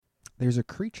there's a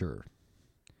creature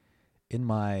in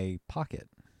my pocket.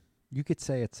 You could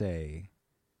say it's a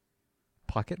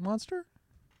pocket monster?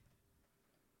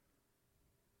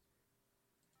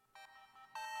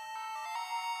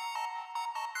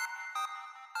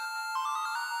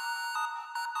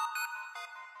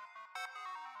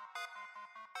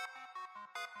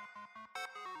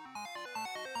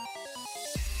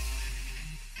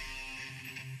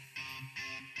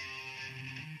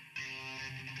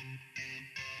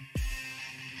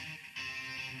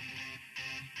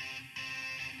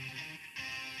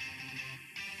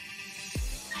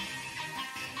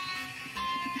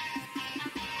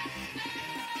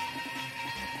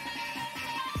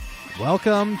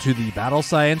 Welcome to the Battle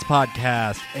Science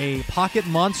Podcast, a Pocket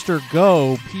Monster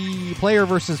Go player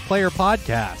versus player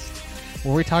podcast,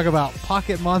 where we talk about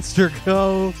Pocket Monster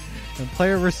Go and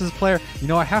player versus player. You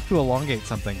know, I have to elongate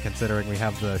something considering we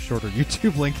have the shorter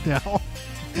YouTube link now.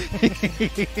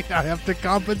 I have to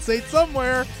compensate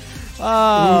somewhere.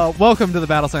 Welcome to the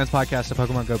Battle Science Podcast, a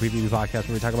Pokemon Go PvP podcast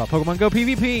where we talk about Pokemon Go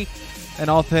PvP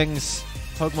and all things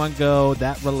Pokemon Go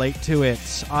that relate to it.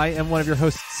 I am one of your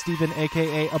hosts, Steven,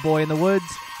 a.k.a. A Boy in the Woods,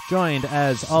 joined,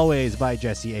 as always, by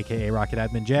Jesse, a.k.a. Rocket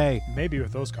Admin J. Maybe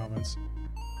with those comments.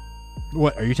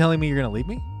 What, are you telling me you're going to leave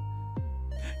me?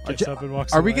 Gets up and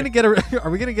walks Are away. we going to get a Are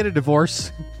we going to get a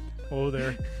divorce? Oh,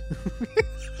 there.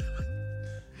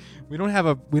 We don't have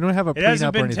a prenup It hasn't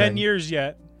or been anything. 10 years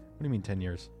yet. What do you mean 10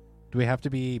 years? Do we have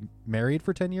to be married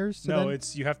for 10 years? No, then?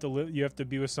 it's you have to you have to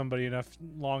be with somebody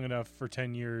long enough for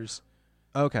 10 years.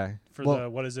 Okay. For well,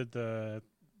 what is it? The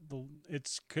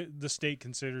state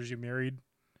considers you married.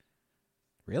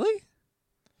 Really?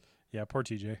 Yeah, poor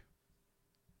TJ.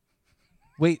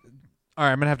 Wait. All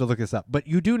right, I'm going to have to look this up. But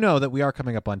you do know that we are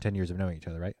coming up on 10 years of knowing each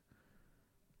other, right?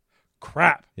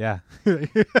 Crap. Yeah.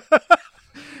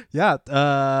 Yeah.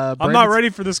 I'm not ready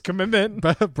for this commitment.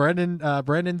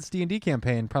 Brandon's D&D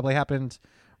campaign probably happened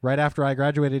right after I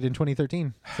graduated in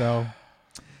 2013. So,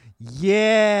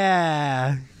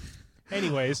 yeah.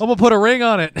 Anyways. I'm going to put a ring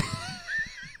on it.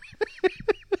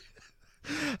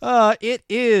 It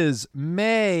is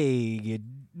May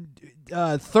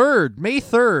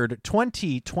 3rd,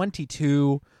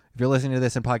 2022. If you're listening to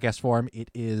this in podcast form,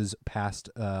 it is past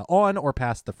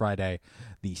the Friday,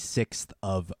 the 6th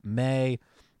of May.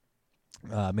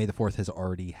 May the 4th has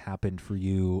already happened for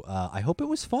you. I hope it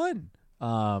was fun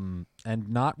and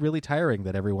not really tiring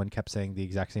that everyone kept saying the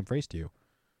exact same phrase to you.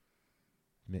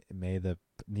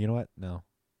 You know what? No.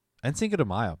 And Cinco de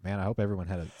Mayo. Man, I hope everyone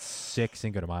had a sick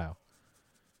Cinco de Mayo.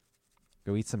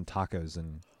 Go eat some tacos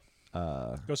and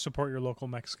Go support your local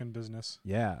Mexican business.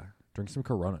 Yeah, drink some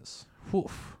Coronas. Whew.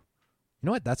 You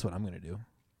know what? That's what I'm gonna do.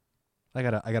 I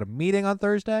got a meeting on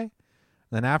Thursday. And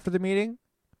then after the meeting,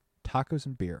 tacos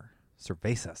and beer,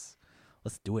 cervezas.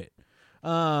 Let's do it.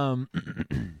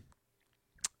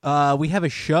 We have a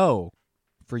show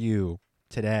for you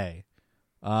today.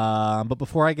 But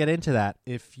before I get into that,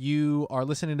 if you are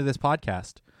listening to this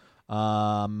podcast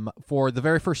for the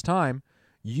very first time,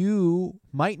 you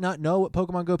might not know what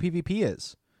Pokemon Go PvP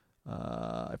is.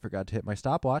 I forgot to hit my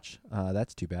stopwatch.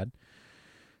 That's too bad.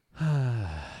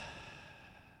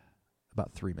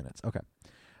 About 3 minutes. Okay.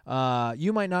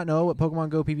 You might not know what Pokemon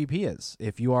Go PvP is.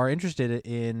 If you are interested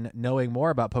in knowing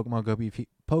more about Pokemon Go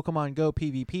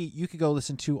PvP, you could go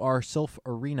listen to our Sylph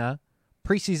Arena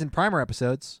preseason primer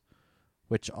episodes,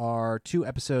 which are 2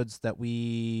 episodes that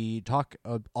we talk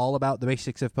all about the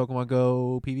basics of Pokemon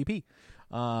Go PvP.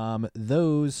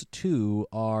 Those 2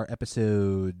 are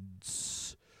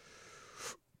episodes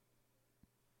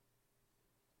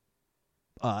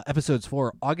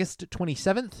for August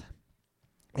 27th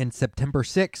and September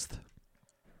 6th.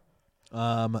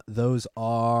 Those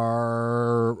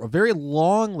are very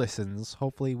long listens.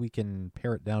 Hopefully we can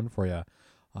pare it down for you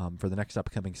for the next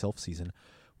upcoming Sylph season,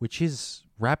 which is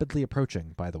rapidly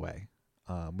approaching, by the way.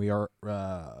 We are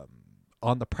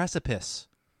on the precipice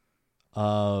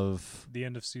of The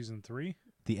end of season 3?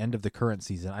 the end of the current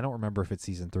season. I don't remember if it's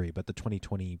season 3, but the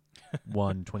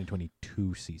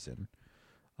 2021-2022 season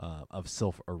of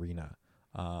Sylph Arena.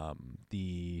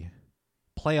 The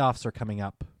playoffs are coming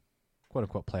up,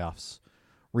 quote-unquote playoffs,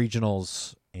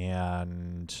 regionals,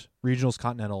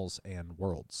 continentals, and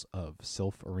worlds of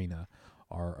Sylph Arena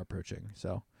are approaching.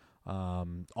 So,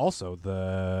 also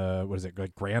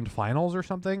the, grand finals or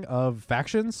something of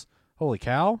factions? Holy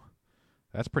cow.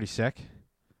 That's pretty sick.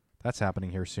 That's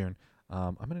happening here soon.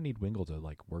 I'm going to need Wingle to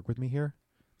work with me here.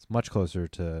 It's much closer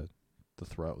to the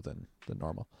throw than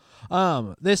normal.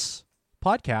 This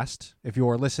podcast, if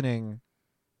you're listening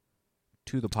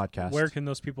to the podcast, Where can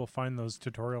those people find those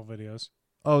tutorial videos?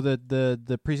 Oh,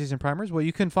 the preseason primers? Well,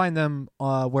 you can find them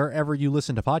wherever you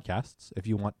listen to podcasts if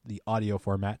you want the audio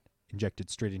format injected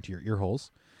straight into your ear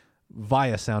holes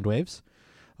via sound waves.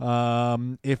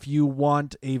 If you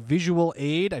want a visual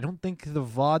aid, I don't think the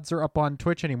VODs are up on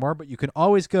Twitch anymore, but you can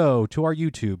always go to our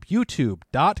YouTube,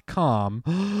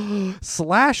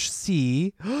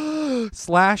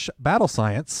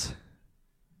 youtube.com/C/BattleScience,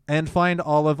 and find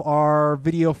all of our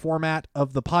video format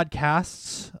of the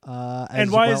podcasts.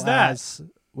 And why is that?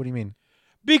 What do you mean?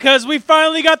 Because we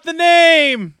finally got the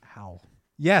name. How?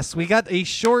 Yes, we got the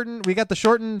shortened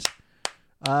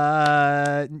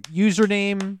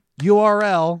username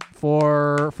URL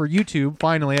for YouTube.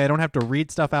 Finally, I don't have to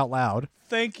read stuff out loud.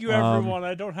 Thank you, everyone.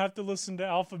 I don't have to listen to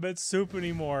Alphabet Soup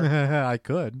anymore. I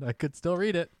could still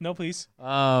read it. No, please.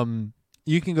 You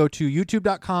can go to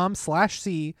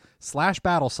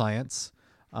youtube.com/C/BattleScience.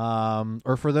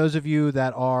 Or for those of you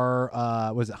that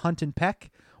are, was it Hunt and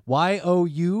Peck?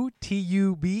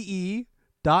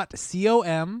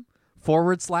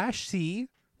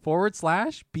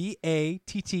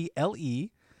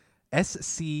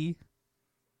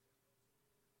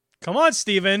 Come on,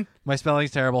 Steven. My spelling's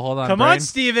terrible. Hold on. Come brain. on,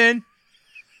 Steven.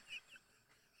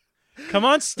 Come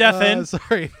on, Stefan.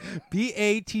 Sorry.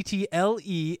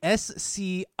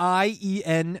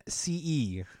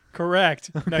 BATTLESCIENCE.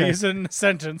 Correct. Now use it in a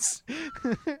sentence.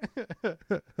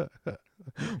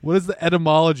 What is the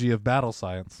etymology of battle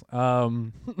science?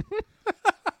 Well,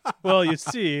 you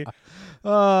see.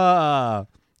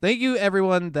 Thank you,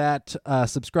 everyone that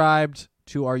subscribed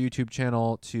to our YouTube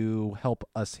channel to help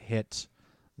us hit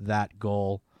that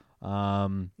goal.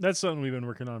 That's something we've been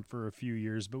working on for a few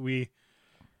years, but we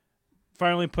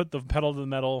finally put the pedal to the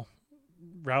metal,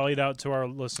 rallied out to our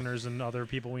listeners and other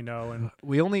people we know, and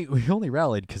we only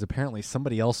rallied because apparently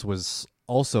somebody else was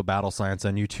also battle science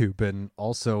on YouTube and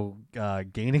also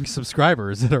gaining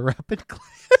subscribers at a rapid clip,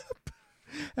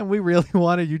 and we really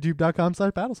wanted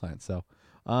youtube.com/battle science. So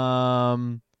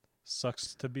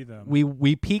sucks to be them.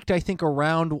 We peaked, I think,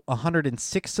 around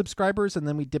 106 subscribers, and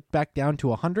then we dipped back down to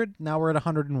 100. Now we're at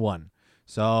 101.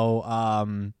 So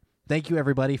thank you,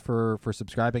 everybody, for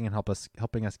subscribing and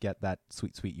helping us get that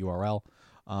sweet URL.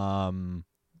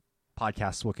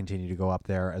 Podcasts will continue to go up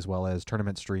there, as well as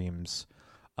tournament streams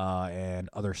and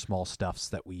other small stuffs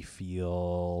that we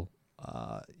feel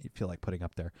like putting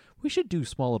up there. We should do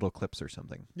small little clips or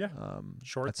something. Yeah,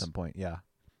 shorts at some point. Yeah,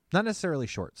 not necessarily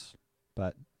shorts,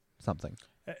 but something.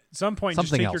 At some point,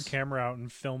 something just take else. your camera out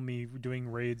and film me doing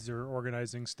raids or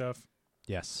organizing stuff.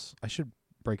 Yes, I should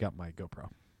break out my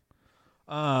GoPro.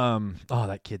 Oh,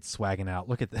 that kid's swagging out.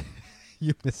 Look at that.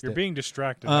 You missed You're it. being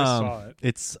distracted. I saw it.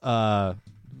 It's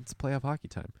playoff hockey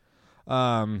time.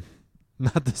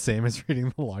 Not the same as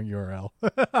reading the long URL.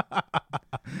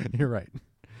 You're right.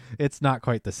 It's not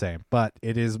quite the same, but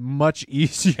it is much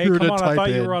easier Hey, come to on! type I thought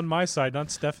in. you were on my side, not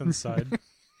Stefan's side.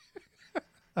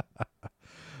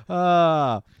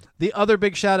 The other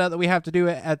big shout out that we have to do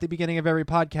at the beginning of every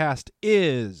podcast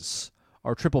is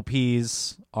our triple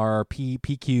P's, our P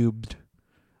cubed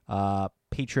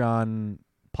Patreon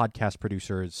podcast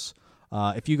producers.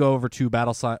 If you go over to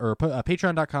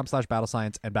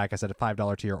patreon.com/battlescience and back us at a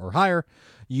 $5 tier or higher,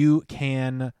 you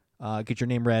can get your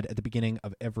name read at the beginning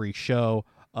of every show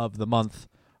of the month.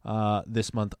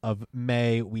 This month of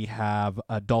May, we have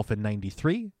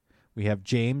Dolphin93. We have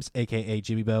James, a.k.a.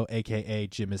 Jimmy Bo, a.k.a.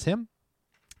 Jim is him.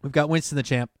 We've got Winston the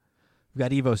Champ. We've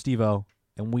got Evo Stevo.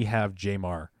 And we have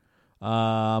Jamar.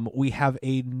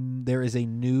 There is a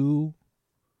new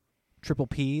Triple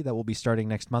P that will be starting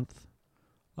next month.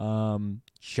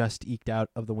 Just eked out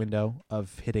of the window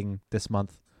of hitting this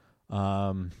month.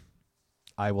 I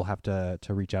will have to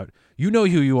reach out. You know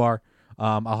who you are.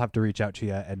 I'll have to reach out to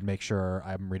you and make sure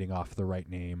I'm reading off the right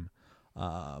name.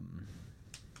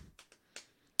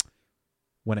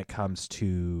 When it comes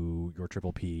to your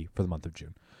Triple P for the month of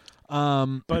June.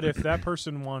 But if that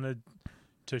person wanted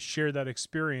to share that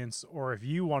experience, or if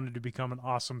you wanted to become an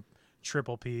awesome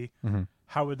Triple P,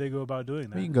 how would they go about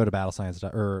doing that? You can go to BattleScience.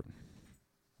 Or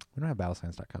we don't have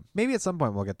BattleScience.com. Maybe at some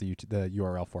point we'll get the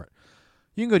URL for it.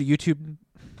 You can go to YouTube.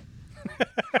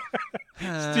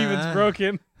 Steven's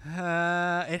broken.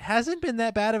 It hasn't been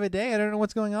that bad of a day. I don't know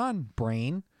what's going on,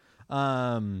 brain.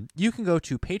 You can go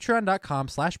to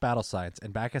patreon.com/battlescience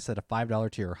and back us at a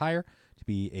 $5 tier or higher to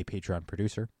be a Patreon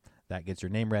producer. That gets your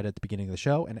name read at the beginning of the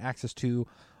show and access to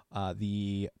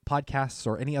the podcasts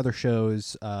or any other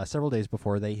shows several days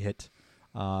before they hit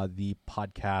the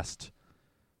podcast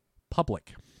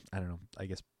public. I don't know. I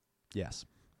guess, yes.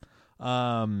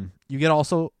 You get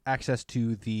also access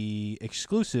to the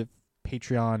exclusive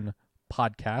Patreon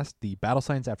podcast, the Battle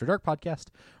Science After Dark podcast,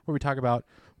 where we talk about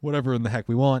whatever in the heck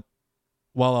we want.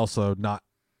 while also not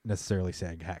necessarily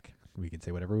saying heck. We can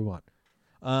say whatever we want.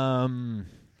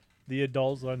 The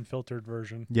adult unfiltered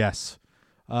version. Yes.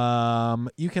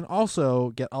 You can also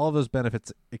get all of those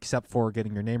benefits except for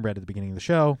getting your name read at the beginning of the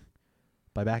show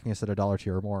by backing us at $1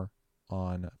 tier or more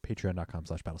on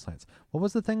patreon.com/battlescience. What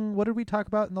was the thing? What did we talk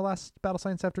about in the last Battle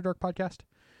Science After Dark podcast?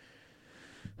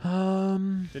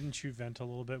 Didn't you vent a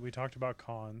little bit? We talked about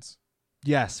cons.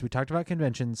 Yes, we talked about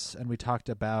conventions and we talked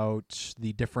about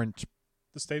the different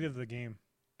The state of the game.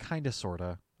 kind of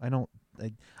sorta. I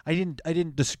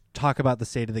didn't just talk about the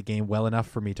state of the game well enough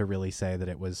for me to really say that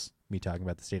it was me talking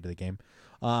about the state of the game.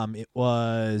 It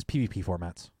was PvP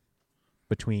formats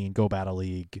between Go Battle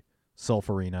League, Sylph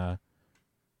Arena,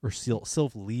 or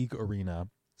Sylph League Arena,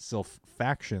 Sylph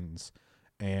Factions,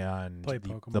 and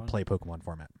the Play Pokemon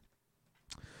format.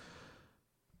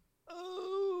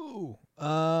 Oh,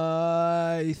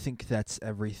 I think that's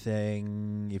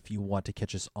everything. If you want to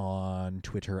catch us on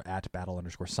Twitter at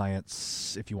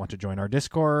 @battle_science. If you want to join our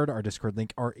Discord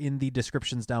link are in the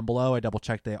descriptions down below. I double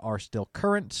checked; they are still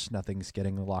current. Nothing's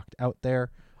getting locked out there.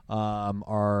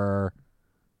 Our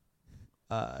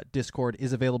Discord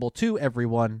is available to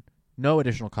everyone. No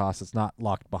additional cost. It's not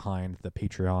locked behind the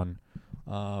Patreon.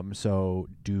 So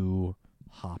do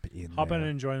hop in. Hop in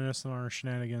and join us on our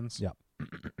shenanigans. Yep.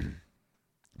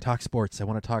 Talk sports. I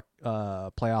want to talk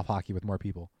playoff hockey with more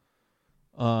people.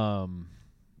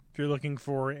 If you're looking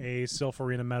for a Sylph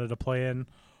Arena meta to play in,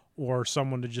 or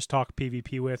someone to just talk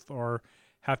PvP with, or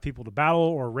have people to battle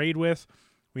or raid with,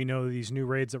 we know these new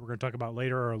raids that we're going to talk about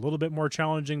later are a little bit more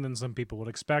challenging than some people would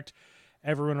expect.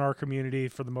 Everyone in our community,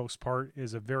 for the most part,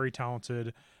 is a very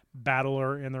talented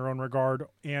battler in their own regard,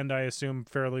 and I assume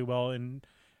fairly well in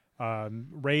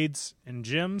raids and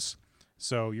gyms.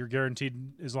 So you're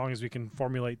guaranteed, as long as we can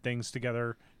formulate things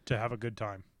together, to have a good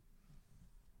time.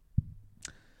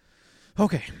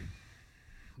 Okay.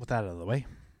 With that out of the way.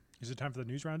 Is it time for the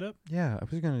news roundup? Yeah, I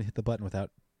was going to hit the button without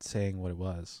saying what it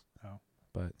was. Oh.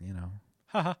 But, you know.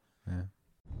 Haha. Yeah.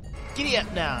 Giddy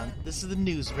up now. This is the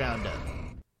news roundup.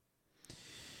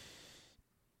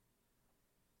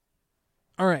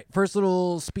 All right, first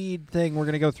little speed thing we're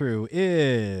going to go through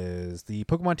is the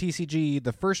Pokemon TCG.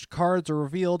 The first cards are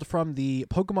revealed from the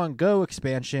Pokemon Go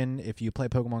expansion. If you play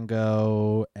Pokemon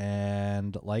Go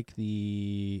and like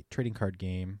the trading card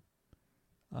game,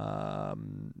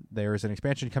 there's an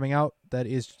expansion coming out that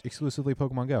is exclusively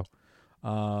Pokemon Go.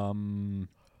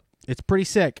 It's pretty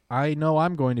sick. I know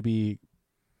I'm going to be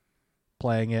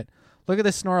playing it. Look at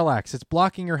this Snorlax. It's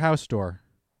blocking your house door.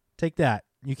 Take that.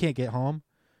 You can't get home.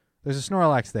 There's a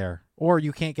Snorlax there. Or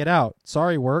you can't get out.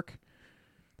 Sorry, work.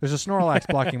 There's a Snorlax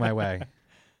blocking my way.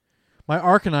 My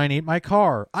Arcanine ate my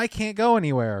car. I can't go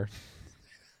anywhere.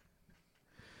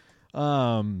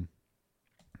 Blissey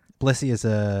is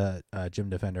a gym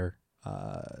defender.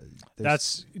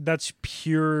 That's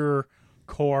pure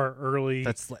core early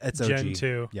It's Gen OG.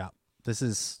 2. Yeah. This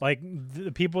is Like,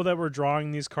 the people that were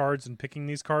drawing these cards and picking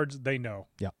these cards, they know.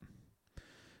 Yep.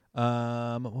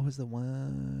 What was the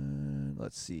one?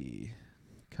 Let's see.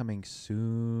 Coming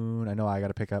soon. I know I got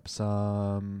to pick up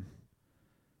some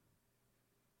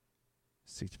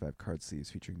 65 card sleeves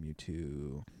featuring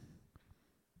Mewtwo.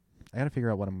 I got to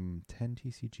figure out what 10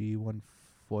 TCG, one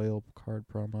foil card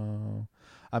promo.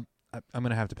 I'm going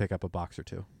to have to pick up a box or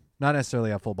two. Not necessarily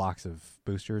a full box of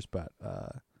boosters, but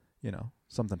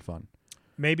something fun.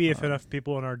 Maybe if enough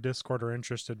people in our Discord are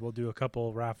interested, we'll do a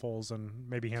couple raffles and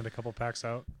maybe hand a couple packs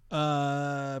out.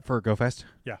 For GoFest?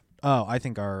 Yeah. Oh, I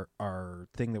think our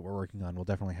thing that we're working on will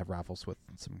definitely have raffles with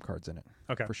some cards in it.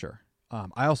 Okay. For sure.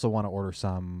 I also want to order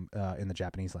some in the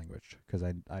Japanese language because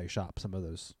I shop some of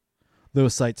those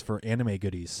sites for anime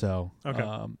goodies. So Okay.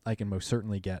 I can most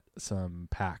certainly get some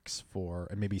packs for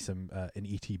and maybe some an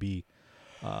ETB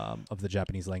of the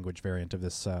Japanese language variant of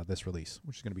this release,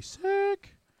 which is going to be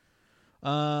sick.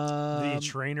 The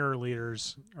trainer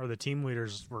leaders or the team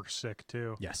leaders were sick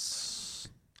too. Yes.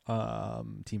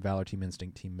 Team Valor, Team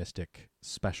Instinct, Team Mystic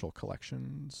special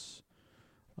collections.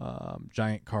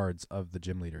 Giant cards of the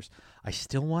gym leaders. I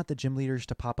still want the gym leaders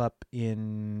to pop up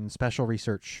in special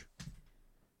research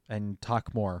and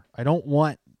talk more. I don't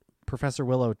want Professor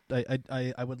Willow.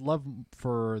 I would love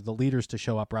for the leaders to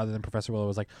show up rather than Professor Willow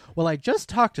was like, well, I just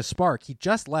talked to Spark. He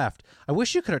just left. I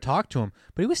wish you could have talked to him,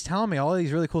 but he was telling me all of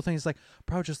these really cool things. Like,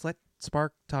 bro, just let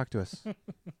Spark talk to us.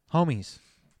 Homies,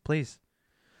 please.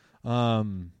 Yeah,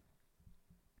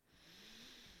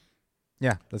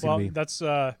 that's Well, going to be that's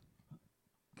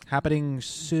happening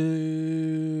soon.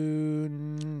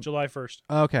 July 1st.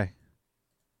 Okay.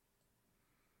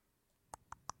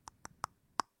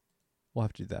 We'll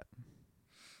have to do that.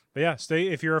 But yeah,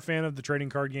 if you're a fan of the trading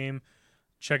card game,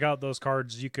 check out those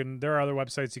cards. There are other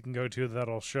websites you can go to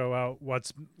that'll show out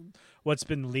what's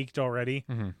been leaked already.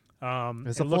 Mm-hmm.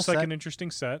 It looks like an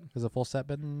interesting set. Has a full set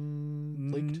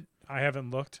been leaked? I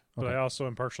haven't looked, but Okay. I also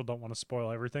am partial. Don't want to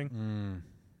spoil everything.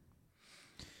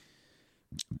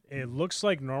 It looks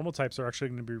like normal types are actually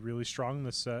going to be really strong in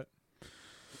this set.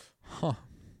 Huh.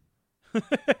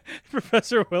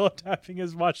 Professor Willow tapping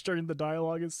his watch during the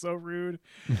dialogue is so rude.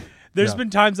 There's Yeah. been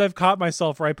times I've caught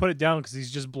myself where I put it down because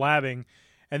he's just blabbing,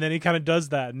 and then he kind of does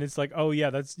that, and it's like, oh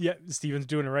yeah, Steven's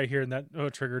doing it right here, and that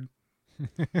it triggered.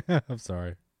 I'm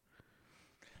sorry.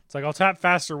 It's like, I'll tap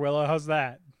faster, Willow. How's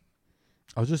that?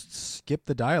 I'll just skip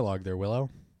the dialogue there, Willow.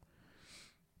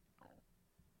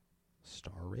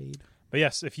 Star Raid. But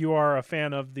yes, if you are a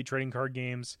fan of the trading card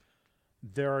games,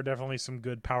 there are definitely some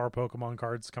good power Pokemon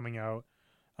cards coming out.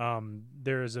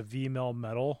 There is a V-Mill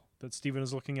Metal that Steven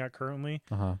is looking at currently.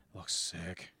 Looks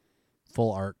sick.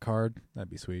 Full art card. That'd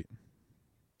be sweet.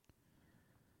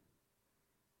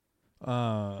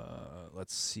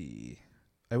 Let's see.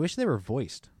 I wish they were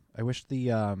voiced. I wish the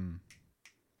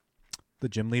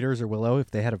gym leaders or Willow,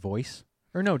 if they had a voice.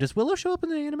 Or no, does Willow show up in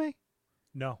the anime?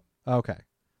 No. Okay.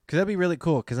 Because that'd be really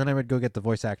cool, because then I would go get the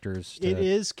voice actors. It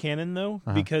is canon, though,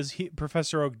 Uh-huh. because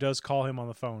Professor Oak does call him on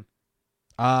the phone.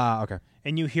 Ah, okay.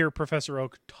 And you hear Professor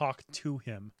Oak talk to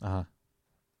him. Uh-huh.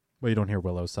 Well, you don't hear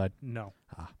Willow's side? No.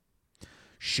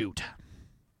 Shoot.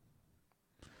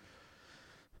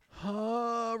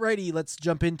 Alrighty, let's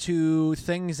jump into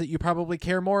things that you probably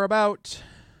care more about.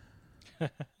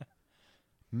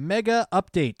 Mega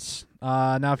update.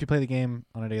 Now, if you play the game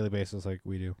on a daily basis like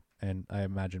we do, and I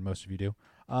imagine most of you do,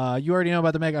 you already know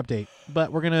about the Mega update.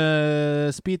 But we're going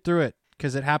to speed through it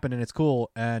because it happened and it's cool.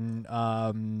 And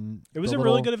It was a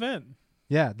really good event.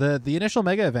 Yeah, the initial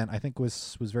Mega event, I think,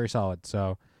 was very solid.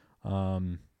 So,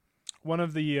 one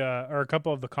of the or a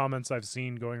couple of the comments I've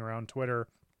seen going around Twitter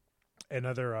and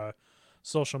other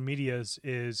social medias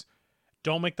is,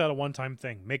 don't make that a one-time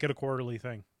thing. Make it a quarterly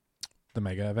thing. the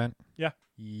Mega event? Yeah.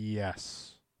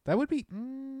 Yes. That would be...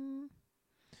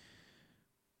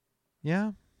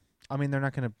 yeah. I mean, they're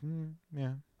not going to...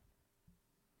 yeah.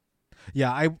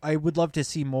 Yeah, I would love to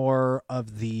see more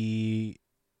of the...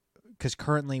 Because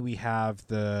currently we have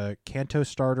the Kanto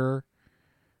starters,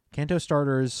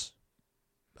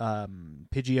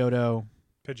 Pidgeotto,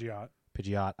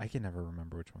 Pidgeot. I can never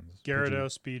remember which ones.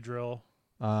 Gyarados, Speedrill.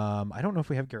 I don't know if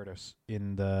we have Gyarados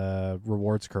in the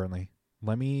rewards currently.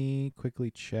 Let me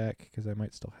quickly check because I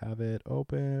might still have it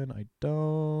open. I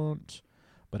don't,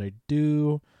 but I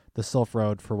do. The Sylph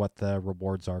Road for what the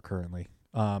rewards are currently.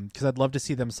 Because I'd love to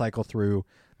see them cycle through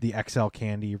the XL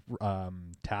Candy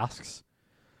tasks.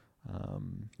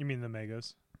 You mean the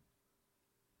Megas?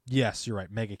 Yes, you're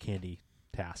right. Mega Candy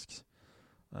tasks.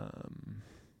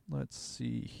 Let's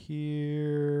see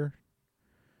here.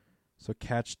 So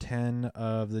catch 10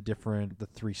 of the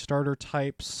 3 starter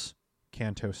types,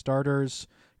 Kanto starters.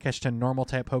 Catch 10 normal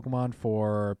type Pokemon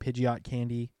for Pidgeot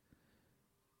Candy.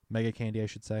 Mega Candy, I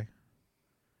should say.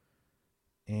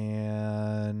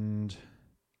 And...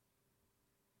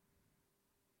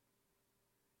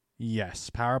 yes,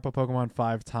 power up a Pokemon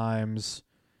 5 times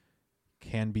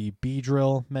can be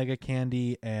Beedrill Mega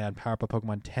Candy, and power up a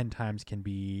Pokemon 10 times can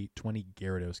be 20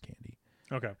 Gyarados Candy.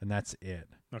 Okay. And that's it.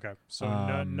 Okay.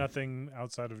 So nothing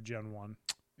outside of Gen 1.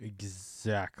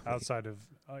 Exactly. Outside of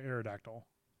Aerodactyl.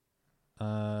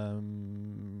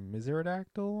 Is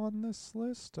Aerodactyl on this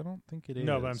list? I don't think it is.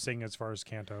 No, but I'm saying as far as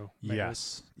Kanto. Megas.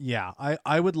 Yes. Yeah.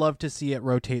 I would love to see it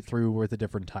rotate through with the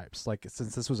different types. Like,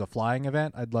 since this was a flying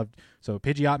event, I'd love... So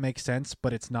Pidgeot makes sense,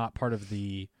 but it's not part of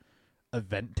the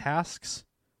event tasks,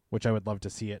 which I would love to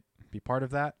see it be part of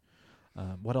that.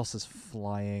 What else is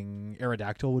flying?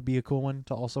 Aerodactyl would be a cool one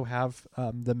to also have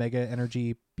the Mega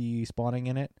Energy be spawning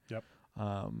in it. Yep.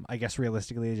 I guess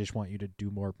realistically, I just want you to do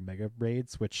more Mega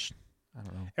raids, which... I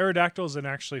don't know. Aerodactyl is an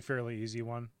actually fairly easy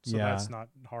one, so Yeah. that's not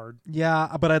hard.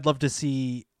 Yeah, but I'd love to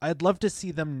see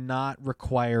them not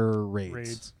require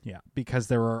raids. Yeah, because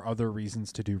there are other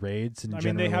reasons to do raids, and I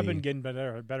mean, they have been getting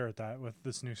better at that with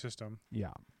this new system.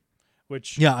 Yeah.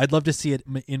 Which Yeah, I'd love to see it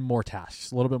in more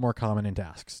tasks, a little bit more common in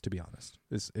tasks. To be honest,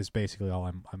 is basically all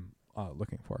I'm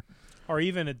looking for. Or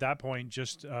even at that point,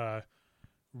 just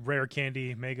rare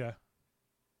candy, mega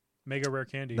rare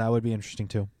candy. That would be interesting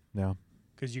too. Yeah.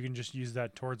 Because you can just use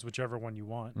that towards whichever one you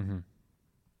want. Mm-hmm.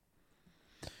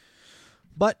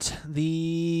 But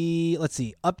let's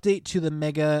see, update to the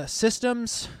Mega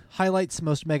systems highlights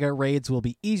most Mega raids will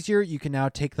be easier. You can now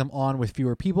take them on with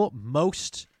fewer people.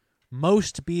 Most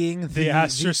being The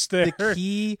asterisk there. the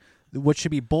key, which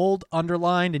should be bold,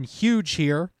 underlined, and huge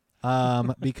here.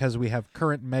 because we have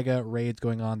current mega raids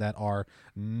going on that are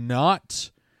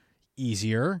not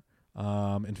easier.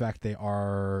 In fact, they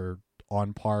are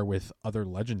on par with other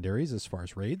legendaries as far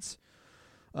as raids.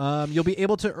 You'll be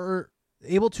able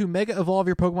to mega evolve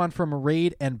your Pokemon from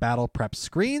raid and battle prep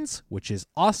screens, which is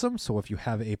awesome. So if you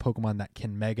have a Pokemon that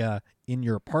can mega in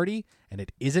your party and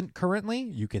it isn't currently,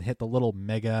 you can hit the little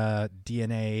mega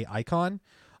DNA icon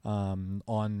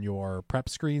on your prep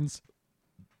screens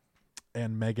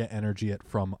and mega energy it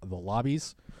from the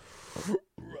lobbies.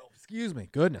 Excuse me.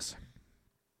 Goodness.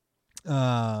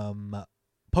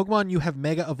 Pokemon you have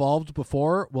mega evolved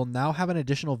before will now have an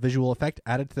additional visual effect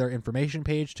added to their information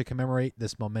page to commemorate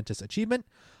this momentous achievement.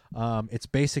 It's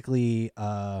basically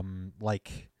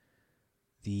like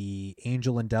the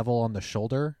angel and devil on the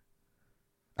shoulder.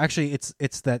 Actually, it's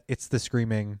the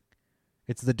screaming.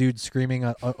 It's the dude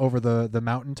screaming over the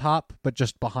mountaintop, but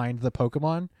just behind the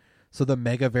Pokemon. So the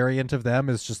mega variant of them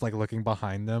is just like looking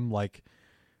behind them, like,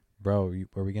 bro,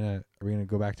 are we gonna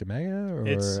go back to mega, or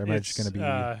am I just gonna be?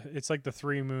 It's like the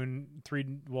three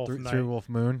wolf night. Three wolf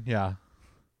moon. Yeah.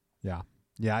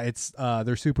 It's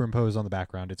they're superimposed on the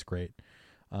background. It's great.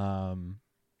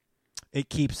 It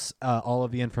keeps all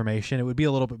of the information. It would be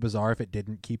a little bit bizarre if it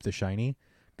didn't keep the shiny,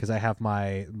 because I have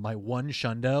my one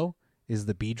Shundo is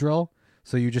the Beedrill,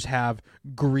 so you just have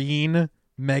green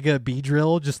mega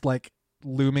Beedrill just like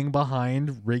looming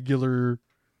behind regular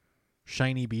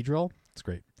shiny Beedrill. It's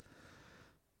great.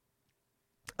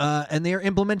 And they are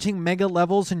implementing mega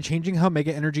levels and changing how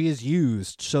mega energy is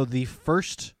used. So the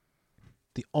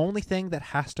only thing that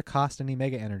has to cost any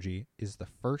mega energy is the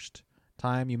first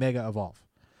time you mega evolve.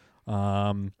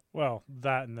 Well,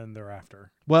 that and then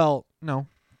thereafter. Well, no,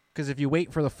 because if you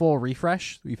wait for the full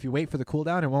refresh, if you wait for the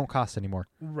cooldown, it won't cost anymore.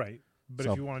 Right. But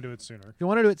So- if you want to do it sooner. If you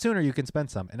want to do it sooner, you can spend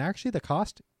some. And actually, the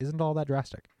cost isn't all that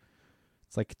drastic.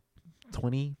 It's like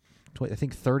 20, I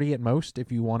think 30 at most if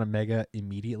you want to mega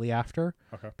immediately after.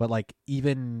 Okay. But like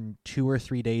even 2 or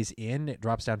 3 days in, it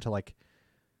drops down to like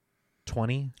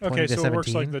 20 Okay, to so 17. it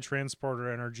works like the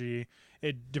transporter energy.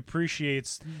 It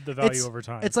depreciates the value over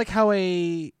time. It's like how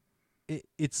it's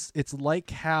like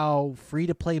how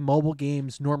free-to-play mobile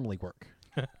games normally work.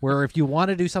 Where if you want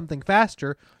to do something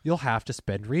faster, you'll have to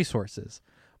spend resources.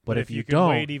 But if you can don't,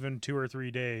 wait even 2 or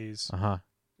 3 days.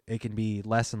 it can be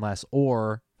less and less,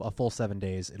 or a full 7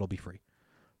 days, it'll be free.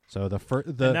 So And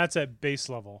that's at base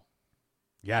level.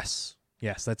 yes,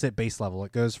 that's at base level.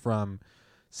 It goes from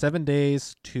 7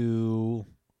 days to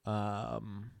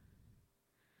You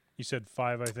said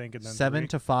 5, I think, and then 7 3.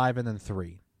 to 5, and then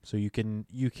 3. So you can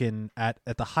at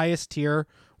the highest tier,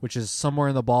 which is somewhere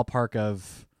in the ballpark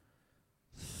of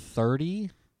 30. You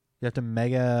have to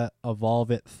mega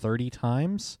evolve it 30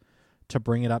 times to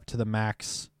bring it up to the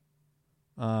max.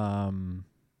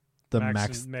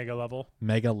 Max mega level.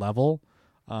 mega level,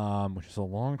 which is a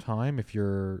long time if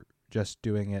you're just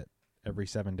doing it every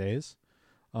 7 days.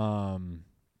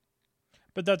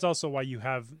 But that's also why you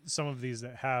have some of these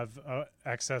that have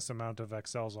excess amount of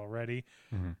XLs already,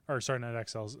 or sorry, not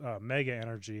XLs, mega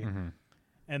energy,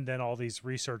 and then all these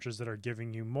researchers that are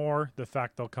giving you more. The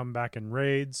fact they'll come back in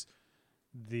raids,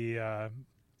 what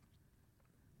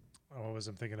was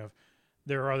I thinking of?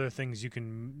 There are other things you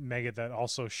can mega that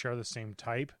also share the same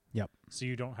type. Yep. So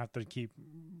you don't have to keep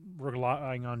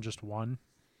relying on just one.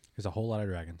 There's a whole lot of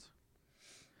dragons.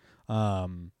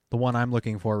 The one I'm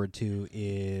looking forward to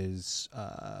is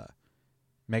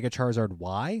Mega Charizard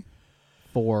Y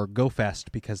for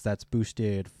GoFest, because that's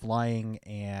boosted flying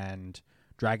and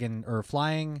dragon, or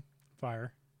flying.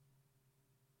 Fire.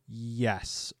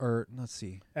 Yes. Or let's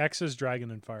see. X is dragon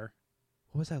and fire.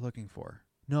 What was I looking for?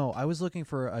 No, I was looking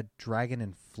for a dragon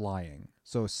and flying.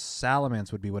 So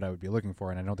Salamence would be what I would be looking for,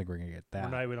 and I don't think we're going to get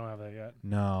that. We don't have that yet.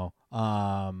 No.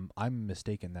 I'm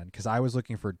mistaken then, because I was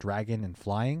looking for dragon and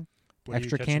flying. What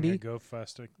Extra are you catching candy? at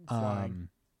GoFest flying?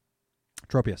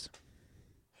 Tropius.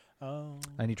 Oh.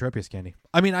 I need Tropius candy.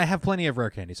 I mean, I have plenty of rare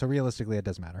candy, so realistically it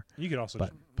doesn't matter. You could also But-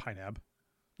 just Pinab.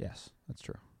 Yes, that's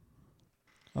true.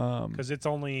 Because it's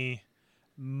only,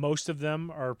 most of them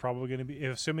are probably going to be,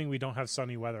 assuming we don't have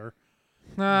sunny weather,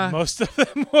 most of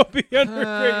them will be under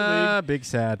Great League. Big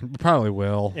sad. We probably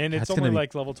will. And it's That's only gonna be,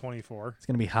 like level 24. it's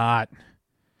going to be hot.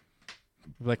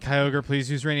 Like, Kyogre, please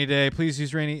use rainy day. Please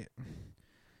use rainy.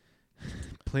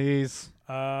 Please.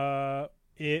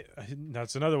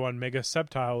 That's another one. Mega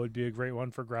Sceptile would be a great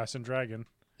one for Grass and Dragon.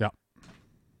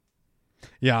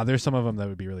 Yeah, there's some of them that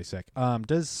would be really sick.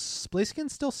 Does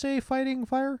Blaziken still stay fighting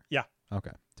fire? Yeah.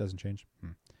 Okay. Doesn't change.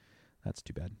 That's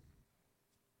too bad.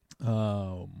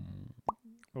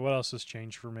 What else has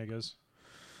changed for Megas?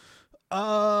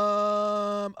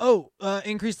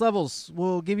 Increased levels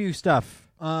will give you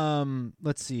stuff.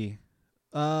 Let's see.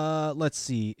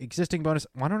 Existing bonus.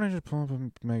 Why don't I just pull up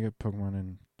a Mega Pokemon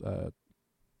and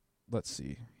let's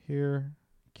see. Here,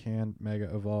 can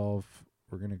Mega Evolve.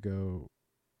 We're gonna go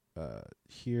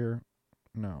here.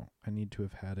 No, I need to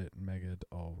have had it Mega'd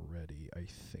already, I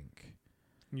think.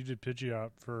 You did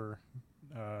Pidgeot for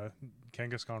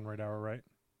Kangaskhan right hour, right?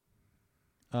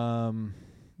 I'm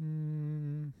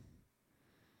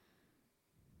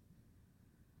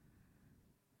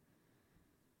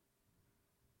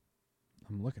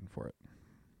looking for it.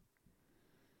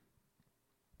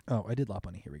 Oh, I did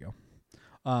Lopunny. Here we go.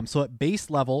 So at base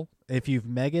level, if you've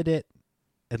Mega'd it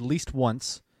at least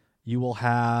once, you will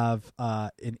have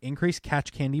an increased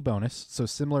catch candy bonus. So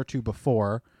similar to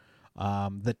before,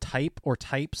 the type or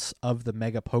types of the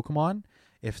Mega Pokemon,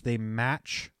 if they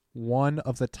match one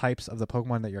of the types of the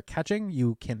Pokemon that you're catching,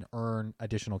 you can earn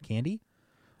additional candy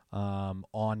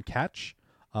on catch.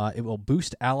 It will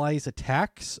boost allies'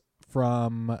 attacks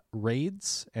from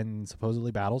raids and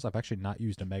supposedly battles. I've actually not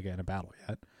used a Mega in a battle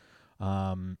yet.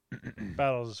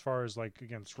 Battles as far as like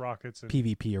against rockets and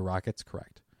PvP or rockets,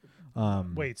 correct.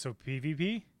 Wait, so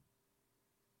PvP?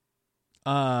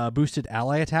 Boosted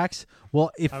ally attacks.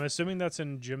 Well, if I'm assuming that's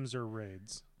in gyms or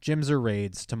raids. gyms or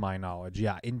raids, to my knowledge,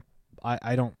 yeah.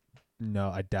 I don't know.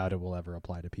 I doubt it will ever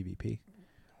apply to PvP.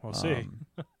 We'll see.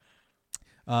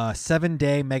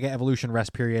 7-day Mega Evolution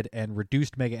rest period and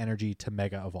reduced Mega Energy to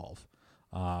Mega Evolve.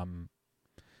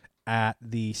 At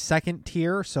the second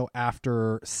tier, so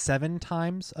after 7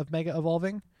 times of Mega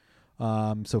Evolving,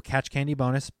 so catch candy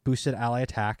bonus, boosted ally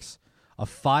attacks, a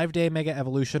 5-day Mega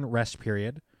Evolution rest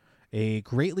period, a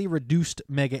greatly reduced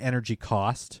Mega Energy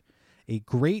cost, a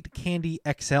Great Candy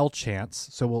XL chance,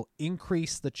 so we'll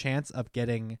increase the chance of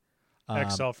getting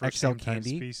XL for same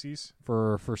candy type species.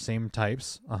 for same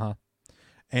types,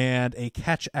 and a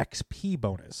Catch XP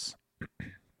bonus.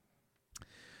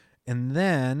 And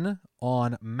then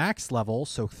on max level,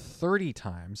 so 30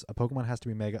 times, a Pokemon has to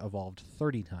be Mega Evolved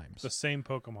 30 times. The same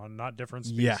Pokemon, not different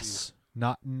species. Yes.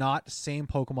 Not same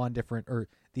Pokemon, different, or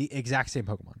the exact same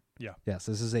Pokemon. Yeah. Yes,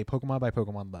 this is a Pokemon by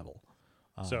Pokemon level.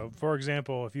 So, for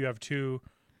example, if you have 2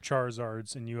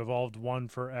 Charizards and you evolved one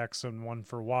for X and one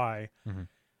for Y,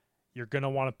 you're going to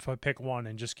want to pick one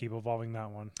and just keep evolving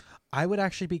that one. I would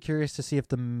actually be curious to see if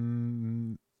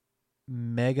the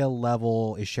Mega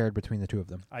level is shared between the two of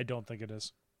them. I don't think it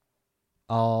is.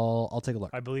 I'll take a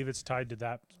look. I believe it's tied to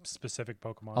that specific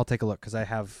Pokemon. I'll take a look because I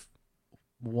have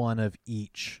one of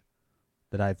each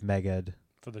that I've Mega'd.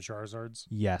 For the Charizards?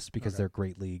 Yes, because Okay. they're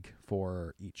Great League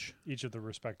for each. Each of the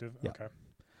respective? Yeah. Okay.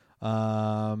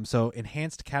 So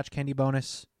enhanced catch candy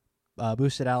bonus,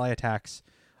 boosted ally attacks,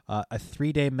 a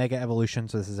 3-day Mega Evolution.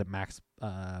 So this is at max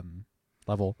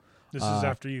level. This is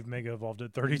after you've Mega Evolved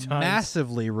it 30 times.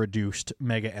 Massively reduced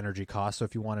Mega Energy cost. So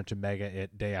if you wanted to Mega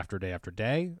it day after day after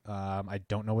day, I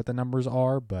don't know what the numbers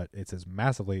are, but it says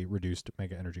massively reduced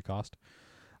Mega Energy cost.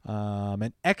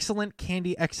 An excellent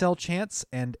Candy XL chance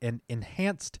and an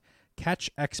enhanced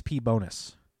Catch XP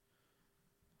bonus.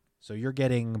 So you're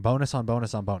getting bonus on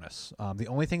bonus on bonus. The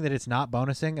only thing that it's not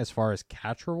bonusing as far as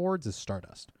catch rewards is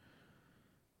Stardust,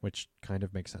 which kind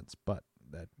of makes sense, but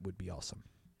that would be awesome.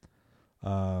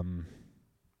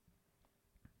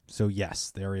 So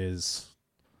yes, there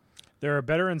are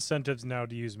better incentives now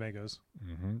to use Megas.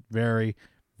 very,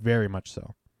 very much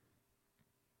so.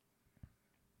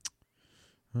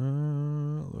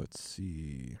 Let's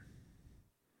see.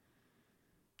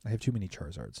 I have too many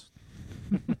Charizards.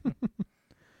 I'm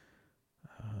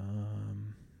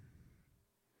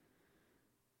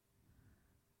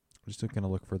just going to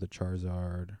look for the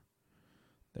Charizard.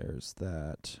 There's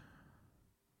that.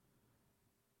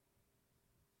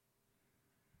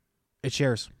 It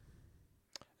shares.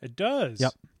 It does?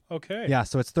 Yep. Okay. Yeah,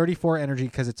 so it's 34 energy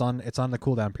because it's on the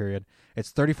cooldown period. It's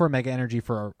 34 Mega Energy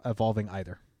for evolving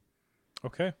either.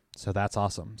 Okay. So that's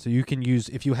awesome. So you can use,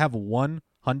 if you have one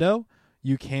Hundo,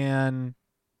 you can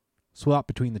swap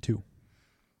between the two.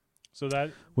 So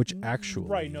that... Which actually...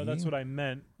 Right, no, that's what I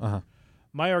meant. Uh-huh.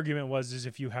 My argument is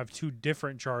if you have 2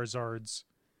 different Charizards,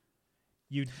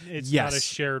 it's Yes. not a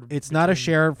shared... It's not a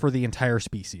share for the entire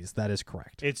species. That is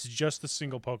correct. It's just a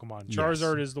single Pokemon. Yes.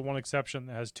 Charizard is the one exception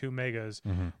that has 2 Megas,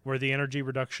 where the energy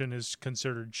reduction is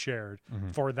considered shared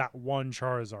for that one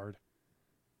Charizard.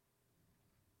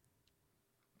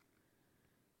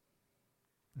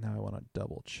 Now I want to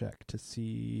double check to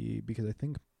see, because I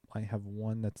think I have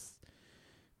one that's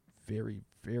very,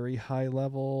 very high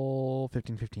level,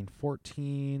 15, 15,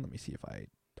 14. Let me see if I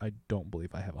don't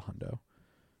believe I have a Hundo,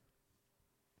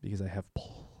 because I have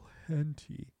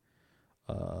plenty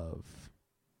of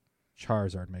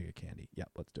Charizard Mega Candy. Yep,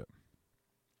 let's do it.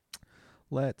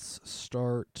 Let's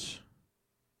start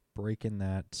breaking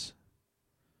that.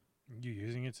 You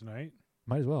using it tonight?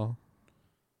 Might as well.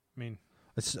 I mean,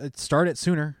 Let's start it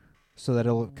sooner so that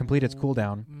it'll complete its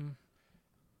cooldown.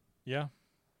 Yeah.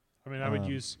 I mean, I would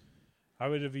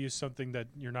have used something that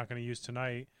you're not going to use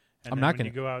tonight. And I'm then not when gonna-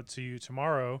 you go out to you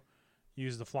tomorrow,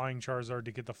 use the flying Charizard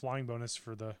to get the flying bonus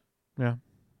for the Yeah.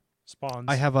 spawns.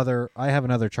 I have another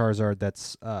Charizard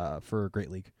that's for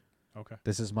Great League. Okay.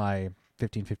 This is my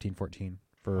 15, 15, 14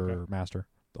 for Okay. Master,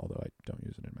 although I don't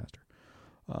use it in Master.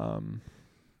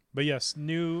 But yes,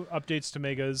 new updates to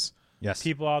Megas. Yes.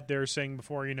 People out there saying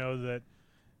before, that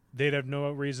they'd have no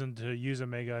reason to use a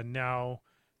Mega, now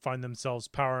find themselves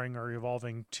powering or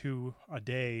evolving 2 a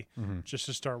day just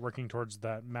to start working towards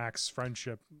that max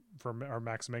friendship for our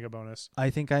max Mega bonus. I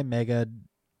think I Mega'd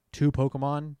 2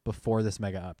 Pokemon before this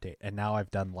Mega update, and now I've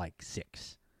done like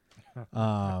 6.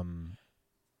 I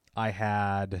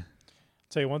had...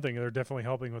 Tell you one thing, they're definitely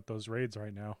helping with those raids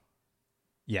right now.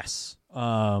 Yes.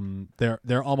 They're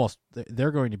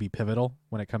going to be pivotal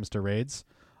when it comes to raids.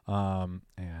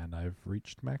 And I've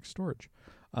reached max storage.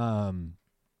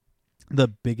 The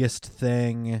biggest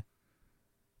thing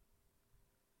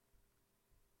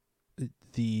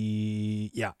the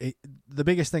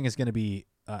biggest thing is going to be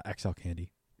XL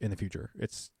Candy in the future.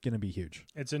 It's going to be huge.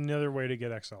 It's another way to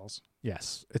get XLs.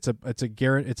 Yes.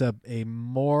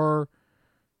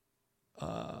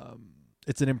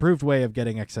 It's an improved way of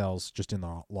getting XLs just in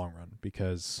the long run,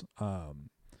 because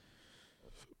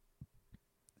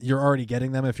you're already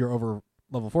getting them if you're over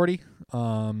level 40.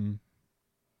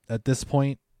 At this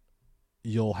point,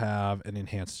 you'll have an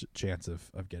enhanced chance of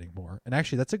getting more. And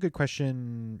actually, that's a good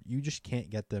question. You just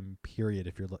can't get them, period,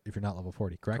 if you're not level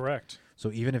 40, correct? Correct.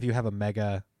 So even if you have a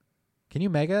Mega, can you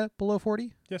Mega below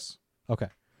 40? Yes. Okay.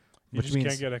 You just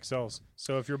can't get XLs.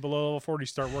 So if you're below level 40,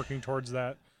 start working towards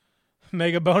that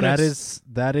Mega bonus.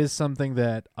 That is something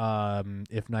that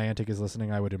if Niantic is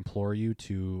listening, I would implore you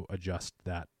to adjust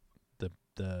that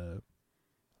the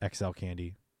XL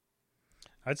Candy.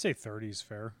 I'd say 30 is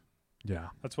fair. Yeah.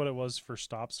 That's what it was for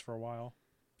stops for a while.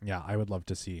 Yeah, I would love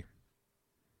to see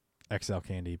XL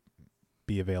Candy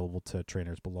be available to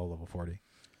trainers below level 40.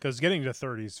 Because getting to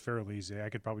 30 is fairly easy. I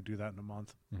could probably do that in a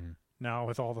month. Mm-hmm. Now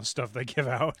with all the stuff they give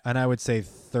out. And I would say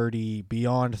 30,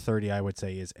 beyond 30, I would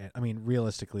say is, I mean,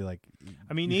 realistically, like,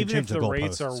 even if the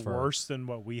rates are worse than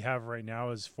what we have right now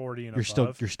is 40 and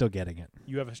above. You're still getting it.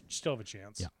 You still have a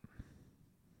chance. Yeah.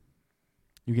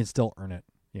 You can still earn it.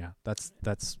 Yeah, that's.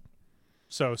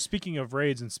 So speaking of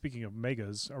raids and speaking of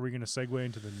Megas, are we going to segue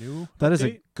into the new That update? is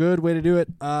a good way to do it.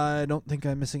 I don't think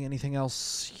I'm missing anything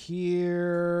else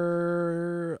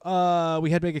here. We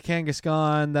had Mega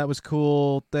Kangaskhan. That was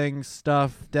cool. Things,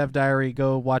 stuff. Dev Diary.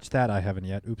 Go watch that. I haven't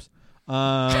yet. Oops.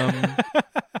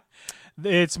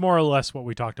 It's more or less what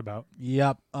we talked about.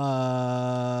 Yep.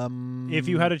 If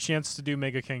you had a chance to do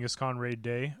Mega Kangaskhan Raid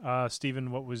Day,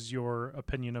 Steven, what was your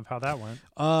opinion of how that went?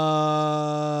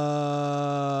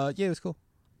 Yeah, it was cool.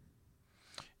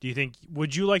 Do you think,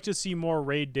 would you like to see more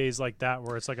raid days like that,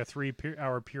 where it's like a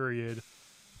 3-hour period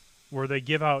where they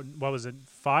give out, what was it,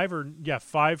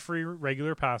 5 free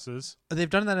regular passes? They've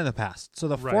done that in the past. So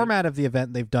the format of the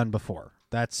event they've done before.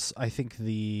 That's, I think,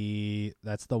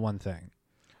 that's the one thing.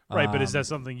 Right, but is that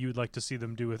something you'd like to see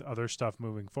them do with other stuff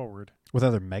moving forward? With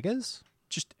other Megas?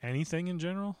 Just anything in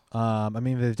general? I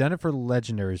mean, they've done it for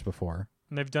legendaries before.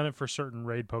 And they've done it for certain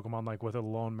raid Pokemon, like with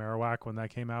Alolan Marowak when that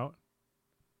came out.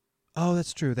 Oh,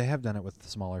 that's true. They have done it with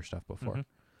smaller stuff before. Mm-hmm.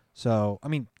 So, I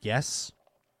mean, yes.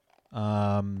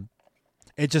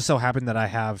 It just so happened that I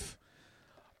have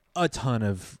a ton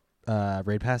of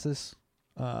raid passes.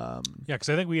 Yeah, because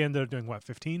I think we ended up doing,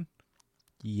 15?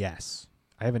 Yes.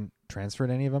 I haven't transferred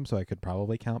any of them, so I could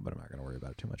probably count, but I'm not going to worry about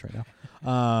it too much right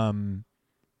now.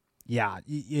 Yeah,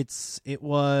 it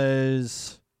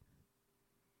was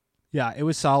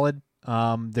solid.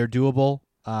 They're doable.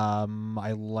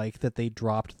 I like that they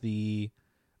dropped the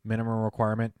minimum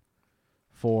requirement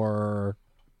for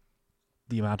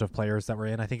the amount of players that were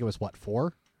in. I think it was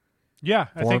 4? Yeah,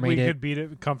 I think we made could beat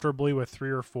it comfortably with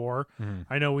 3 or 4.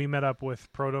 Mm-hmm. I know we met up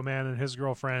with Proto Man and his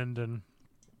girlfriend, and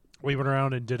we went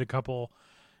around and did a couple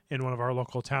in one of our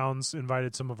local towns,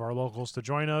 invited some of our locals to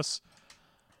join us.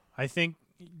 I think,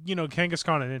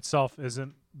 Kangaskhan in itself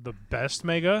isn't the best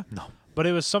Mega. No. But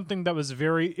it was something that was a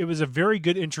very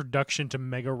good introduction to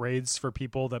Mega raids for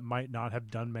people that might not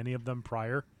have done many of them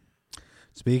prior.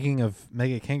 Speaking of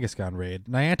Mega Kangaskhan raid,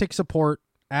 Niantic support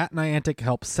at Niantic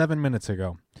Help 7 minutes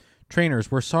ago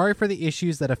Trainers, we're sorry for the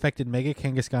issues that affected Mega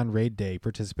Kangaskhan Raid Day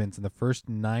participants in the first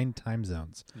 9 time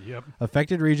zones. Yep.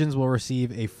 Affected regions will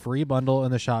receive a free bundle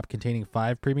in the shop containing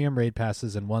 5 premium raid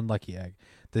passes and 1 lucky egg.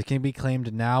 This can be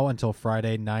claimed now until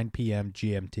Friday, 9 p.m.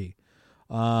 GMT.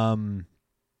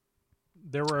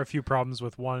 There were a few problems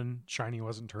with one. Shiny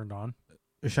wasn't turned on.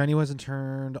 Shiny wasn't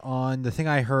turned on. The thing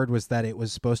I heard was that it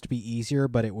was supposed to be easier,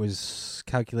 but it was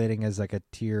calculating as like a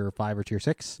tier 5 or tier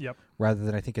 6. Yep. Rather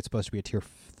than I think it's supposed to be a tier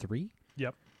 3.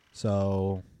 Yep.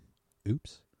 So,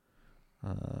 oops.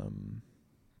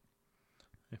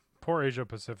 Poor Asia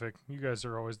Pacific. You guys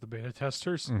are always the beta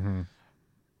testers. Mm-hmm.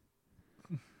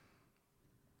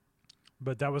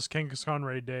 But that was Kangaskhan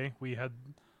Raid Day. We had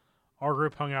our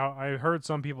group hung out. I heard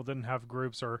some people didn't have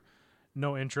groups or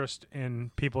no interest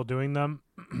in people doing them,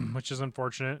 which is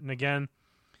unfortunate. And again,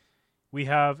 we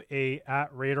have a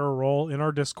 @Radar role in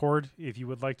our Discord. If you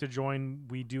would like to join,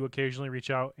 we do occasionally reach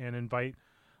out and invite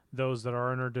those that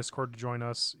are in our Discord to join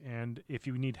us. And if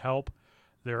you need help,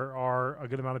 there are a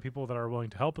good amount of people that are willing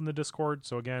to help in the Discord.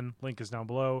 So again, link is down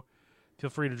below. Feel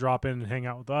free to drop in and hang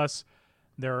out with us.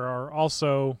 There are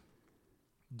also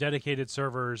dedicated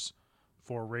servers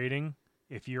for raiding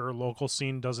if your local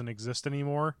scene doesn't exist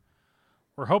anymore.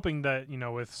 We're hoping that,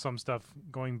 with some stuff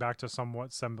going back to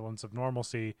somewhat semblance of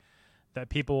normalcy, that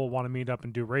people will want to meet up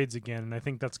and do raids again. And I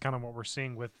think that's kind of what we're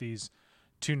seeing with these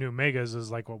 2 new megas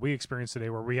is like what we experienced today,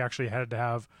 where we actually had to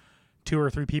have 2 or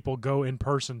 3 people go in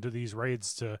person to these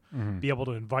raids to be able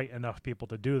to invite enough people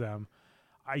to do them.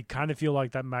 I kind of feel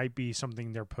like that might be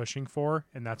something they're pushing for,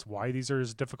 and that's why these are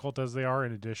as difficult as they are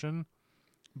in addition.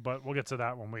 But we'll get to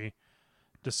that when we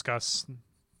discuss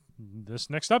this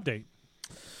next update.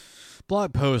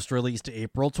 Blog post released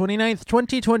April 29th,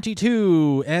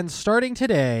 2022. And starting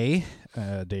today,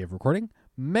 day of recording,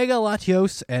 Mega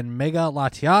Latios and Mega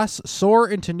Latias soar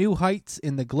into new heights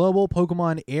in the global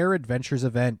Pokemon Air Adventures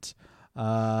event.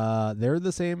 They're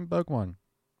the same Pokemon.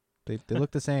 They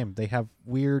look the same. They have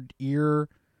weird ear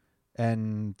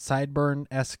and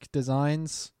sideburn-esque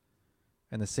designs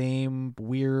and the same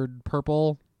weird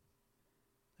purple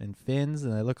and fins,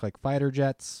 and they look like fighter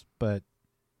jets, but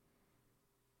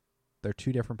they're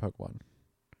 2 different Pokemon.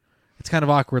 It's kind of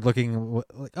awkward looking.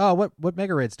 Like, oh, what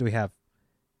Mega Raids do we have?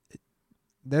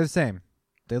 They're the same.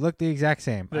 They look the exact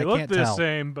same. They I look can't the tell.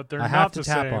 same, but they're I not have to the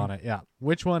tap same. on it. Yeah.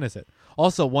 Which one is it?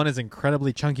 Also, one is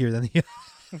incredibly chunkier than the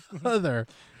other.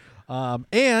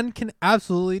 And can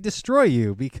absolutely destroy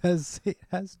you because it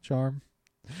has charm.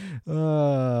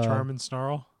 Charm and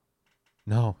Snarl?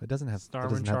 No, it doesn't have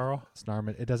Snarl and Charl?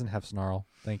 It doesn't have Snarl.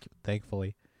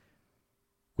 Thankfully.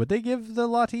 Would they give the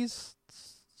Lotties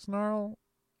Snarl?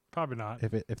 Probably not.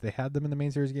 If they had them in the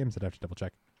main series games, I'd have to double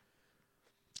check.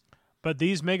 But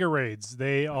these Mega Raids,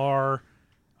 they are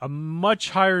a much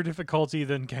higher difficulty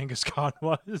than Kangaskhan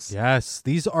was. Yes,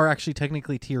 these are actually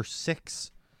technically tier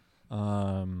 6.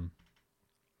 So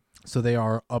they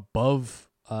are above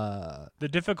The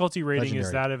difficulty rating is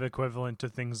Legendary. that of equivalent to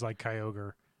things like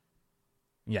Kyogre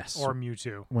yes, or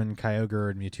Mewtwo. when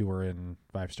Kyogre and Mewtwo were in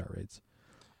 5-star raids.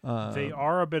 They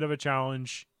are a bit of a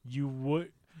challenge. You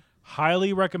would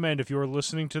highly recommend, if you are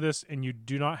listening to this and you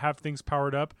do not have things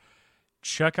powered up,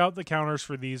 check out the counters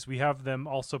for these. We have them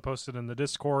also posted in the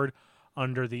Discord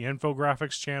under the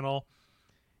infographics channel.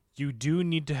 You do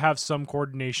need to have some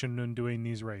coordination in doing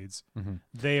these raids. Mm-hmm.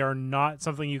 They are not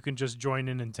something you can just join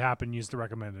in and tap and use the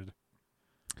recommended.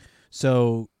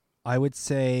 So I would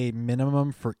say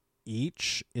minimum for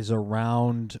each is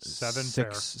around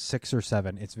 6 or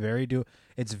 7. It's very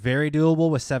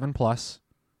doable with 7+,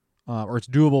 or it's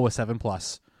doable with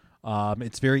 7+.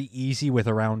 It's very easy with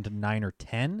around 9 or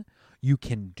 10. You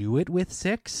can do it with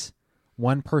 6.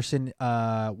 One person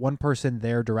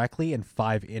there directly and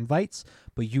 5 invites,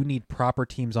 but you need proper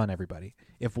teams on everybody.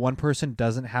 If one person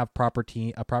doesn't have a proper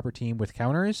team with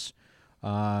counters,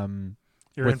 You're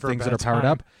in with for things a that are bad powered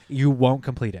time. up, you won't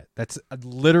complete it. That's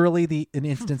literally an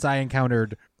instance I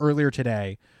encountered earlier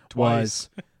today. Twice.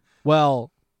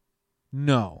 Well,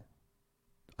 no,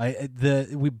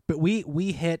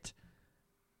 we hit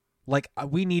like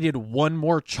we needed one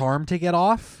more charm to get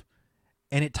off,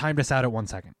 and it timed us out at 1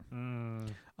 second.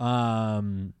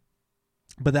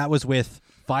 But that was with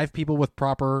 5 people with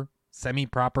proper,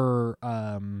 semi-proper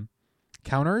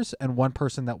counters, and 1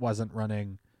 person that wasn't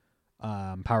running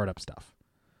powered up stuff.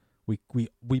 We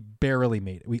barely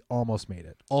made it. We almost made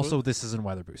it. Also, this isn't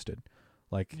weather boosted.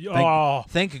 Like,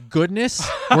 thank goodness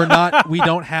we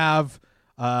don't have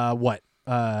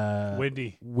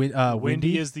Windy. Windy.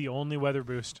 Windy is the only weather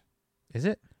boost. Is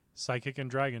it? Psychic and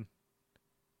Dragon.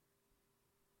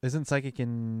 Isn't Psychic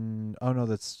in... Oh, no,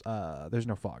 that's... there's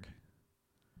no fog.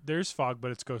 There's fog,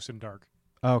 but it's Ghost and Dark.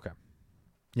 Oh, okay.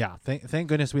 Yeah. Thank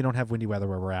goodness we don't have windy weather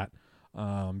where we're at,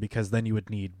 because then you would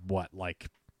need what? Like,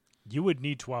 You would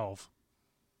need 12.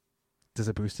 does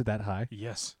it boost it that high?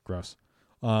 Yes. Gross.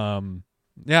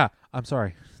 Yeah. I'm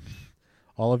sorry.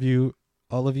 All of you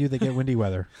that get windy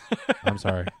weather. I'm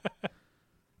sorry.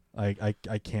 I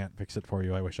can't fix it for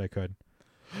you. I wish I could.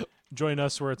 Join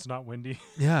us where it's not windy.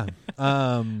 Yeah.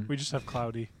 We just have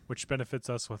cloudy, which benefits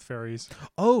us with fairies.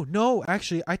 Oh no,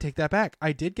 actually, I take that back.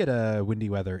 I did get a windy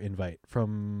weather invite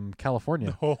from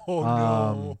California. Oh,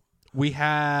 no. We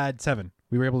had 7.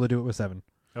 We were able to do it with 7.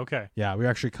 Okay. Yeah, we were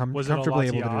actually Was it a comfortably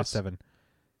able to do it Latias? with 7.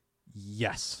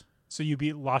 Yes. So you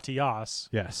beat Latias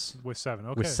Yes. with 7.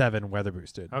 Okay. With 7 weather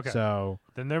boosted. Okay. So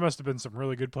Then there must have been some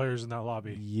really good players in that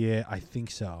lobby. yeah, I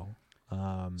think so.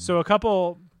 So a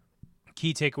couple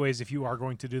key takeaways if you are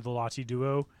going to do the Lati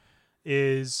duo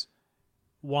is,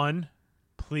 1,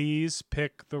 please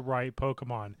pick the right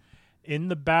Pokemon. In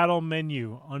the battle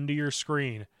menu under your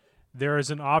screen, there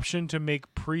is an option to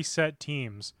make preset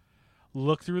teams.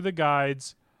 Look through the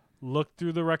guides, look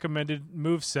through the recommended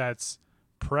move sets,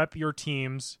 prep your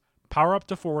teams, power up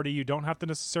to 40. You don't have to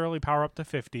necessarily power up to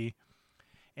 50.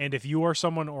 And if you are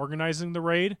someone organizing the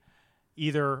raid,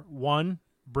 either 1,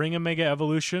 bring a Mega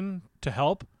Evolution to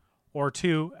help, or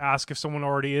 2, ask if someone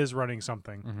already is running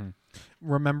something.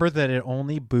 remember that it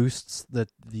only boosts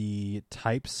the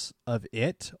types of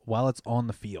it while it's on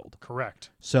the field. Correct.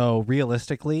 So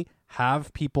realistically,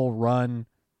 have people run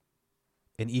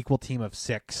an equal team of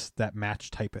 6 that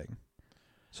match typing.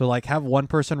 So like have one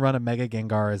person run a Mega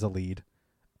Gengar as a lead.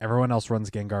 Everyone else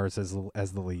runs Gengars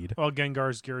as the lead. Well,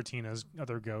 Gengar's, Giratina's,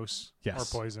 other ghosts,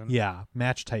 Yes. or poison. Yeah,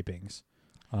 match typings.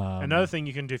 Another thing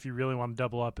you can do if you really want to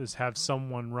double up is have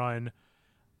someone run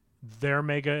their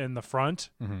Mega in the front,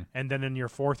 and then in your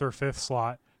 4th or 5th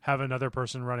slot, have another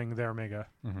person running their Mega.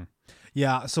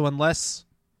 Yeah, so unless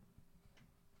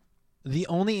the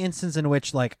only instance in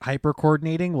which like hyper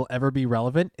coordinating will ever be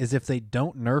relevant is if they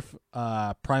don't nerf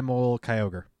Primal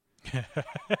Kyogre.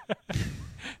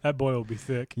 That boy will be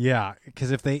thick. Yeah,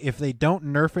 because if they don't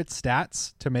nerf its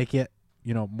stats to make it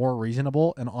more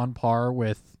reasonable and on par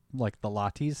with like the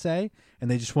Latis say,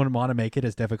 and they just want to make it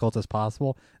as difficult as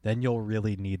possible, then you'll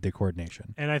really need the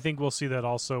coordination. And I think we'll see that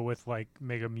also with like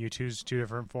Mega Mewtwo's 2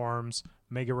 different forms,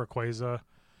 Mega Rayquaza,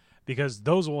 because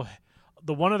those will.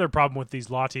 The one other problem with these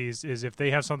Latis is if they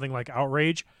have something like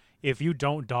Outrage, if you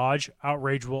don't dodge,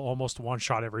 Outrage will almost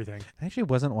one-shot everything. It actually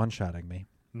wasn't one-shotting me.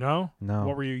 No? No.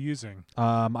 What were you using?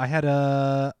 I had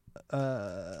a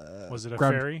Was it a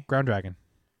ground, fairy? ground dragon.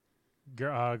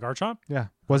 Garchomp? Yeah,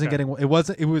 wasn't Okay. getting.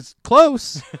 It was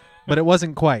close, but it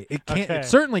wasn't quite. It can't. Okay. It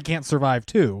certainly can't survive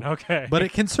 2. Okay. But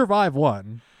it can survive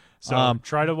 1. So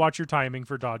try to watch your timing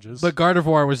for dodges. But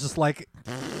Gardevoir was just like,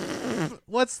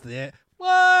 what's this?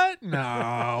 What?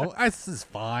 No, this is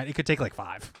fine. It could take like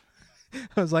 5.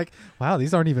 I was like, wow,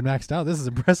 these aren't even maxed out. This is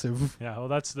impressive. Yeah, well,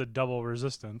 that's the double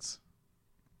resistance.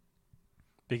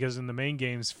 Because in the main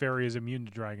games, Fairy is immune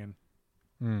to Dragon.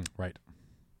 Right.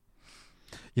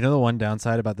 You know the one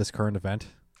downside about this current event?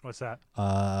 What's that?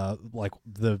 Like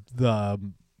the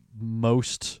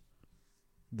most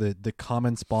the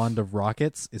common spawn of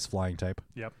rockets is flying type.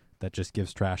 Yep. That just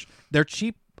gives trash. They're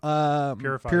cheap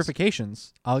Purifies.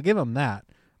 purifications. I'll give them that,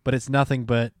 but it's nothing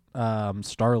but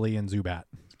Starly and Zubat.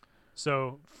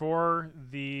 So for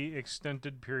the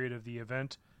extended period of the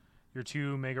event, your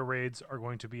 2 Mega Raids are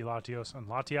going to be Latios and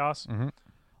Latias.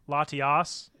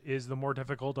 Latias is the more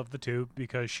difficult of the 2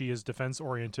 because she is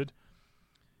defense-oriented.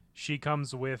 She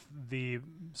comes with the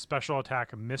special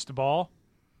attack Mist Ball.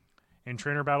 In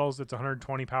trainer battles, it's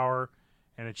 120 power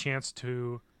and a chance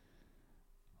to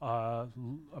lower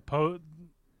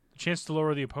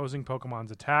the opposing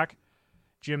Pokemon's attack.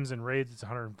 Gyms and raids, it's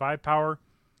 105 power.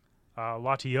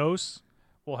 Latios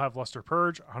will have Luster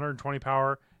Purge, 120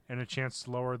 power, and a chance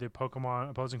to lower the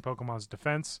opposing Pokemon's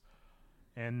defense.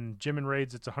 And gym and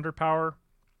raids, it's 100 power.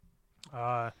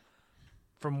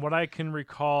 From what I can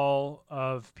recall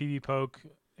of PB Poke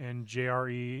and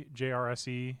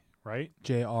JRSE, right?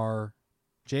 JRE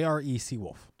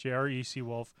Seawolf. JRE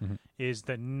Seawolf, is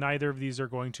that neither of these are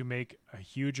going to make a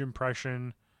huge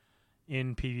impression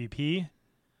in PvP.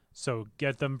 So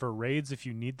get them for raids if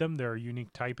you need them. They're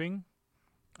unique typing.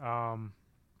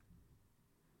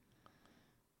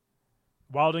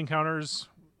 Wild encounters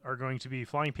are going to be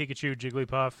Flying Pikachu,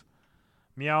 Jigglypuff,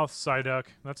 Meowth, Psyduck.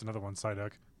 That's another one,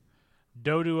 Psyduck.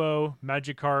 Doduo,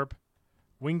 Magikarp,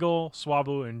 Wingull,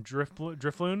 Swablu, and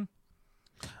Drifloon.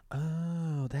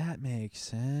 Oh, that makes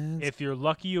sense. If you're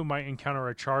lucky, you might encounter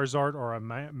a Charizard or a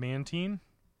Mantine.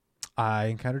 I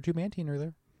encountered 2 Mantine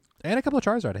earlier. And a couple of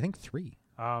Charizard. I think 3.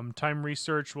 Time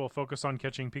research will focus on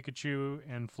catching Pikachu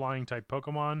and flying type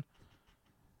Pokemon.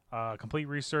 Complete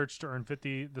research to earn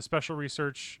 50. The special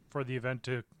research for the event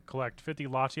to collect 50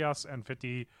 Latios and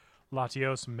 50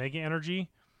 Latios Mega Energy,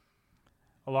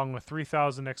 along with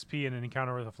 3,000 XP in an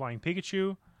encounter with a flying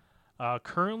Pikachu.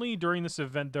 Currently, during this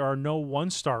event, there are no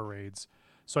 1-star raids.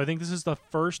 So I think this is the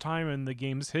first time in the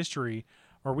game's history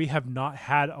where we have not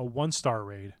had a 1-star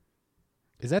raid.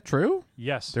 Is that true?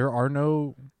 Yes. There are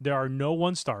no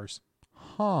 1-stars.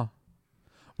 Huh.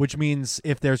 Which means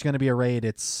if there's going to be a raid,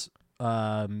 it's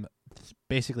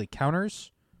basically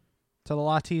counters to the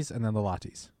Latis and then the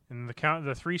Latis. And the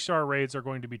 3-star raids are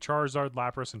going to be Charizard,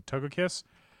 Lapras, and Togekiss.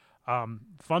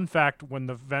 Fun fact, when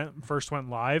the event first went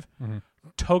live,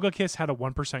 Togekiss had a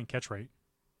 1% catch rate.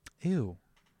 Ew.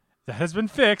 That has been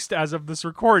fixed as of this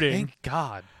recording. Thank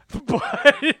God.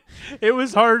 But it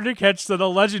was harder to catch than a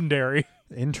legendary.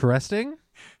 Interesting.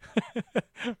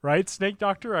 Right, Snake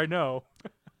Doctor? I know.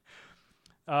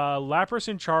 Lapras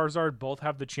and Charizard both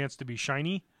have the chance to be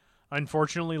shiny.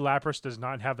 Unfortunately, Lapras does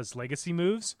not have its legacy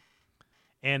moves,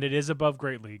 and it is above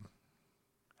Great League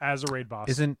as a raid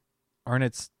boss. Aren't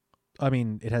its... I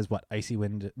mean, it has what? Icy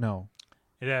Wind? No.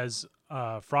 It has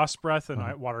Frost Breath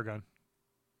and Water Gun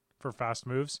for fast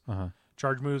moves.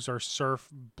 Charge moves are Surf,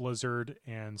 Blizzard,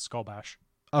 and Skull Bash.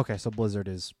 Okay, so Blizzard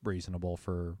is reasonable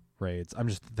for raids. I'm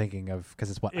just thinking of... Because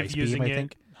it's what? Ice Beam, I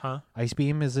think? Ice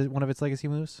Beam, is it one of its legacy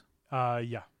moves?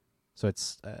 Yeah. So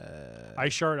it's...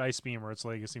 Ice Shard, Ice Beam are its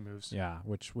legacy moves. Yeah,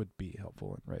 which would be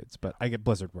helpful in raids. But I get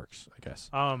Blizzard works, I guess.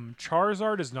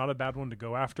 Charizard is not a bad one to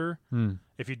go after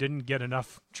if you didn't get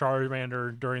enough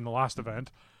Charmander during the last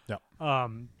event. Yeah.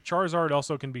 Charizard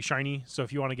also can be shiny, so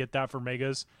if you want to get that for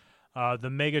Megas, the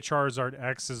Mega Charizard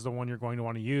X is the one you're going to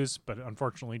want to use, but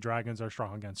unfortunately dragons are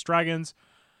strong against dragons,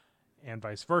 and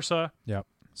vice versa. Yep.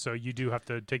 So you do have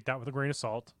to take that with a grain of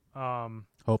salt.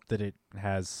 Hope that it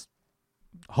has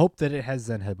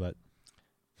Zen Headbutt.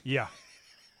 Yeah.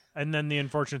 And then the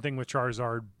unfortunate thing with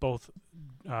Charizard, both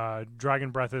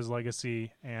Dragon Breath is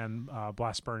legacy and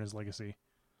Blast Burn is legacy.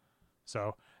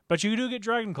 So, but you do get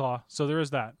Dragon Claw, so there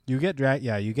is that. You get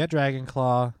Dragon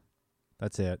Claw.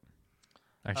 That's it.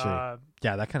 Actually,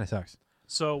 yeah, that kind of sucks.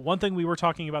 So one thing we were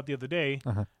talking about the other day,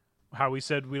 how we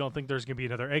said we don't think there's going to be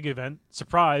another egg event.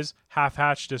 Surprise, half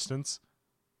hatch distance.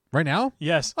 Right now?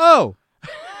 Yes. Oh!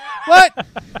 What?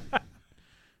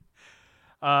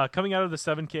 Coming out of the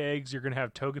 7K eggs, you're going to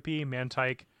have Togepi,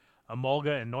 Mantike,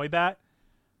 Emolga, and Noibat.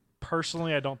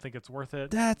 Personally, I don't think it's worth it.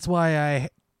 That's why I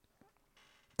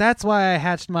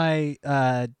hatched my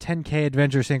 10K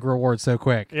Adventure Sync reward so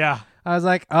quick. Yeah. I was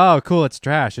like, oh, cool, it's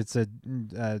trash. It's a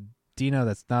Dino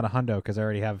that's not a hundo because I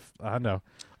already have a hundo.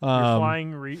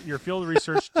 Your field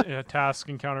research task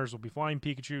encounters will be flying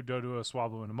Pikachu, Doduo,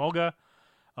 Swablu, and Emolga.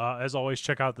 As always,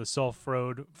 check out the Self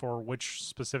Road for which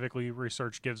specifically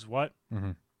research gives what.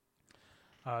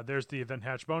 There's the event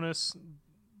hatch bonus,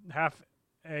 half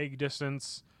egg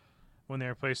distance when they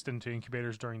are placed into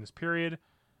incubators during this period.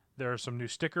 There are some new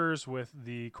stickers with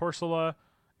the Corsola.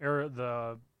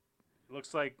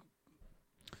 Looks like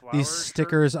these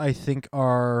stickers, I think,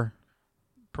 are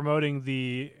promoting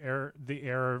the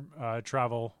air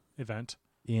travel event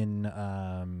in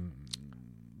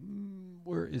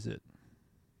where is it?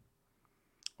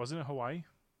 Wasn't it Hawaii?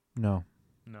 No.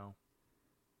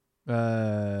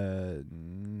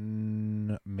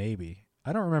 Maybe.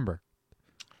 I don't remember.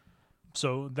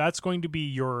 So that's going to be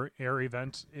your air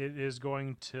event. It is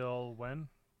going till when?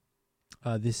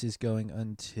 This is going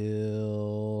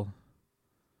until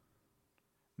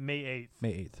May 8th.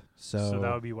 May 8th. So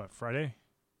that would be what, Friday?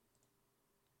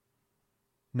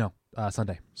 No,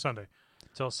 Sunday. Sunday.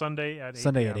 Till Sunday at 8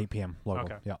 Sunday p.m. at 8 p.m. local.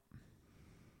 Okay. Yeah.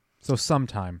 So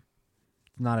sometime.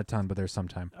 Not a ton, but there's some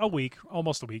time. A week.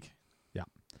 Almost a week. Yeah.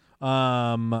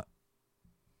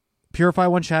 Purify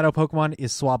 1 Shadow Pokemon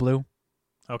is Swablu.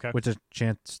 Okay. Which is a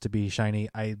chance to be shiny.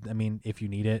 I mean, if you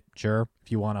need it, sure.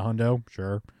 If you want a hundo,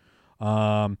 sure.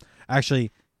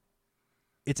 Actually,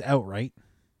 it's out, right?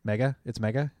 Mega? It's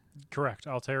Mega? Correct.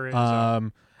 Altaria is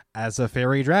out. As a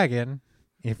fairy dragon,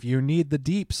 if you need the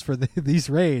deeps for these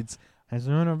raids, that's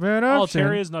not a bad option.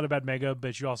 Altaria is not a bad Mega,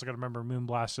 but you also got to remember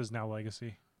Moonblast is now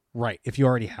Legacy. Right. If you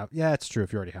already have... Yeah, it's true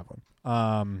if you already have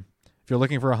one. If you're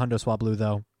looking for a hundo Swablu,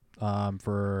 though,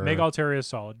 for... Mega Altaria is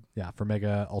solid. Yeah, for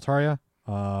Mega Altaria.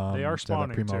 They are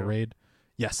spawning, Primo too. Raid.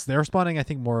 Yes, they're spawning, I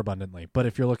think, more abundantly. But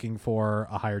if you're looking for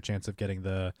a higher chance of getting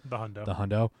the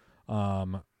hundo,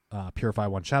 Purify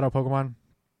 1 Shadow Pokemon.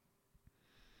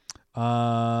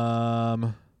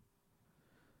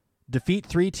 Defeat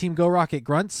 3 Team Go Rocket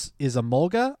Grunts is a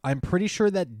Emolga. I'm pretty sure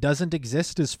that doesn't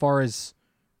exist as far as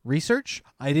research.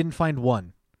 I didn't find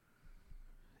one.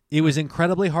 It was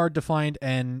incredibly hard to find,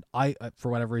 and I, for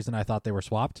whatever reason, I thought they were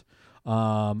swapped.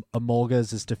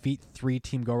 Emolga's is defeat 3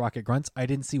 Team Go Rocket Grunts. I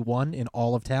didn't see one in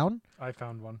all of town. I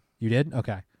found one. You did?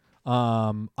 Okay.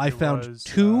 I It found was,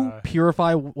 2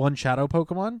 Purify 1 Shadow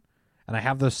Pokemon, and I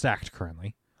have those stacked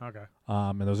currently. Okay.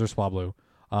 And those are Swablu.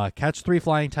 Catch 3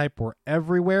 Flying type were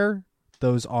everywhere.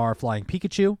 Those are Flying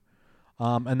Pikachu.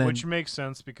 And then Which makes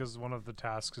sense because one of the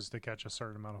tasks is to catch a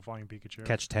certain amount of flying Pikachu.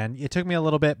 catch 10. It took me a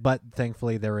little bit, but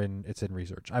thankfully it's in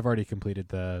research. I've already completed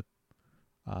the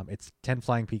it's 10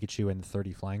 Flying Pikachu and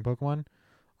 30 Flying Pokemon.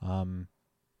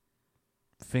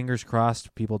 Fingers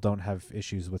crossed people don't have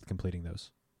issues with completing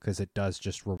those because it does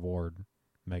just reward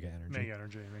Mega Energy. Mega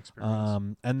Energy and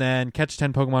experience. And then catch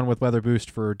 10 Pokemon with Weather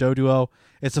Boost for Doduo.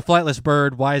 It's a flightless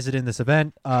bird. Why is it in this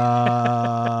event?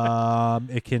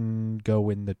 It can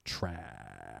go in the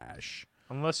trash.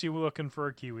 Unless you were looking for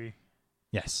a Kiwi.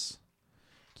 Yes.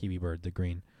 Kiwi bird, the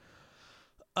green.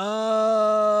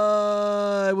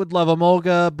 I would love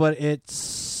Emolga, but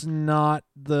it's not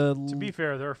the... To be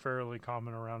fair, they're fairly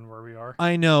common around where we are.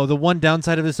 I know. The one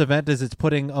downside of this event is it's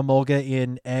putting Emolga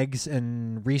in eggs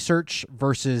and research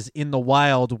versus in the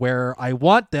wild where I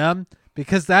want them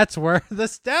because that's where the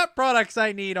stat products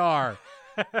I need are.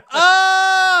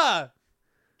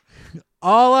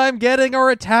 All I'm getting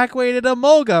are attack-weighted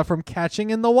Emolga from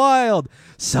catching in the wild.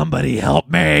 Somebody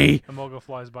help me. Emolga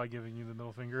flies by giving you the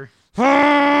middle finger.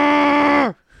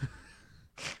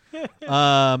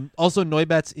 Also,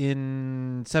 Noibat's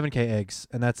in 7K eggs,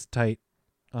 and that's tight.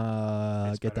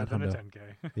 It's Get better that than a hundo.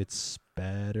 10K. It's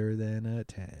better than a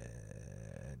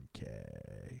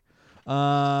 10K.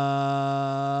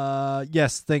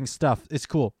 Yes, stuff. It's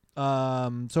cool.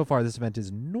 So far, this event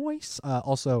is nice.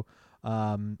 Also,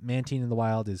 Mantine in the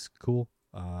wild is cool.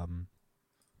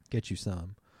 Get you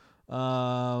some. We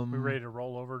ready to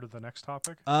roll over to the next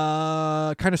topic?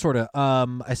 Kind of, sort of.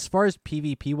 As far as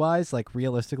PvP wise, like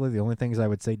realistically, the only things I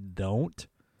would say don't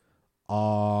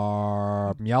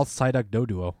are Meowth, Psyduck,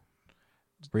 Doduo.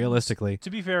 Realistically, To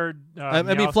be fair, I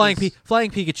mean, flying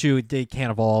Pikachu, they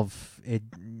can't evolve.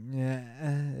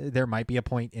 There might be a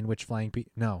point in which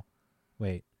no,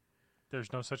 wait,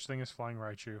 there's no such thing as flying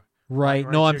Raichu. right?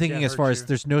 Flying No, I'm Raichu thinking can't as far hurt as you.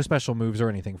 there's no special moves or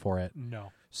anything for it.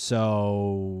 No.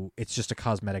 So it's just a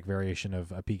cosmetic variation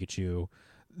of a Pikachu.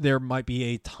 There might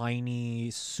be a tiny,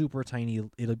 super tiny,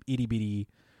 itty bitty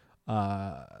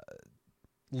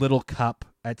little cup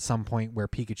at some point where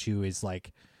Pikachu is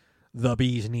like the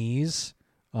bee's knees.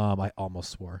 I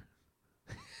almost swore.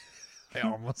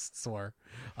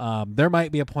 There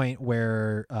might be a point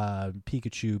where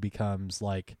Pikachu becomes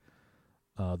like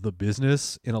the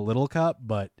business in a little cup,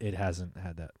 but it hasn't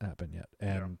had that happen yet.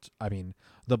 And I mean,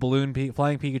 the balloon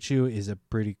flying Pikachu is a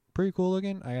pretty cool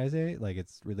looking. I gotta say, like,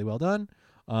 it's really well done.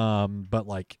 But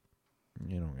like,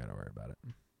 you don't gotta worry about it.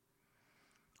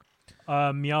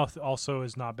 Meowth also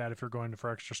is not bad if you're going for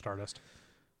extra Stardust.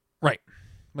 Right.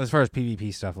 But as far as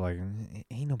PvP stuff, like,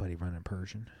 ain't nobody running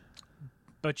Persian.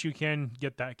 But you can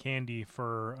get that candy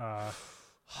for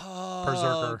Oh,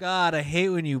 Berserker. God, I hate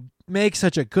when you make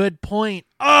such a good point.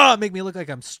 Make me look like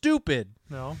I'm stupid.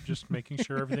 no, just making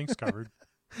sure everything's covered.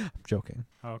 I'm joking.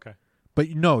 Oh, okay. But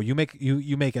no, you make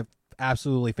an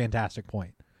absolutely fantastic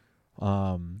point.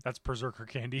 That's Berserker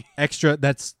candy. Extra,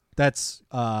 that's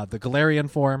the Galarian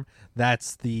form.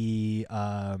 That's the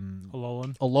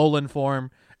Alolan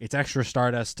form. It's extra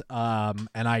Stardust. And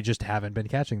I just haven't been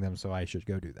catching them, so I should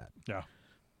go do that. Yeah.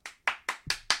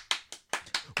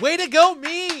 Way to go,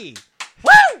 me!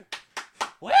 Woo!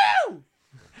 Woo!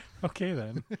 Okay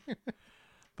then.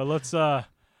 But let's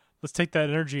take that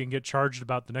energy and get charged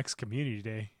about the next community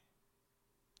day.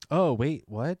 Oh wait,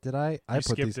 what did I You put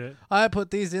skipped these? it. I put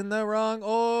these in the wrong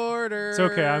order. It's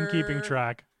okay. I'm keeping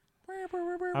track.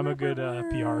 I'm a good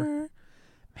PR.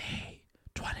 May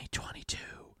 2022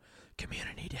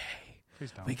 Community Day.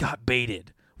 Please don't. We got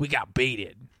baited.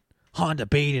 Honda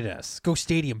baited us. Go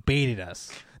Stadium baited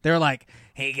us. They're like,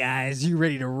 "Hey guys, you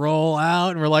ready to roll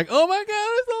out?" And we're like, "Oh my god,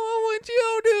 it's the Alolan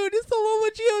Geodude! It's the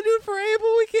Alolan Geodude for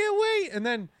April. We can't wait!" And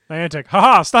then Niantic,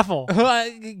 haha, Stuffle.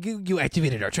 you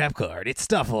activated our trap card. It's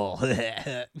Stuffle.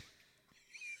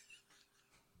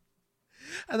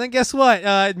 And then guess what?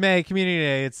 May Community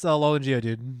Day. It's Alolan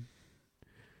Geodude.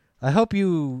 I hope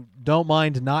you don't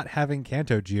mind not having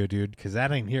Kanto Geodude, because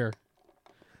that ain't here.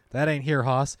 That ain't here,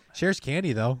 Hoss. Shares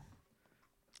candy though.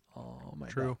 Oh my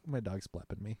True. My dog's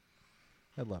blepping me.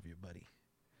 I love you, buddy.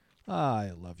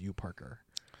 I love you, Parker.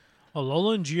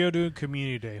 Alolan Geodude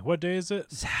Community Day. What day is it?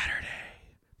 Saturday,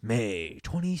 May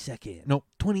 22nd. No,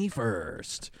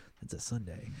 21st. That's a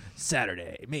Sunday.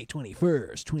 Saturday, May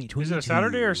 21st, 2022. Is it a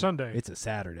Saturday or Sunday? It's a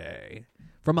Saturday.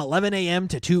 from 11 a.m.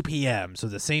 to 2 p.m. So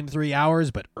the same 3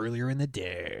 hours, but earlier in the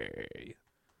day.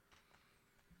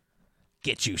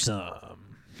 Get you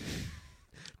some.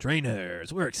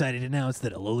 Trainers, we're excited to announce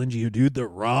that Alolan Geodude the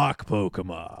Rock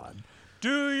Pokemon.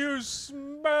 Do you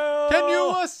smell? Can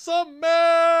you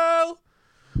smell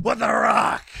what the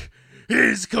Rock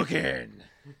is cooking?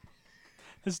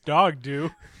 This dog do.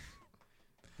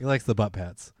 He likes the butt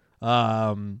pats.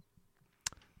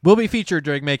 Will be featured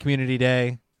during May Community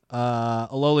Day.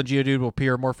 Alolan Geodude will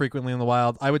appear more frequently in the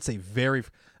wild. I would say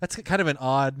that's kind of an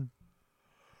odd.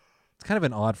 It's kind of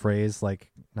an odd phrase. Like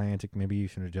Niantic, maybe you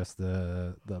should adjust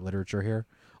the literature here.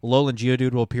 Alolan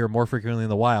Geodude will appear more frequently in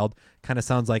the wild. Kind of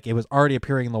sounds like it was already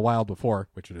appearing in the wild before,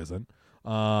 which it isn't.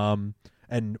 And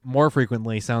more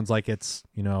frequently sounds like it's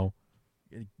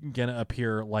gonna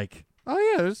appear like. Oh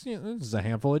yeah, this is a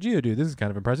handful of Geodude. This is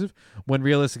kind of impressive. When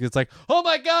realistic, it's like, oh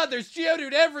my god, there's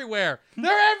Geodude everywhere.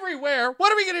 They're everywhere.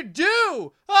 What are we gonna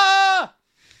do? Ah.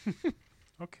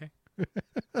 Okay.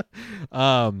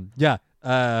 Yeah.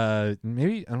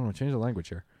 Maybe I don't know. Change the language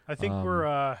here. I think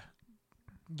we're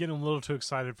getting a little too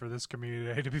excited for this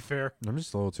community day. To be fair, I'm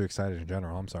just a little too excited in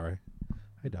general. I'm sorry.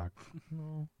 Hey, Doc.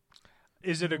 No.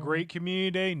 Is it a great community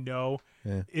day? No.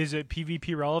 Yeah. Is it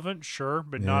PvP relevant? Sure,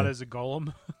 but not as a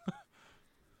golem.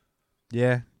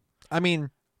 Yeah. I mean,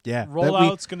 yeah.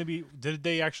 Rollout's going to be. Did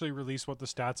they actually release what the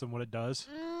stats and what it does?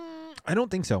 I don't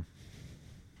think so.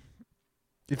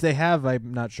 If they have,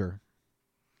 I'm not sure.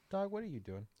 Dog, what are you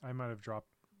doing? I might have dropped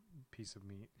a piece of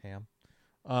meat. Ham.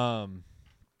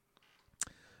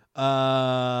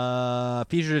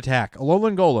 Featured attack.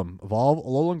 Alolan Golem. Evolve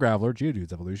Alolan Graveler,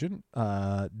 Geodude's evolution,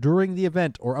 during the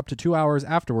event or up to 2 hours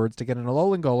afterwards to get an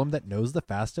Alolan Golem that knows the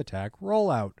fast attack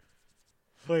rollout.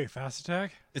 Wait, fast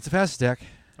attack? It's a fast attack.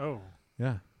 Oh.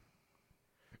 Yeah.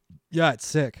 Yeah, it's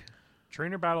sick.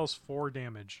 Trainer battles 4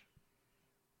 damage.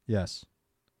 Yes.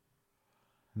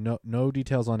 No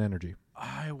details on energy.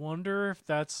 I wonder if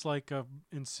that's like a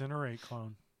Incinerate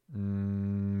clone.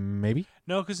 Maybe.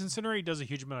 No, because Incinerate does a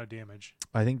huge amount of damage.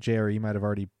 I think Jerry might have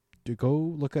already. Go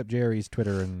look up Jerry's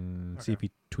Twitter and see if he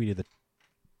tweeted the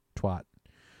twat.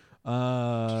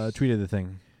 Tweeted the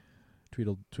thing.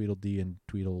 Tweedledee and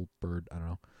Tweedlebird. I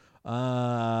don't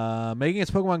know. Making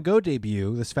its Pokemon Go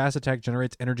debut, this fast attack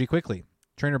generates energy quickly.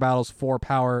 Trainer battles 4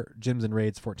 power, gyms and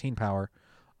raids 14 power.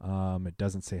 It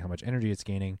doesn't say how much energy it's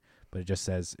gaining, but it just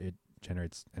says it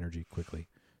generates energy quickly.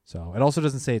 So it also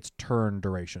doesn't say its turn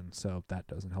duration, so that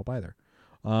doesn't help either.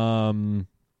 I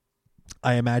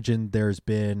imagine there's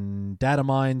been data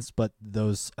mines, but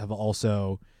those have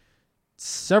also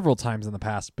several times in the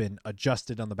past been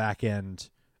adjusted on the back end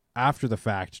after the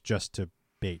fact just to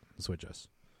bait and switch us.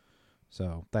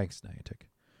 So thanks, Niantic.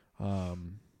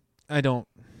 I don't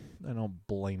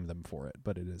blame them for it,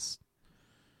 but it is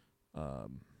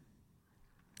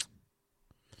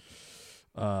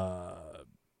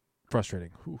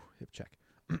frustrating. Hip check.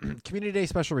 Community Day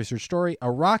special research story. A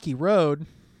rocky road.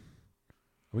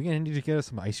 Are we going to need to get us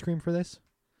some ice cream for this?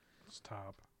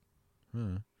 Stop.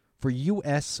 For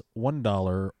US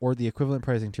 $1 or the equivalent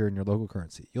pricing tier in your local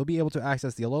currency, you'll be able to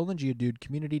access the Alolan Geodude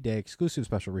Community Day exclusive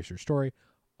special research story,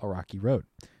 A Rocky Road.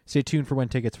 Stay tuned for when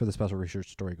tickets for the special research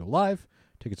story go live.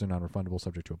 Tickets are non-refundable,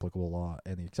 subject to applicable law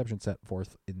and the exceptions set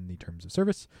forth in the terms of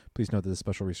service. Please note that this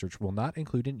special research will not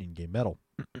include an in-game medal.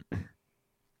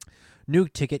 New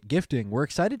ticket gifting. We're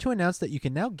excited to announce that you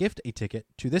can now gift a ticket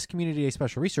to this Community Day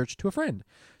special research to a friend.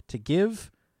 To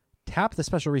give, tap the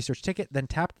special research ticket, then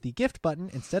tap the gift button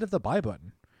instead of the buy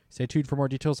button. Stay tuned for more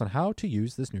details on how to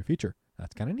use this new feature.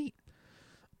 That's kind of neat.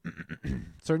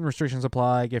 Certain restrictions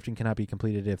apply. Gifting cannot be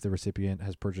completed if the recipient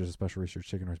has purchased a special research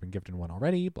ticket or has been gifted one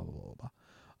already. Blah, blah, blah,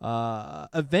 blah.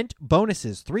 Event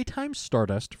bonuses. 3 times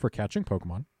Stardust for catching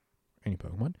Pokemon. Any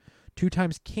Pokemon. 2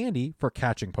 times Candy for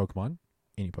catching Pokemon.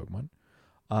 Any Pokemon.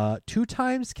 2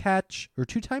 times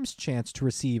chance to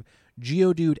receive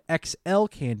Geodude XL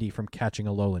candy from catching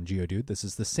Alolan Geodude. This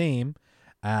is the same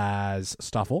as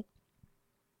Stuffle.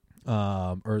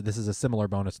 Or this is a similar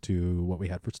bonus to what we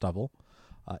had for Stuffle.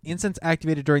 Incense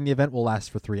activated during the event will last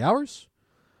for 3 hours.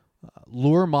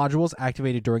 Lure modules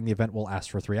activated during the event will last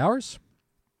for 3 hours.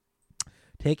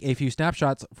 Take a few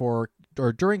snapshots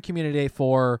during Community Day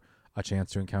for a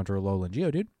chance to encounter Alolan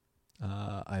Geodude.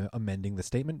 I'm amending the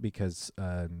statement because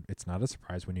it's not a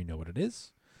surprise when you know what it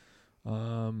is.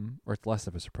 Or it's less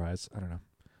of a surprise. I don't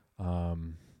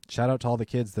know. Shout out to all the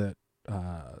kids that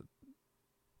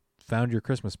found your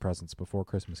Christmas presents before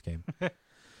Christmas came.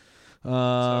 So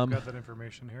I've got that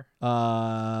information here.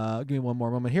 Give me one more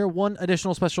moment here. One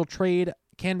additional special trade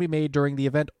can be made during the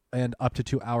event and up to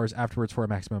 2 hours afterwards for a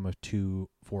maximum of 2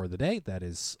 for the day. That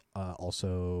is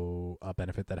also a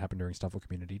benefit that happened during Stuffle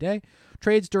Community Day.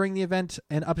 Trades during the event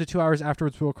and up to 2 hours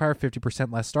afterwards will require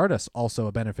 50% less Stardust. Also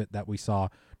a benefit that we saw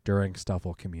during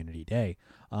Stuffle Community Day.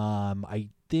 I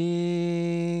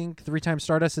think 3 times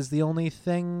Stardust is the only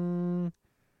thing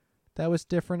that was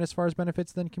different as far as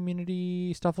benefits than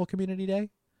Stuffle Community Day.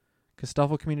 Because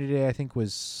Stuffle Community Day, I think,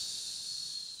 was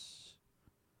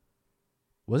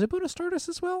it bonus Stardust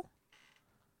as well?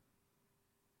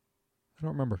 I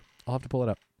don't remember. I'll have to pull it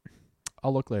up.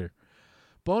 I'll look later.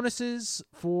 Bonuses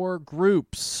for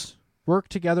groups. Work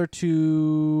together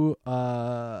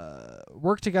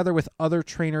with other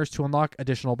trainers to unlock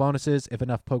additional bonuses. If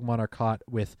enough Pokemon are caught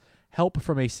with help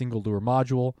from a single lure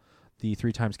module, the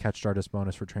 3 times catch Stardust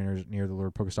bonus for trainers near the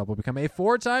lure Pokestop will become a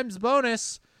 4 times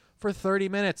bonus for 30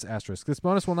 minutes. Asterisk. This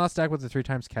bonus will not stack with the 3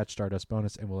 times catch Stardust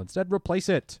bonus and will instead replace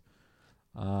it.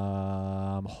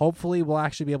 Hopefully we'll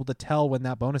actually be able to tell when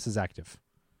that bonus is active.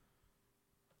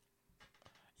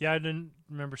 Yeah, I didn't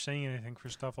remember saying anything for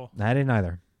Stuffle. I didn't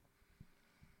either.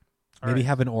 All Maybe right.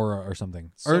 have an aura or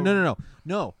something. So- Or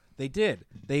no, they did.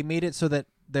 They made it so that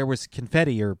there was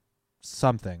confetti or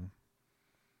something.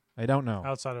 I don't know.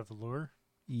 Outside of the lure.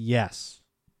 Yes.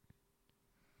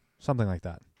 Something like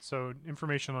that. So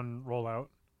information on rollout.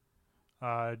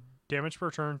 Damage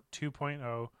per turn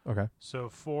 2.0. Okay. So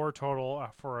 4 total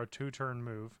for a 2-turn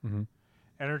move. Mm-hmm.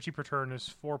 Energy per turn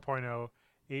is 4.0.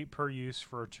 8 per use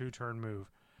for a 2-turn move.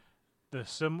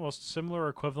 The most similar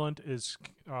equivalent is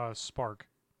Spark.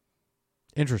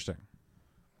 Interesting.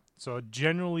 So a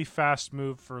generally fast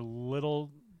move for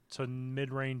little to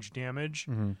mid-range damage,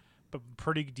 Mm-hmm. but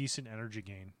pretty decent energy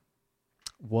gain.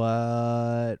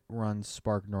 What runs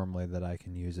Spark normally that I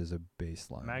can use as a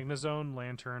baseline? Magnezone,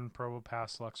 Lantern,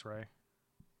 Probopass, Luxray.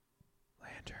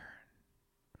 Lantern.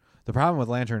 The problem with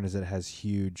Lantern is it has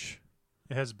huge...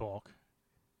 It has bulk.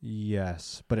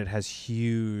 Yes, but it has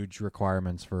huge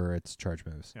requirements for its charge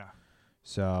moves. Yeah.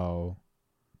 So...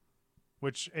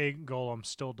 Which a Golem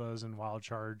still does in Wild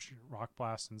Charge, Rock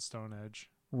Blast, and Stone Edge.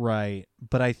 Right,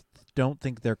 but I don't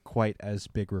think they're quite as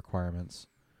big requirements.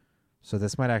 So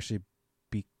this might actually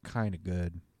be kind of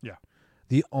good. Yeah.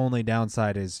 The only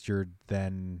downside is you're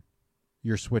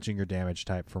switching your damage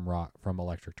type from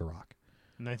electric to rock.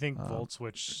 And I think Volt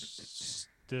Switch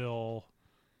still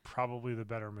probably the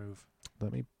better move.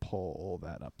 Let me pull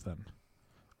that up then.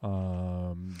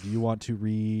 Do you want to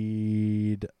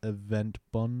read event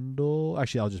bundle?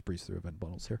 Actually, I'll just breeze through event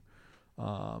bundles here.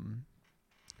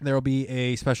 There will be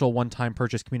a special one-time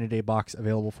purchase community day box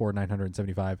available for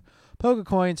 975 Poke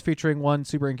Coins featuring 1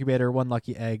 Super Incubator, 1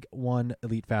 Lucky Egg, 1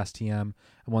 Elite Fast TM, and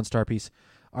 1 Star Piece.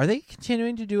 Are they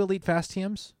continuing to do Elite Fast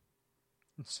TMs?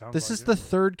 This is the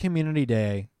 3rd community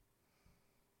day.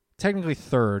 Technically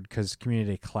 3rd because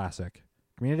Community Day Classic.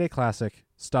 Community Day Classic,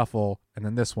 Stuffle, and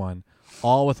then this one,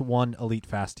 all with 1 Elite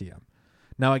Fast TM.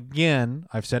 Now, again,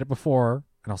 I've said it before,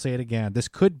 and I'll say it again. This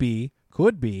could be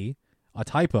a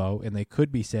typo, and they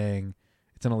could be saying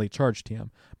it's an Elite Charge TM.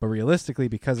 But realistically,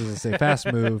 because it's a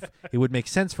fast move, it would make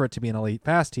sense for it to be an Elite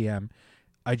Fast TM.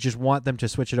 I just want them to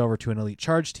switch it over to an Elite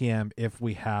Charge TM if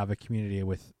we have a community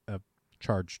with a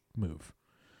charge move.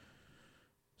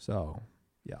 So,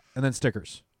 yeah. And then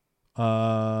stickers.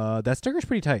 That sticker's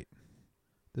pretty tight.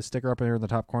 The sticker up here in the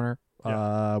top corner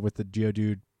with the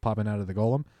Geodude popping out of the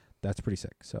Golem, that's pretty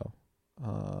sick. So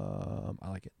I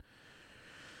like it.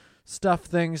 Stuff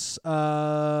things.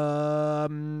 Let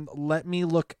me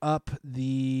look up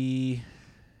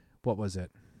what was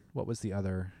it? What was the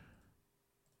other?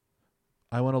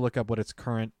 I want to look up what its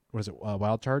current,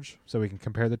 Wild Charge, so we can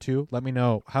compare the two. Let me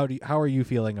know, how are you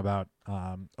feeling about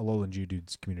Alolan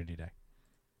Geodude's Community Day?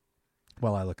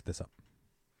 While I look this up.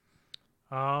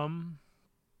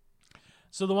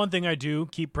 So the one thing I do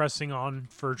keep pressing on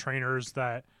for trainers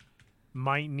that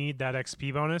might need that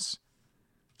XP bonus,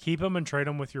 keep them and trade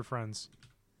them with your friends.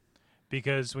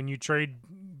 Because when you trade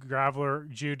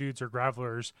Geodudes or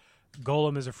Gravelers,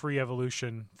 Golem is a free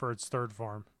evolution for its 3rd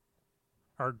form.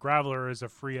 Or Graveler is a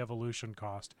free evolution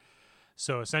cost.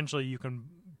 So essentially you can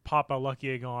pop a Lucky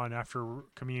Egg on after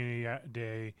Community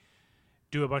Day,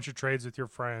 do a bunch of trades with your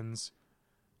friends.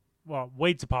 Well,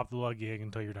 wait to pop the Lucky Egg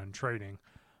until you're done trading.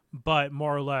 But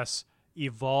more or less,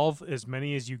 evolve as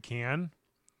many as you can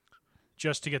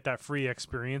just to get that free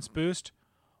experience boost.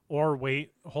 Or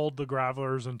hold the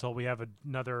Gravelers until we have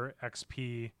another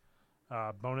XP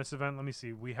bonus event. Let me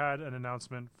see. We had an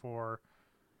announcement for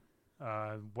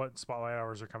what Spotlight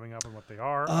Hours are coming up and what they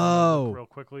are. Oh. Real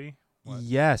quickly. What?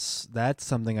 Yes, that's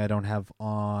something I don't have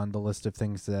on the list of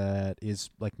things that is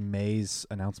like May's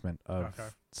announcement of Okay.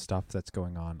 stuff that's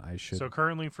going on. I should. So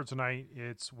currently for tonight,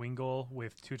 it's Wingle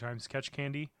with 2 times catch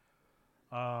candy.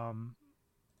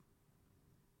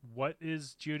 What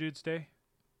is Geodude's Day?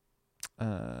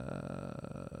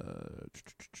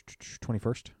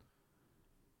 21st.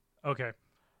 Okay,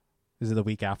 Is it the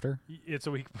week after? it's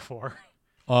a week before.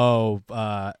 Oh,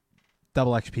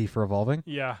 double XP for evolving.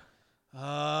 Yeah.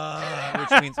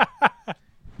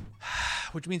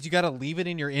 Which means you got to leave it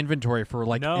in your inventory for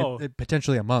like No.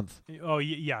 potentially a month. Oh,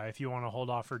 yeah. If you want to hold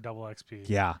off for double XP.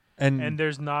 Yeah, and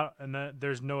there's no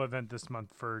event this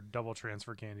month for double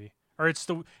transfer candy, or it's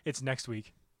next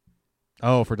week.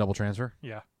 oh, for double transfer.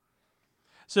 Yeah.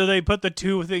 So they put the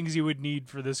 2 things you would need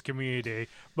for this community day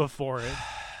before it.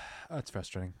 That's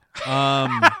frustrating.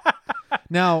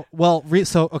 Now, well,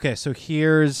 so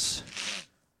here's.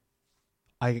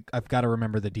 I've got to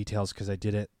remember the details because I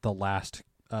did it the last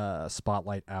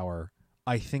spotlight hour.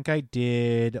 I think I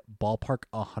did ballpark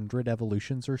 100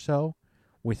 evolutions or so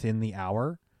within the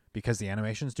hour because the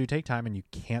animations do take time and you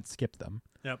can't skip them.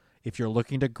 Yep. If you're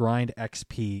looking to grind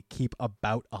XP, keep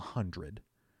about 100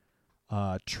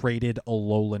 traded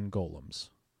Alolan golems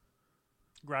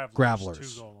Gravelers.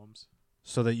 2 golems.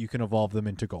 so that you can evolve them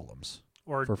into golems.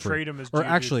 Or For free. trade them as Or Geodude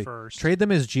actually, first. trade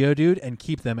them as Geodude and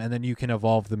keep them, and then you can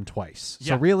evolve them twice.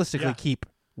 So Yeah, realistically, yeah. keep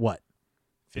what?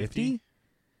 50?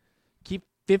 Keep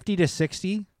 50 to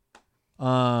 60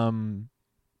 that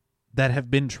have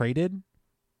been traded,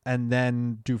 and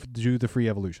then do the free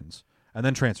evolutions, and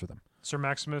then transfer them. Sir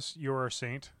Maximus, you're a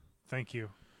saint. Thank you.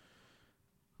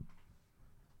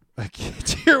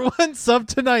 Tier 1 sub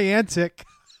to Niantic.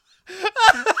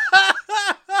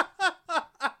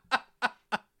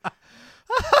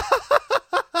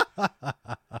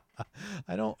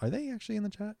 Are they actually in the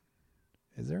chat?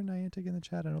 Is there a Niantic in the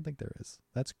chat? I don't think there is.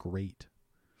 That's great.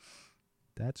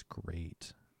 That's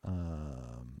great.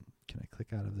 Can I click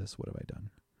out of this? What have I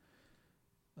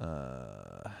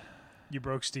done? You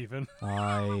broke Steven.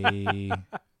 I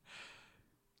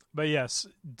But yes,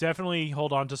 definitely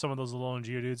hold on to some of those Alolan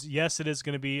Geodudes. Yes, it is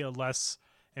going to be a less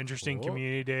interesting Oh.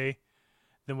 community day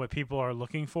than what people are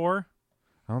looking for.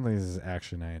 I don't think this is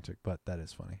actually Niantic, but that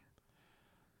is funny.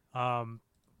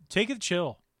 Take it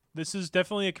chill. This is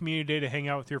definitely a community day to hang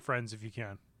out with your friends if you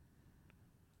can.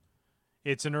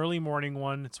 It's an early morning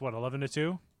one. It's what, 11 to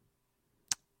 2?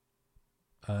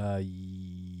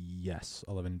 Yes,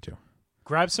 11 and 2.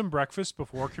 Grab some breakfast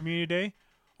before community day,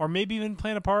 or maybe even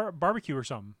plan a barbecue or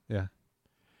something. Yeah.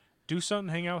 Do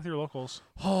something, hang out with your locals.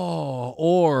 Oh,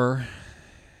 or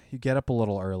you get up a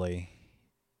little early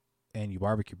and you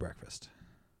barbecue breakfast.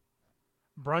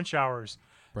 Brunch hours.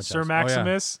 Brunch Sir hours.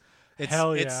 Maximus, Oh, yeah.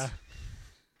 hell yeah.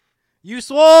 You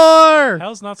swore!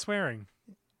 Hell's not swearing.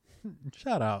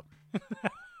 Shut up.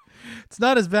 It's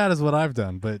not as bad as what I've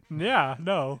done, but Yeah,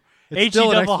 no. it's HE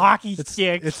still an double hockey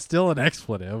stick. It's still an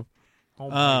expletive. Oh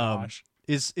my gosh.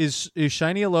 Is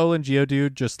Shiny Alolan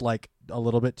Geodude just like a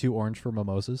little bit too orange for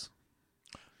mimosas?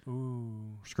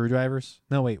 Ooh. Screwdrivers?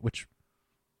 No, wait, which?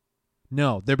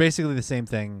 No, they're basically the same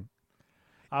thing.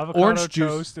 Avocado Orange juice.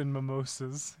 toast and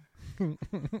mimosas.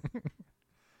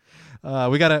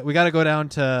 We gotta go down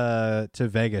to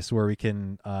Vegas where we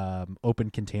can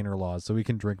open container laws so we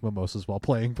can drink mimosas while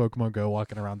playing Pokemon Go,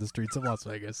 walking around the streets of Las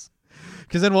Vegas.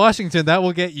 Because in Washington, that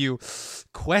will get you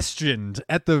questioned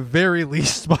at the very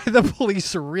least by the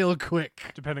police real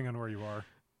quick. Depending on where you are.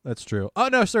 That's true. Oh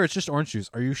no, sir, it's just orange juice.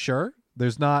 Are you sure?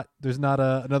 There's not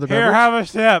another Here, beverage? have a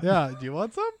sip. Yeah. Do you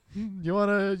want some? You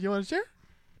wanna share?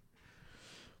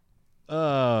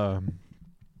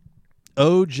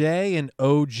 OJ and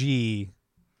OG.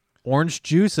 Orange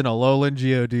juice and Alolan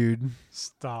Geodude.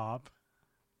 Stop.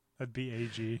 That'd be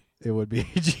AG. It would be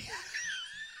AG.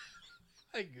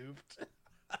 I goofed.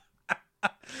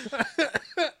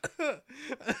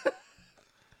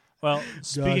 Well,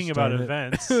 speaking Gosh about darn it.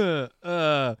 events,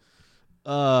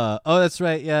 oh, that's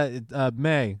right. Yeah,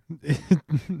 May.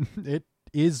 It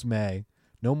is May.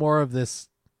 No more of this.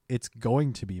 It's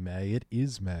going to be May. It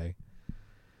is May.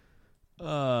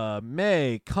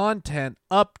 May content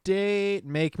update,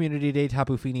 May Community Day,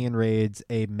 Tapu Fini and raids,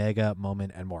 a mega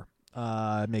moment, and more.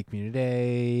 May Community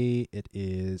Day, it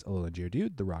is Alolan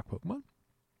Geodude, the rock Pokemon.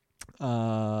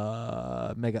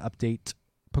 Mega update,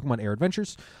 Pokemon Air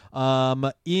Adventures.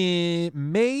 In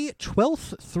May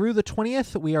 12th through the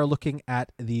 20th, we are looking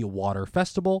at the Water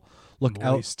Festival. Look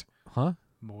moist. out. Huh?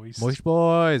 Moist. Moist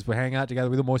Boys. We hang out together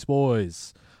with the Moist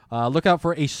Boys. Look out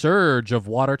for a surge of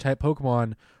water-type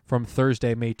Pokemon from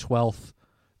Thursday, May 12th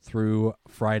through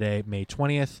Friday, May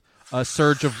 20th. A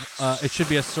surge of... it should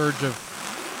be a surge of...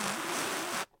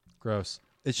 Gross.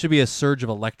 It should be a Surge of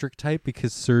electric type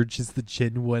because Surge is the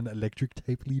Gen 1 electric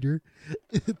type leader.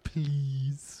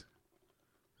 Please.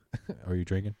 Are you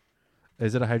drinking?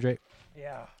 Is it a hydrate?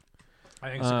 Yeah. I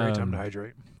think it's a great time to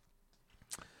hydrate.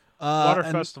 Water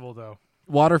Festival, though.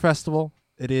 Water Festival.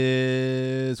 It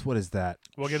is, what is that?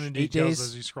 We'll get into 8 details days?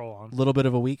 as you scroll on. A little bit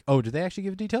of a week. Oh, did they actually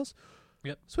give details?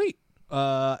 Yep. Sweet.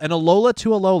 And Alola to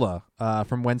Alola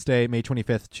from Wednesday, May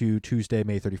 25th to Tuesday,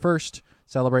 May 31st.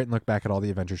 Celebrate and look back at all the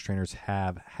adventures trainers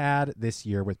have had this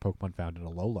year with Pokemon found in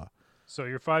Alola. So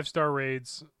your 5-star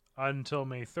raids until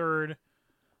May 3rd.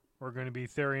 We're going to be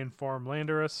Therian Form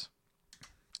Landorus.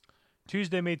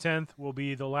 Tuesday, May 10th will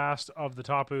be the last of the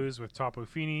Tapus with Tapu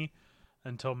Fini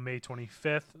until May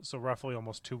 25th, so roughly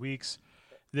almost 2 weeks.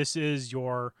 This is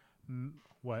your...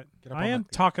 What? I am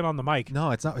talking on the mic.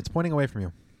 No, it's not. It's pointing away from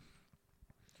you.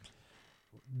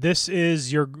 This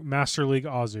is your Master League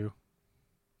Azu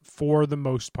for the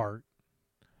most part.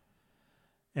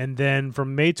 And then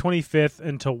from May 25th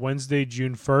until Wednesday,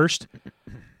 June 1st,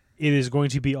 it is going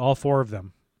to be all 4 of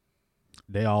them.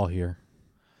 They all here.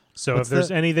 So if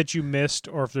there's any that you missed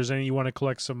or if there's any you want to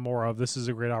collect some more of, this is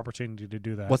a great opportunity to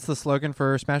do that. What's the slogan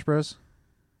for Smash Bros?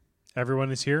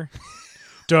 Everyone is here.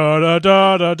 Da da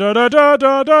da da da da da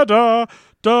da da da.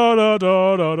 Da da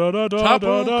da da da da da da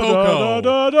Tapu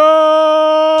da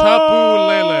da. Tapu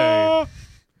Lele.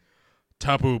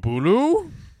 Tapu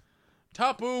Bulu.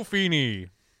 Tapu Fini.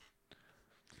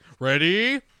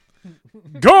 Ready?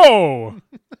 Go!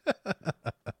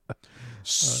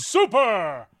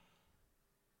 Super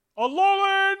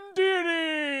Alolan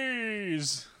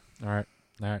Deities! All right.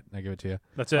 I give it to you.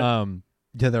 That's it. Yeah,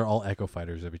 they're all Echo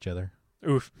Fighters of each other.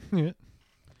 Oof. Yeah.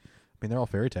 I mean, they're all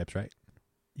fairy types, right?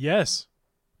 Yes.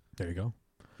 There you go.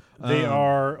 They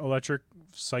are electric,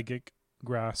 psychic,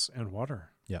 grass, and water.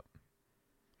 Yep.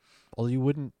 Well, you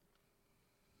wouldn't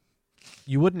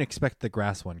expect the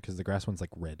grass one because the grass one's like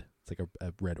red. It's like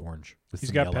a red-orange. He's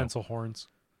got pencil horns.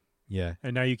 Yeah.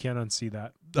 And now you can't unsee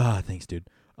that. Thanks, dude.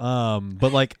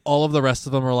 But like all of the rest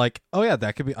of them are like, oh yeah,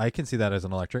 that could be. I can see that as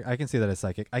an electric. I can see that as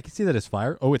psychic. I can see that as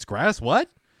fire. Oh, it's grass. What?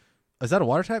 Is that a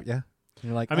water type? Yeah. And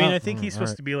you're like, I mean, I think he's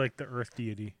supposed to be like the earth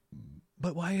deity.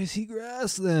 But why is he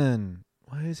grass then?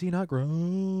 Why is he not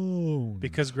grown?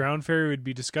 Because ground fairy would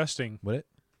be disgusting. Would it?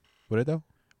 Would it though?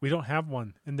 We don't have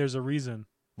one, and there's a reason.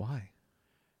 Why?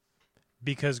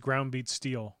 Because ground beats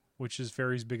steel, which is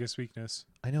fairy's biggest weakness.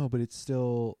 I know, but it's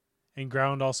still. And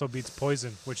ground also beats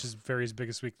poison, which is fairy's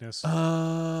biggest weakness. Oh,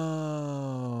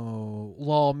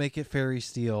 lol, make it fairy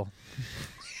steel.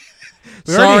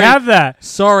 We already have that.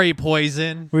 Sorry,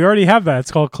 poison. We already have that.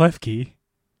 It's called Klefki.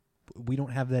 We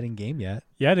don't have that in game yet.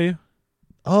 Yeah, I do.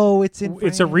 Oh, it's in France.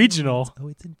 It's a regional. Oh,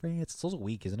 it's in France. It's also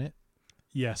weak, isn't it?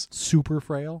 Yes. Super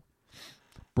frail.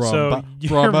 Bro, So I'm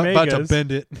your about to Megas-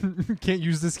 bend it. Can't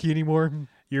use this key anymore.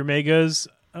 Your Megas,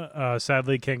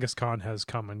 sadly, Kangaskhan has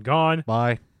come and gone.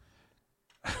 Bye.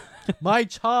 My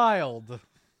child.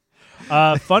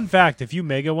 Fun fact, if you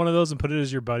Mega one of those and put it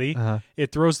as your buddy, Uh-huh.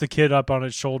 it throws the kid up on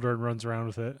its shoulder and runs around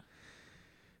with it.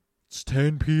 It's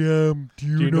 10 p.m. Do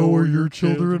you know where your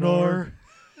children are?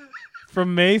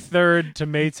 From May 3rd to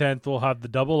May 10th, we'll have the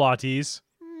double Lotties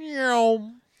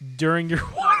Meow. during your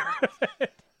water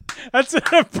event. That's an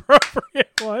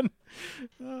appropriate one.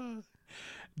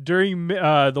 During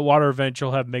the water event,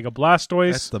 you'll have Mega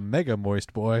Blastoise. That's the mega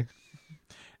moist boy.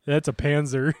 That's a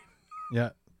Panzer. Yeah.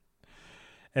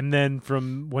 And then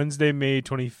from Wednesday, May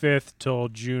 25th till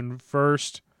June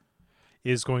 1st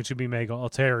is going to be Mega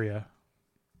Altaria.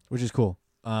 Which is cool.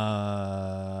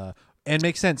 And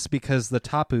makes sense because the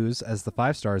Tapus, as the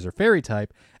 5 stars, are fairy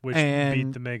type. Which and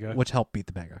beat the Mega. Which help beat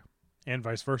the Mega. And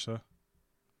vice versa.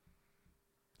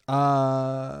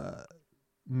 No.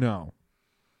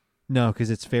 No, because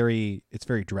it's very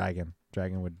dragon.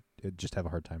 Dragon would just have a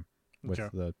hard time with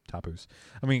the Tapus.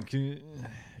 I mean,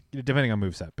 depending on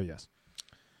moveset, but yes.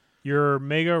 Your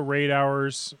Mega raid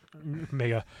hours,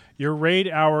 your raid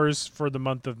hours for the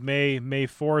month of May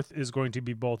 4th is going to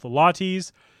be both the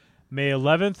Lotties. May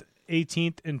 11th,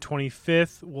 18th, and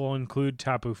 25th will include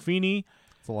Tapu Fini.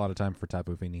 It's a lot of time for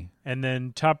Tapu Fini. And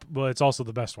then it's also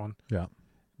the best one. Yeah.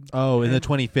 Oh, and the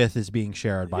 25th is being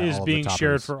shared by all of the Tapus. Is being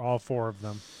shared for all 4 of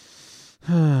them.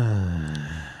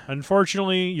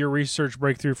 Unfortunately, your research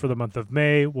breakthrough for the month of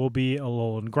May will be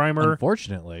Alolan Grimer.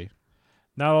 Unfortunately.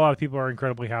 Not a lot of people are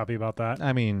incredibly happy about that.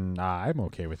 I mean, I'm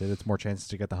okay with it. It's more chances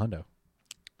to get the hundo.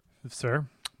 Sir.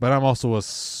 But I'm also a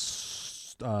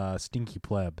stinky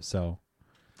pleb, so.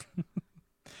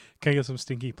 Can I get some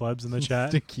stinky plebs in the chat?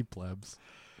 Stinky plebs.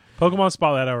 Pokemon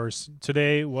Spotlight Hours.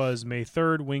 Today was May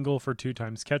 3rd. Wingull for 2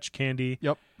 times Catch Candy.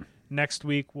 Yep. Next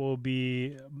week will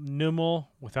be Numel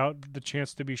without the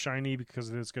chance to be shiny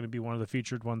because it's going to be one of the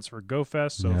featured ones for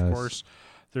GoFest. So, Yes. of course,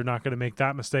 they're not going to make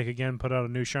that mistake again, put out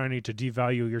a new shiny to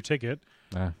devalue your ticket.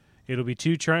 It'll be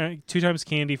two times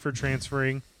candy for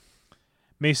transferring.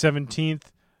 May 17th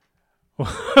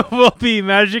will be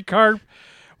Magikarp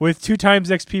with 2 times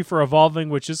XP for evolving,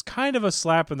 which is kind of a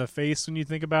slap in the face when you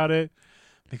think about it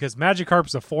because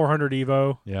Magikarp's a 400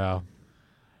 Evo. Yeah.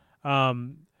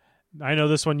 I know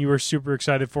this one you were super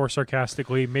excited for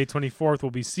sarcastically. May 24th will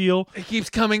be Seal. It keeps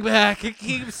coming back.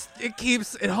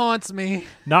 It haunts me.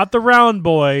 Not the round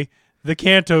boy, the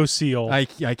Kanto Seal. I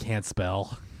can't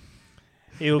spell.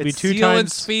 It'll be It's 2 seal and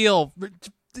times. feel.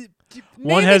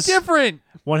 One Name has- it different.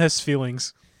 One has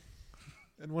feelings.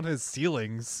 And one has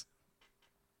ceilings.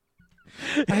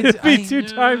 It'll be 2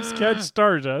 times Catch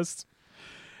Stardust.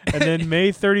 And then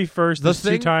May 31st is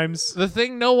 2 times The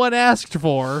thing no one asked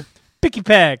for. Picky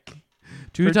Peck.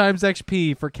 2 times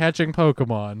XP for catching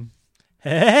Pokemon.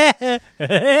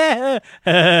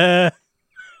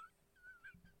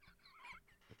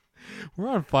 We're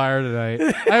on fire tonight.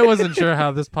 I wasn't sure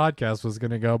how this podcast was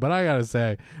going to go, but I got to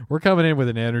say, we're coming in with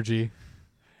an energy.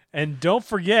 And don't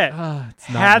forget, It's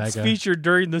not hats mega. featured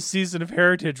during the Season of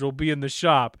Heritage will be in the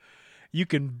shop. You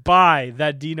can buy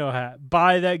that Dino hat,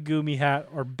 buy that Gumi hat,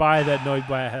 or buy that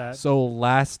Noibat hat. So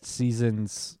last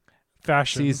season's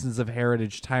Fashion. Seasons of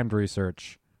Heritage timed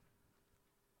research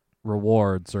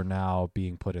rewards are now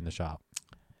being put in the shop.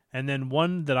 And then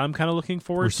one that I'm kind of looking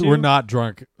forward to. We're not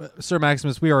drunk. Sir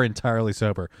Maximus, we are entirely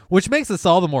sober, which makes this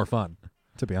all the more fun,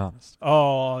 to be honest.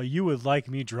 Oh, you would like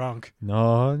me drunk.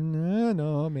 No,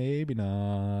 maybe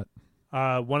not.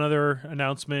 One other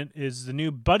announcement is the new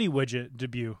Buddy widget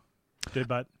debut.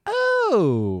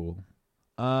 Oh.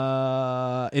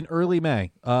 In early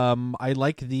May. I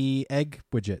like the egg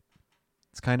widget.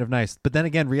 It's kind of nice. But then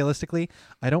again, realistically,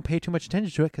 I don't pay too much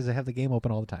attention to it because I have the game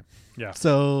open all the time. Yeah.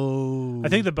 So I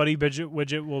think the Buddy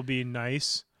widget will be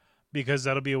nice because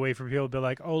that'll be a way for people to be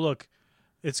like, oh, look,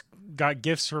 it's got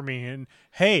gifts for me. And,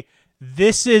 hey,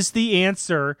 this is the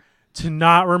answer to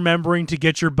not remembering to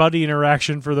get your buddy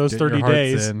interaction for those get 30 your hearts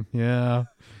days. in. Yeah.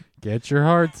 Get your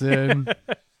hearts in.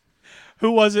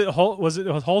 Who was it? Was it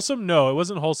Wholesome? No, it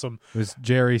wasn't Wholesome. It was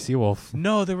Jerry Seawolf.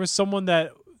 No, there was someone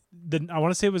that I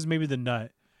want to say it was maybe the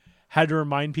Nut had to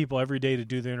remind people every day to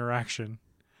do the interaction.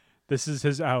 This is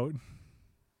his out.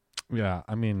 Yeah,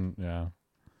 I mean,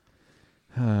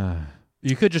 yeah.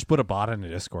 You could just put a bot in a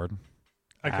Discord.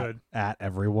 I could At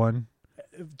everyone.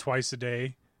 twice a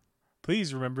day.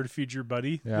 Please remember to feed your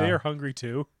buddy. Yeah. They are hungry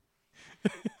too.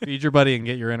 Feed your buddy and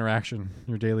get your interaction,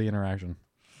 your daily interaction.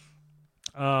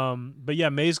 But yeah,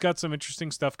 May's got some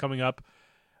interesting stuff coming up.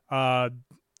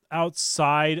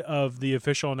 Outside of the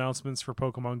official announcements for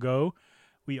Pokemon Go,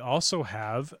 we also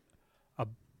have a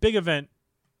big event,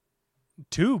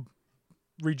 2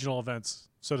 regional events,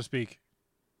 so to speak.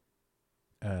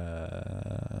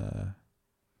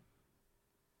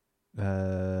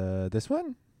 This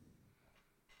one?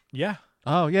 Yeah.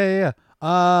 Oh, yeah.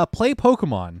 Play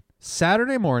Pokemon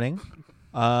Saturday morning,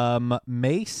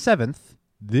 May 7th,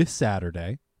 this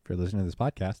Saturday, if you're listening to this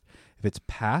podcast. If it's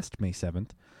past May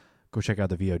 7th, go check out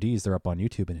the VODs. They're up on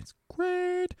YouTube, and it's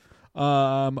great.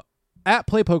 At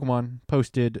Play Pokemon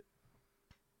posted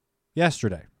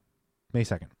yesterday, May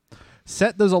 2nd.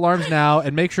 Set those alarms now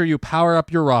and make sure you power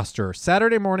up your roster.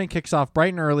 Saturday morning kicks off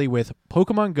bright and early with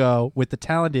Pokemon Go with the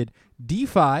talented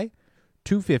DeFi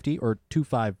 250 or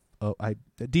 250.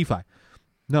 DeFi.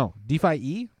 No, DeFi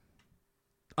E?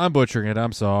 I'm butchering it.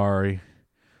 I'm sorry.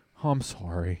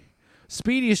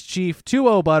 Speediest Chief,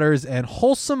 2-0 Butters, and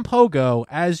Wholesome Pogo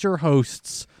as your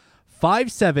hosts.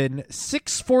 5/7,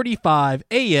 6:45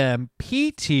 a.m.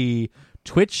 PT,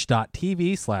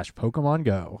 twitch.tv/Pokemon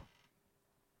Go.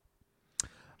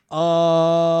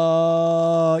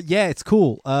 Yeah, it's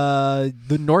cool.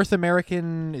 The North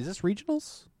American, is this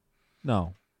regionals?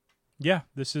 No. Yeah,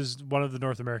 this is one of the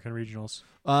North American regionals.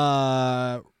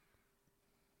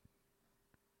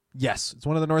 Yes, it's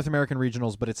one of the North American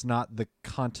regionals, but it's not the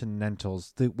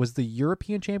Continentals. Was the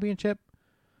European Championship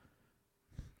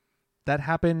that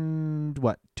happened,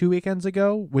 2 weekends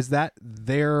ago? Was that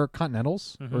their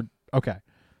Continentals? Mm-hmm. Or okay.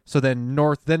 So then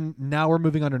now we're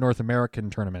moving on to North American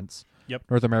tournaments. Yep.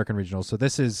 North American regionals. So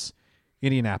this is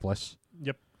Indianapolis.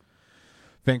 Yep.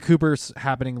 Vancouver's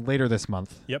happening later this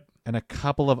month. Yep. And a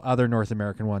couple of other North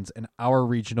American ones. And our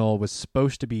regional was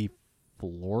supposed to be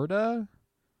Florida,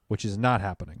 which is not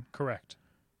happening. Correct.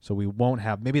 So we won't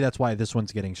have, maybe that's why this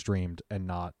one's getting streamed and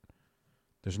not,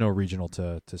 there's no regional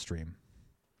to stream.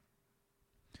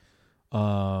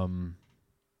 Right?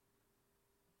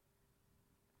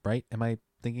 Am I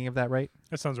thinking of that right?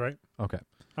 That sounds right. Okay.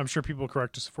 I'm sure people will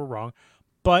correct us if we're wrong.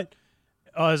 But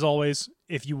as always,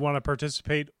 if you want to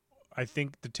participate, I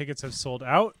think the tickets have sold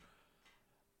out.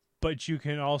 But you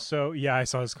can also, I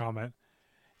saw his comment.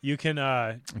 You can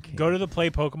go to the Play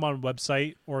Pokemon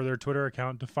website or their Twitter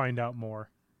account to find out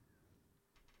more.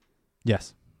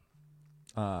 Yes.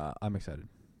 I'm excited.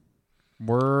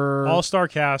 We're All-Star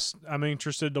Cast. I'm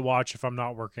interested to watch if I'm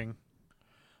not working.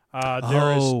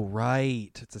 Right.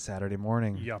 It's a Saturday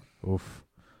morning. Yeah. Oof.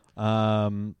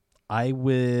 I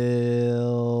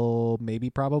will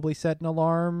probably set an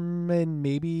alarm and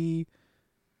maybe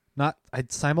not.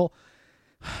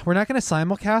 We're not going to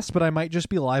simulcast, but I might just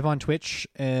be live on Twitch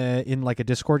in like a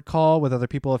Discord call with other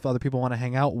people if other people want to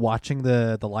hang out watching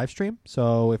the live stream.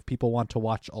 So if people want to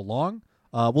watch along,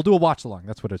 we'll do a watch along.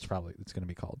 That's what it's going to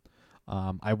be called.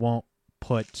 I won't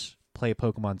put Play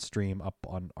Pokemon stream up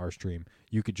on our stream.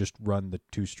 You could just run the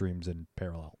two streams in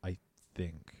parallel, I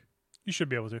think. You should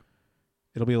be able to.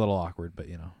 It'll be a little awkward, but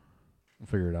we'll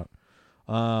figure it out.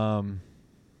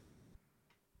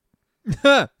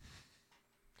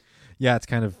 Yeah, it's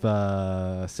kind of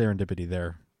serendipity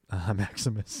there,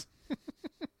 Maximus.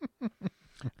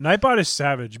 Nightbot is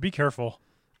savage. Be careful.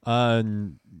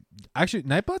 Actually,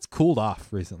 Nightbot's cooled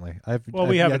off recently.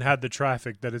 We haven't had the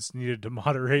traffic that it's needed to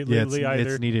moderate lately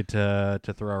either. It's needed to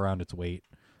throw around its weight.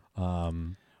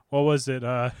 What was it?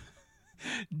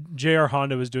 JR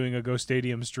Honda was doing a Go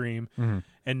Stadium stream,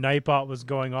 and Nightbot was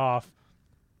going off,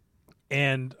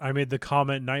 and I made the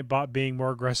comment, Nightbot being more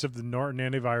aggressive than Norton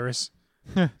Antivirus.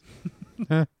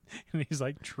 And he's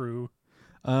like, true.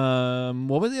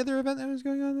 What was the other event that was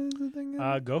going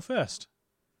on? Go Fest.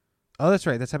 Oh, that's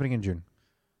right. That's happening in June.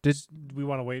 Did we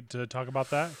want to wait to talk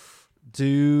about that?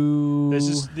 This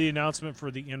is the announcement for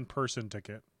the in-person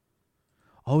ticket.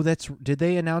 Oh, did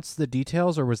they announce the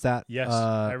details, or was that? Yes,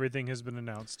 everything has been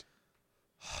announced.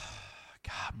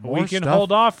 God, we can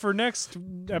hold off for next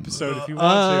episode if you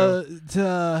want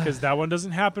to, because that one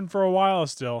doesn't happen for a while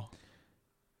still.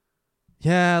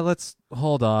 Yeah, let's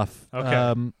hold off.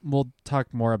 Okay, we'll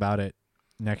talk more about it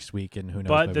next week, and who knows?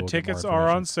 But the tickets are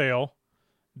on sale.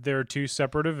 They're two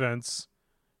separate events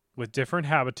with different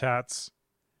habitats.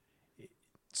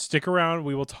 Stick around.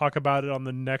 We will talk about it on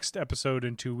the next episode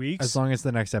in 2 weeks. As long as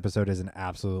the next episode isn't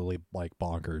absolutely like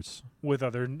bonkers with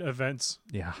other events.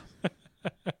 Yeah.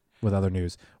 With other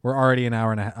news. We're already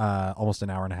almost an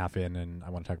hour and a half in, and I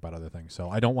want to talk about other things. So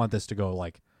I don't want this to go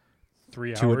like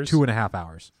 3 hours. 2.5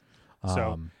 hours.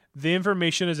 So the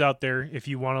information is out there if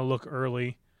you want to look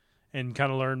early and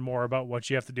kind of learn more about what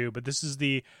you have to do. But this is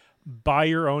the buy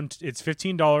your own. It's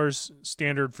 $15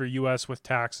 standard for U.S. with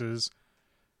taxes.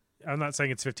 I'm not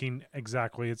saying it's 15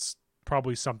 exactly. It's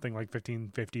probably something like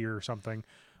 $15.50 or something,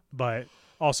 but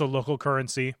also local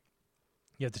currency.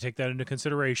 You have to take that into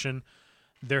consideration.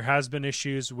 There has been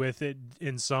issues with it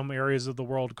in some areas of the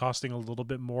world costing a little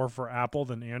bit more for Apple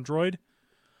than Android,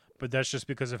 but that's just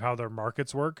because of how their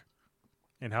markets work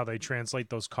and how they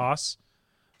translate those costs.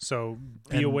 So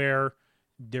be aware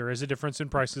there is a difference in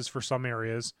prices for some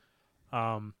areas.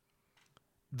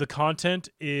 The content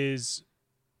is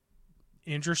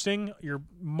interesting. You're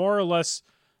more or less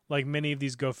like many of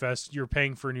these Go Fest, you're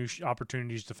paying for new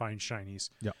opportunities to find shinies.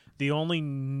 Yep. The only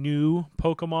new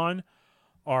Pokemon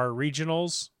are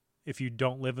regionals if you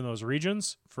don't live in those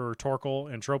regions for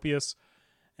Torkoal and Tropius,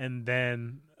 and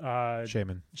then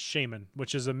Shaman,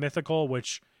 which is a mythical,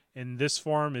 which in this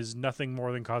form is nothing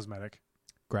more than cosmetic.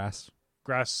 Grass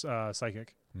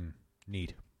Psychic.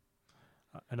 Neat.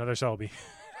 Another Celebi.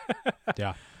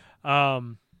 Yeah.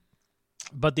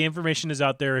 But the information is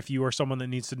out there if you are someone that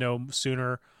needs to know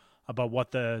sooner about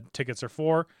what the tickets are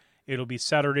for. It'll be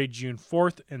Saturday, June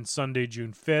 4th and Sunday,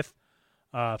 June 5th.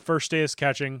 First day is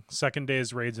catching. Second day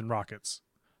is raids and rockets.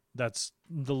 That's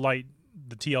the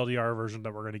TLDR version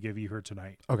that we're going to give you here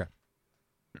tonight. Okay.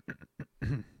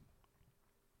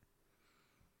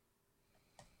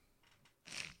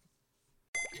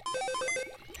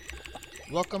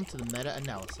 Welcome to the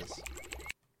meta-analysis.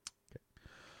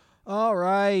 All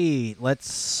right,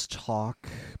 let's talk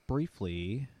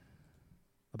briefly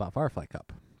about Firefly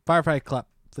Cup. Firefly Cup.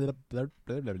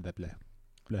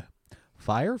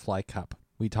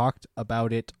 We talked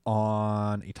about it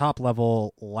on a top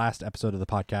level last episode of the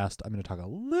podcast. I'm going to talk a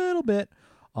little bit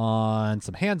on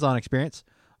some hands-on experience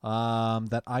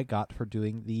that I got for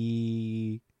doing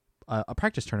a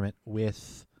practice tournament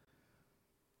with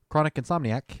Chronic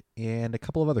Insomniac and a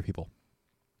couple of other people.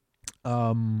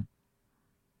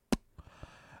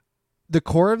 The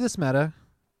core of this meta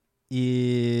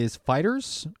is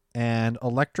fighters and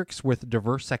electrics with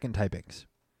diverse second typings.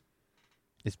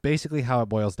 It's basically how it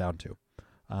boils down to.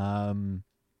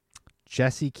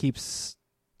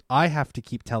 I have to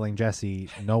keep telling Jesse,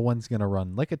 no one's going to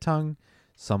run Lickitung.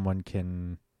 Someone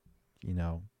can,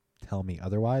 tell me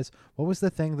otherwise. What was the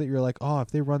thing that you're like, oh,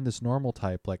 if they run this normal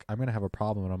type, like, I'm going to have a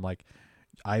problem. And I'm like,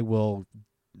 I will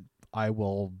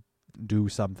do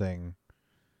something.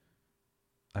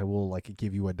 I will, like,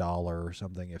 give you $1 or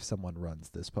something if someone runs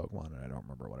this Pokemon. And I don't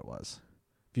remember what it was.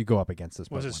 If you go up against this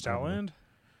Pokemon. Was it Stoutland?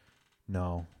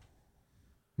 No,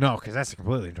 because that's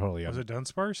completely totally. Was it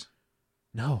Dunsparce?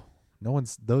 No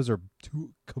one's. Those are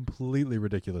two completely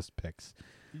ridiculous picks.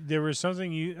 There was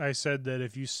something I said that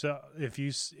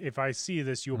if I see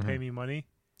this, you'll pay me money.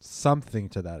 Something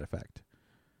to that effect.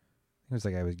 It was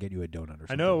like I would get you a donut or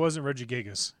something. I know it wasn't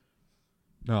Regigigas.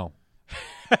 No,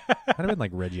 might have been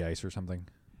like Regice or something.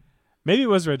 Maybe it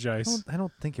was Regice. I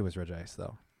don't think it was Regice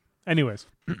though. Anyways,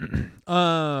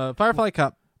 Firefly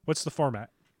Cup. What's the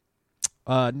format?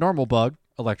 Normal bug,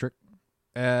 electric,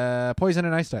 poison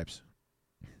and ice types.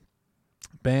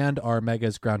 Banned are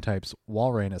Megas, ground types,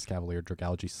 Walrein, Escavalier,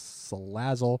 Dragalge,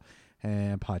 Salazzle,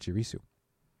 and Pachirisu.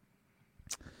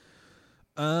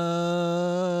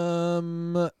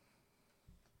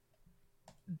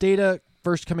 Data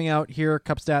first coming out here.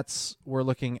 Cup stats. We're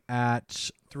looking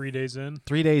at 3 days in.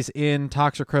 3 days in.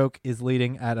 Toxicroak is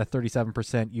leading at a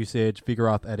 37% usage.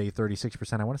 Vigoroth at a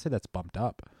 36%. I want to say that's bumped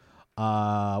up.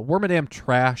 Wormadam,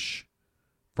 Trash,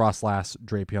 Frostlass,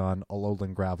 Drapion,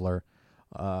 Alolan Graveler,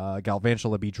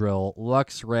 Galvantula, Beedrill,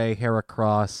 Luxray,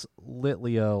 Heracross,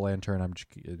 Litleo, Lantern. I'm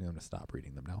going to stop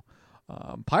reading them now.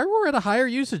 Pyroar at a higher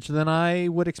usage than I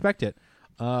would expect it.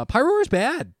 Pyroar is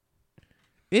bad.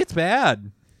 It's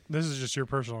bad. This is just your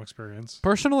personal experience.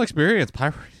 Personal experience.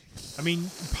 Pyroar. I mean,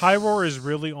 Pyroar is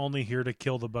really only here to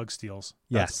kill the bug steals.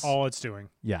 That's Yes. all it's doing.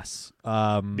 Yes.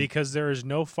 Because there is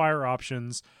no fire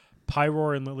options.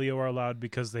 Pyroar and Litleo are allowed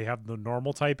because they have the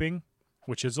normal typing,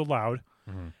 which is allowed.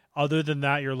 Mm-hmm. Other than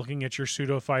that, you're looking at your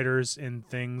pseudo fighters in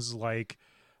things like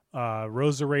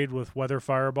Roserade with Weather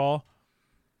Fireball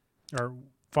or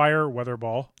Fire Weather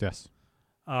Ball. Yes.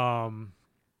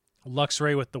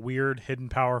 Luxray with the weird hidden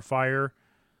power fire.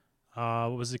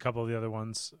 What was a couple of the other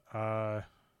ones? Fire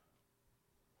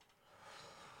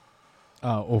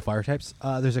types.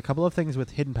 There's a couple of things with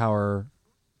hidden power.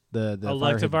 The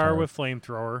Electivire with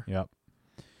flamethrower. Yep.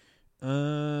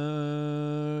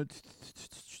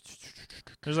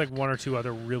 There's like one or two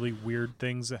other really weird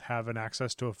things that have an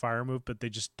access to a fire move, but they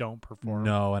just don't perform.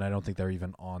 No, and I don't think they're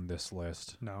even on this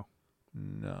list. No.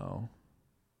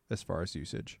 As far as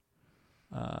usage.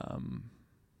 But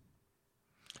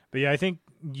yeah, I think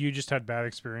you just had bad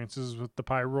experiences with the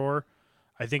Pyroar.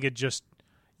 I think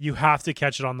you have to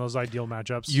catch it on those ideal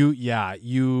matchups. You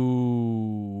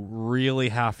really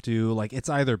have to, like, it's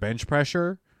either bench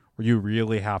pressure or you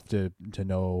really have to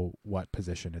know what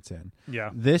position it's in. Yeah.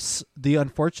 The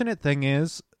unfortunate thing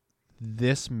is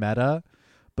this meta,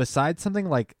 besides something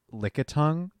like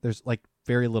Lickitung, there's like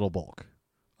very little bulk.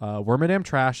 Wormadam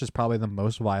Trash is probably the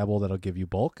most viable that'll give you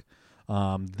bulk.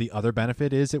 The other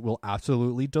benefit is it will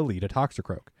absolutely delete a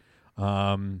Toxicroak.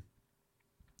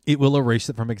 It will erase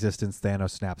it from existence, Thanos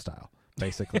Snap style,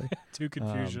 basically. Two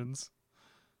confusions.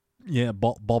 Yeah,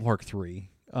 Ballpark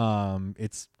 3.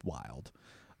 It's wild.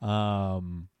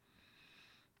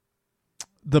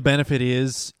 The benefit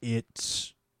is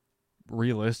it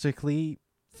realistically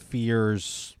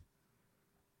fears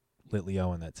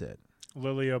Litleo, and that's it.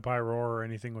 Litleo, Pyroar, or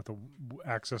anything with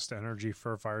access to energy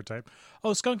for a fire type.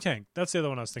 Oh, Skunk Tank. That's the other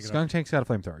one I was thinking Skunk Tank's got a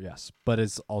flamethrower, yes. But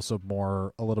it's also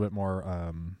a little bit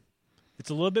more... It's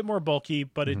a little bit more bulky,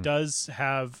 but it does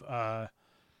have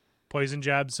poison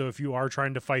jab. So if you are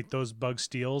trying to fight those bug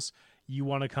steals, you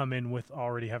want to come in with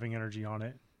already having energy on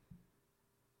it.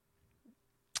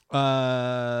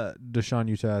 Deshaun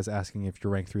Utah is asking if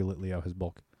your rank 3 Litleo has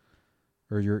bulk.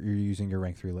 Or you're using your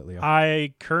rank 3 Litleo.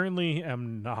 I currently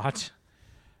am not.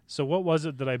 So what was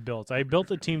it that I built? I built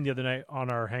a team the other night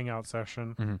on our hangout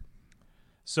session. Mm-hmm.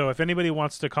 So if anybody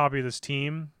wants to copy this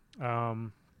team...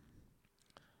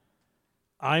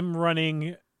 I'm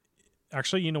running.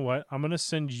 Actually, you know what? I'm going to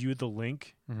send you the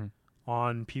link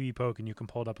on PvPoke, and you can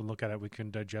pull it up and look at it. We can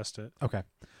digest it. Okay.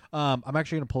 I'm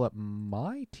actually going to pull up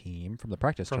my team from the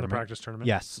practice tournament.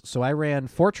 Yes. So I ran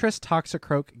Fortress,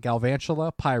 Toxicroak,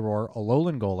 Galvantula, Pyroar,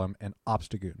 Alolan Golem, and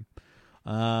Obstagoon.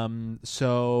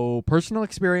 So personal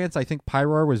experience, I think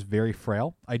Pyroar was very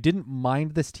frail. I didn't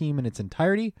mind this team in its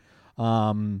entirety,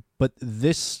 but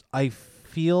I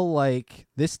feel like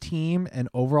this team and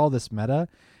overall this meta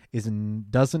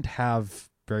doesn't have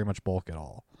very much bulk at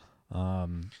all.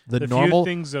 The normal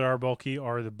few things that are bulky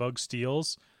are the bug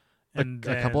steals, and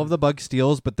a couple of the bug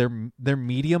steals, but they're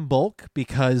medium bulk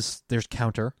because there's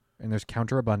counter and there's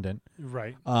counter abundant.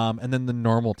 Right. And then the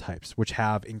normal types, which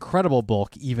have incredible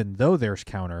bulk, even though there's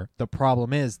counter. The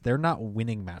problem is they're not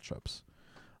winning matchups.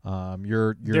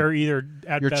 They're either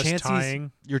at your best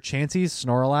tying. Your Chanseys,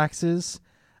 Snorlaxes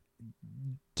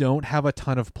don't have a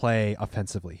ton of play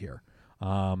offensively here.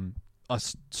 A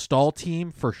stall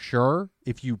team for sure,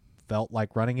 if you felt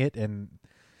like running it, and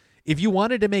if you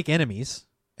wanted to make enemies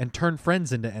and turn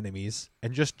friends into enemies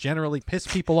and just generally piss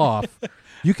people off,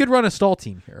 you could run a stall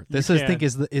team here. This I think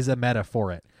is a meta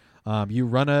for it. You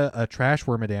run a Trash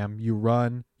Wormadam. You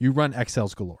run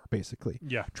XLs galore, basically.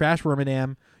 Yeah. Trash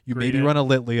Wormadam. You Greedent. maybe run a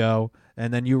Litleo,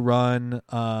 and then you run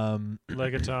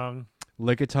Lickitung,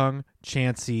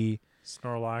 Chansey,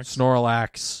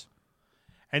 Snorlax.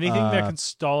 Anything that can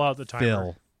stall out the timer.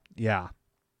 Phil. Yeah.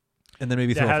 And then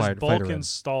maybe that throw has a bulk fighter in. and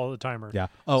stall the timer. Yeah.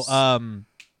 Oh,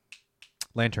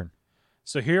 Lantern.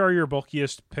 So here are your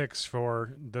bulkiest picks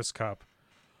for this cup.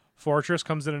 Fortress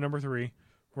comes in at number 3.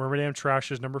 Wormadam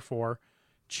Trash is number 4.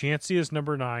 Chansey is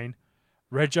number 9.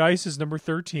 Regice is number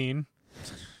 13.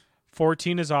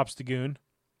 14 is Obstagoon.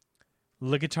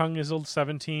 Lickitung is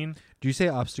 17. Do you say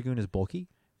Obstagoon is bulky?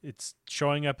 It's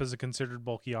showing up as a considered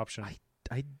bulky option.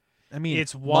 I mean,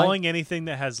 it's walling anything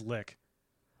that has lick.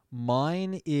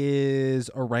 Mine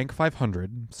is a rank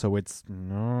 500, so it's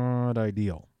not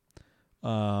ideal.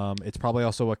 It's probably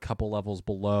also a couple levels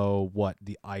below what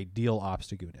the ideal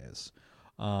Obstagoon is.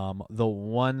 The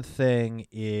one thing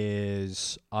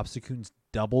is Obstagoon's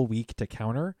double weak to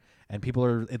counter, and people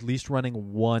are at least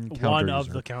running one counter One user,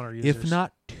 of the counter users. if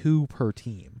not 2 per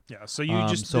team. Yeah, so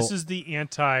this is the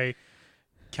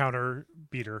anti-counter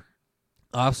beater.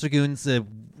 Obstagoon's a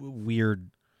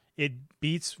weird. It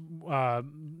beats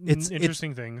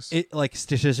interesting things. It like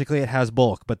statistically it has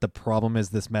bulk, but the problem is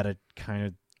this meta kind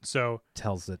of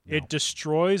tells it. No. It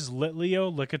destroys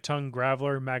Litleo, Lickitung,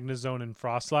 Graveler, Magnezone, and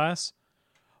Frostlass,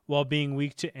 while being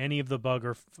weak to any of the bug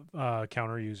or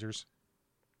counter users.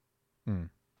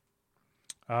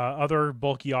 Other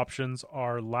bulky options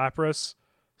are Lapras,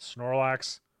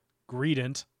 Snorlax,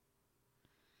 Greedent.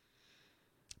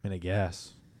 I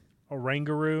guess.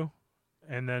 Oranguru,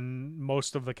 and then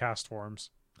most of the cast forms.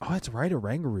 Oh, that's right.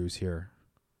 Orangaru's here.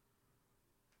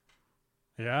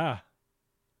 Yeah.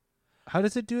 How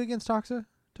does it do against Toxie?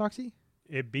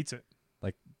 It beats it.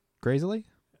 Like, crazily?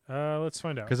 Let's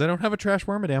find out. Because I don't have a Trash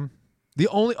Wormadam. The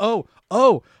only... Oh!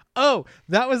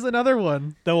 That was another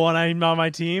one. The one I'm on my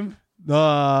team?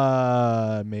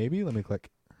 Maybe. Let me click.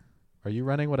 Are you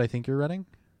running what I think you're running?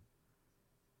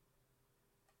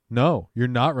 No, you're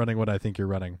not running what I think you're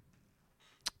running.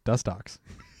 Dustox.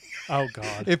 Oh,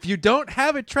 God. If you don't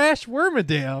have a Trash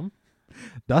Wormadam,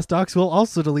 Dustox will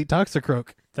also delete Toxicroak.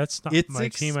 That's not my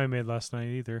team I made last night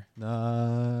either.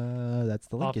 That's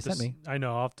the link you sent me. I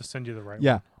know. I'll have to send you the right one.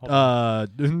 Yeah.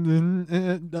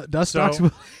 Dustox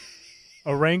will...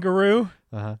 Oranguru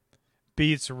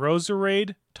beats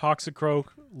Roserade, Toxicroak,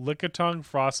 Lickitung,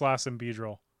 Frostlass, and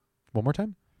Beedrill. One more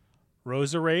time?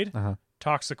 Roserade,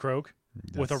 Toxicroak,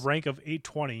 with a rank of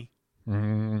 820.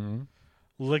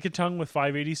 Lickitung with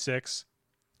 586.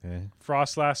 Okay.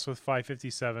 Frostlass with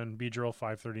 557. Beedrill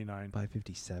 539.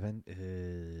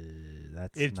 557?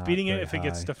 That's it's not beating it very if it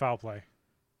gets high. to foul play.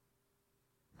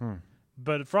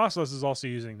 But Frostlass is also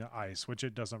using the ice, which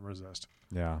it doesn't resist.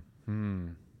 Yeah.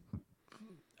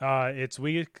 Its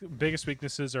biggest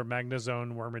weaknesses are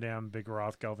Magnezone, Wormadam,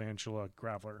 Bigoroth, Galvantula,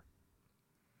 Graveler.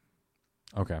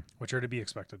 Okay. Which are to be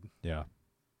expected. Yeah.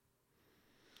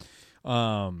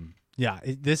 Yeah.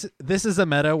 This is a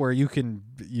meta where you can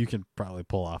probably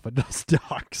pull off a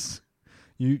Dustox.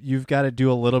 You've got to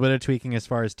do a little bit of tweaking as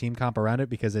far as team comp around it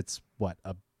because it's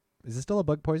is it still a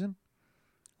bug poison?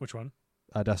 Which one?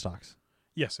 Dustox.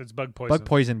 Yes, it's bug poison. Bug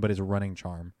poison, but it's a running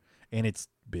charm, and it's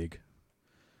big.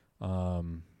 Let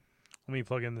me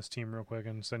plug in this team real quick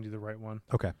and send you the right one.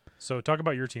 Okay. So talk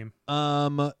about your team.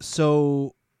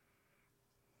 So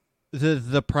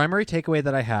the primary takeaway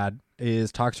that I had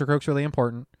is Toxicroak's really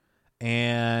important,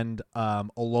 and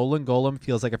Alolan Golem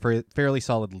feels like a fairly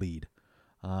solid lead.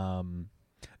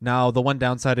 Now the one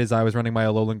downside is I was running my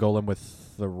Alolan Golem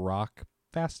with the Rock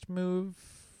Fast move.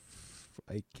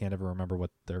 I can't ever remember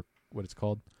what it's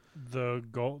called. The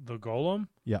Golem?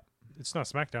 Yeah. It's not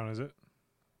Smackdown, is it?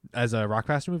 As a Rock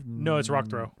Fast move? No, it's Rock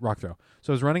Throw. Rock Throw.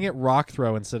 So I was running it Rock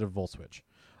Throw instead of Volt Switch,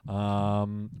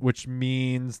 which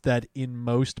means that in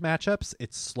most matchups,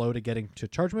 it's slow to getting to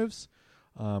charge moves,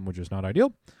 which is not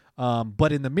ideal.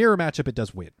 But in the mirror matchup, it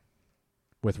does win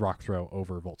with Rock Throw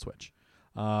over Volt Switch.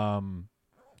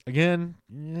 Again,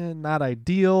 not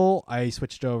ideal. I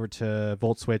switched over to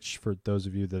Volt Switch for those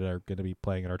of you that are going to be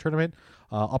playing in our tournament.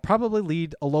 I'll probably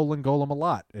lead Alolan Golem a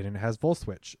lot, and it has Volt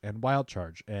Switch and Wild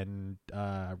Charge and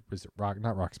is it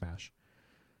not Rock Smash?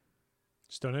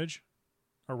 Stone Edge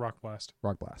or Rock Blast?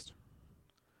 Rock Blast.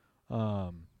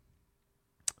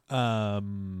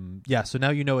 Yeah, so now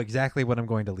you know exactly what I'm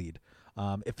going to lead.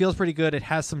 It feels pretty good. It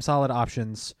has some solid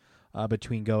options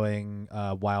between going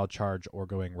Wild Charge or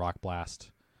going Rock Blast.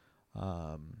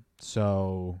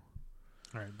 So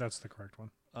All right, that's the correct one.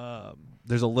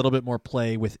 there's a little bit more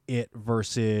play with it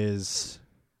versus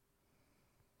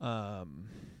The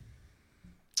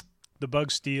bug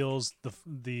steals.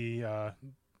 The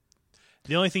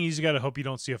only thing is you got to hope you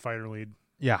don't see a fighter lead.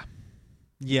 yeah,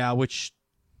 which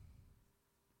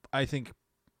I think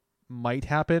might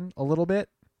happen a little bit,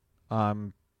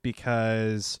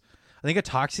 because I think a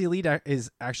Toxie lead is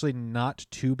actually not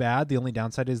too bad. The only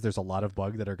downside is there's a lot of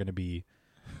bug that are going to be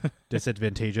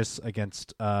disadvantageous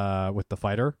against with the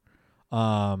fighter.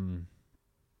 The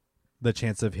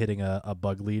chance of hitting a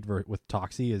bug lead with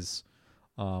Toxie is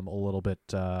a little bit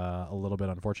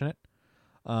unfortunate.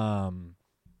 But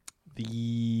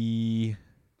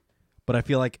I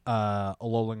feel like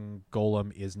Alolan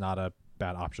Golem is not a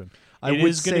bad option. It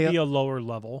is going to be a lower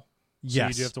level. So yes,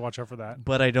 you do have to watch out for that.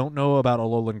 but I don't know about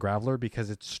Alolan Graveler because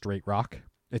it's straight rock.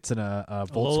 It's in a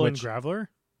Volt Alolan Switch. Graveler?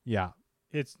 Yeah.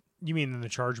 You mean in the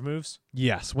charge moves?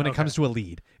 Yes. When it Okay. comes to a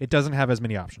lead, it doesn't have as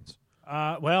many options.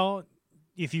 Well,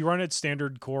 if you run it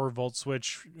standard core Volt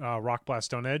Switch, Rock Blast,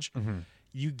 Stone Edge,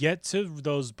 you get to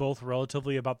those both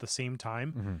relatively about the same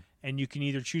time, and you can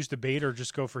either choose to bait or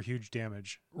just go for huge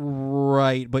damage.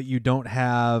 Right, but you don't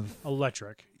have.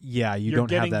 Electric. Yeah, you You're don't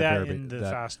have getting that. in the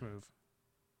fast move.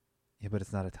 Yeah, but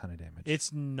it's not a ton of damage.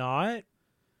 It's not,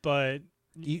 but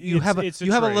you have a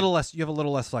trade. little less. You have a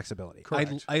little less flexibility.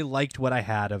 Correct. I liked what I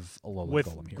had of Alolan with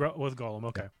Golem here. with Golem.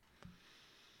 Okay.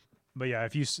 But yeah,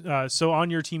 if you so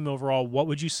on your team overall, what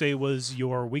would you say was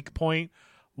your weak point?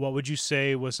 What would you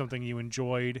say was something you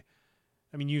enjoyed?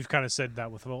 I mean, you've kind of said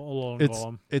that with Alolan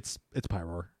Golem. It's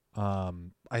Pyroar.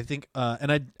 I think,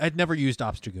 and I'd never used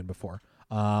Obstagoon before.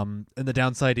 And the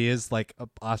downside is like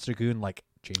Obstagoon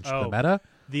changed the meta.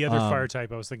 The other fire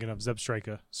type I was thinking of,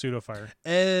 Zebstrika, Pseudo Fire.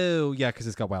 Oh yeah, because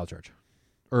it's got Wild Charge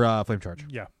or Flame Charge.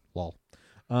 Yeah. Lol.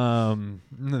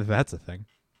 That's a thing.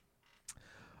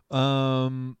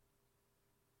 I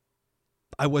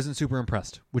wasn't super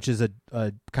impressed, which is a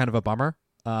kind of a bummer.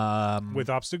 With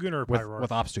Obstagoon or Pyroar?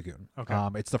 With Obstagoon.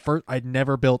 Okay. It's the first. I'd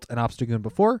never built an Obstagoon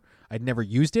before. I'd never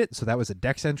used it, so that was a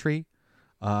dex entry,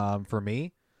 for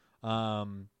me.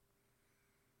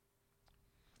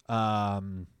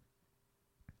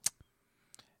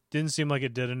 Didn't seem like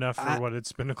it did enough for what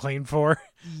it's been acclaimed for.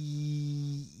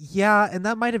 Yeah, and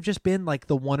that might have just been like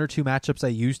the one or two matchups I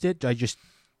used it.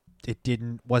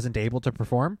 Wasn't able to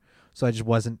perform, so I just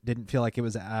didn't feel like it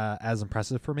was as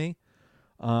impressive for me.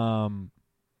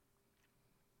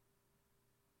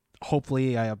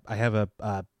 Hopefully, I have a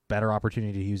better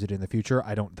opportunity to use it in the future.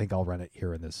 I don't think I'll run it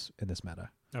here in this meta.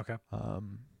 Okay.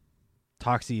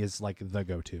 Toxie is like the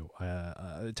go-to.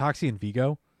 Toxie and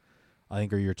Vigo, I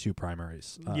think, are your two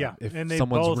primaries. Yeah, if and they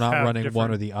someone's both not have running one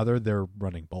different- or the other, they're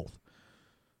running both.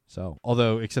 So,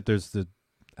 except there's the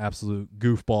absolute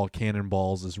goofball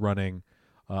cannonballs is running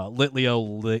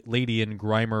Litleo, Ladian,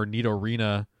 Grimer,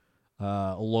 Nidorina,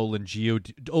 Alolan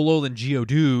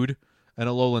Geodude, and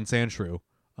Alolan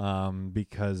Sandshrew,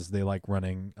 because they like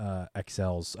running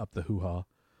XLs up the hoo-ha.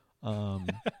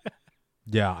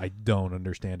 Yeah, I don't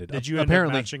understand it. Did you end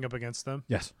apparently up matching up against them?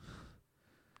 Yes.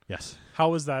 How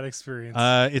was that experience?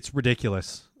 It's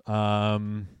ridiculous.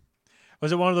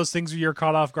 Was it one of those things where you're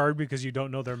caught off guard because you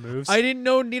don't know their moves? I didn't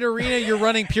know Nidorina, you're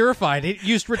running Purified. It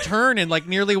used Return and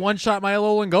nearly one-shot my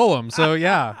Alolan Golem. So,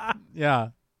 yeah.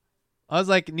 I was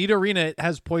like, Nidorina, it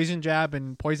has Poison Jab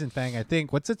and Poison Fang, I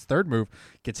think. What's its third move?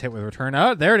 Gets hit with Return.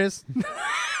 Oh, there it is.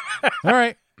 All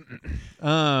right.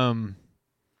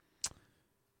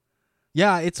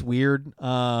 Yeah, it's weird.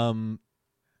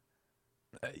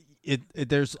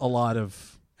 There's a lot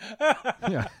of...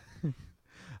 Yeah.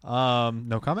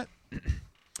 No comment.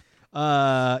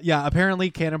 Yeah,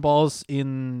 apparently cannonballs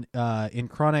in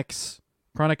Chronic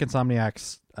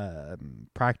Insomniac's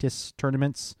practice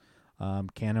tournaments.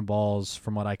 Cannonballs,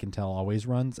 from what I can tell, always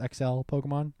runs XL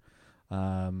Pokemon.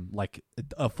 Like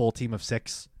a full team of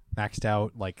 6 maxed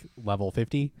out level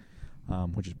 50,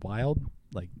 which is wild.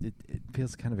 It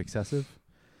feels kind of excessive.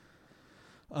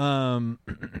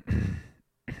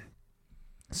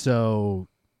 So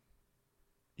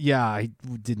yeah, I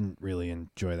didn't really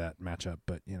enjoy that matchup,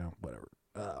 but whatever.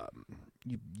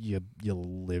 You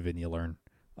live and you learn.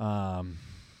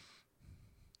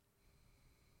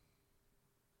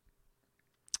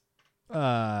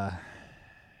 Yeah.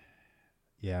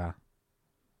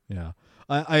 Yeah.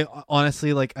 I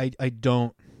honestly, like, I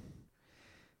don't.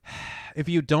 If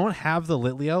you don't have the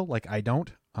Litleo, like I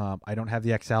don't have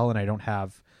the XL, and I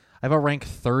have a rank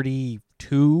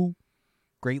 32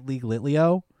 Great League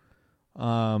Litleo.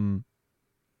 I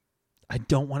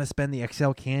don't want to spend the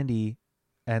XL candy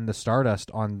and the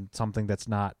Stardust on something that's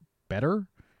not better.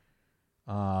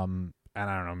 And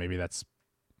I don't know, maybe that's,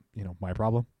 my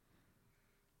problem.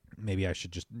 Maybe I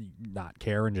should just not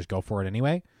care and just go for it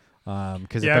anyway.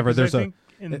 Because if ever there's I think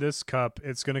in this cup,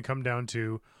 it's going to come down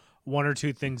to one or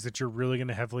two things that you're really going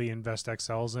to heavily invest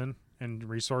XLs in and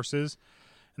resources.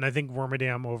 And I think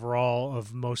Wormadam overall,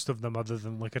 of most of them other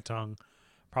than Lickitung,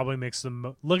 probably makes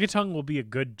them. Lickitung will be a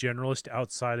good generalist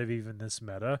outside of even this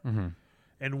meta. Mm-hmm.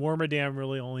 And Wormadam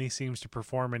really only seems to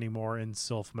perform anymore in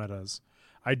Sylph metas.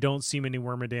 I don't see many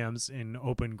Wormadams in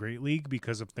Open Great League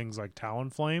because of things like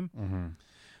Talonflame. Mm-hmm.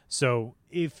 So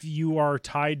if you are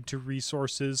tied to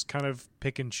resources, kind of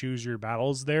pick and choose your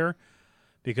battles there.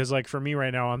 Because like for me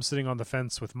right now, I'm sitting on the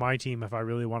fence with my team if I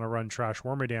really want to run Trash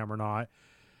Wormadam or not.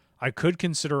 I could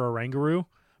consider Oranguru,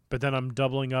 but then I'm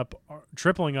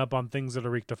tripling up on things that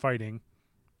are weak to fighting.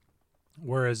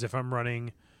 Whereas if I'm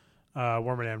running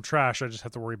Wormadam Trash, I just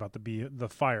have to worry about the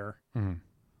fire.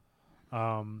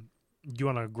 Mm-hmm. Do you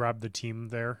want to grab the team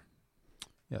there?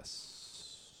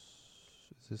 Yes.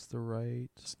 Is this the right?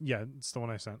 Yeah, it's the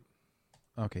one I sent.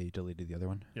 Okay, you deleted the other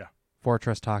one? Yeah.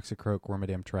 Fortress, Toxicroak,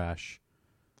 Wormadam Trash,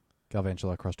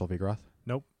 Galvantula, Crustal, Vigoroth?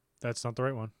 Nope, that's not the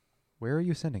right one. Where are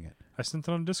you sending it? I sent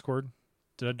it on Discord.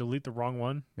 Did I delete the wrong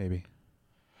one? Maybe.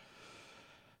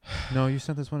 No, you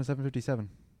sent this one at 7:57.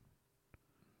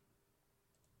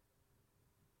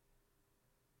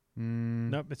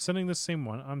 Nope, it's sending the same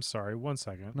one. I'm sorry. 1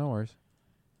 second. No worries.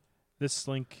 This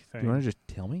link thing. Do you want to just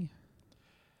tell me?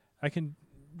 I can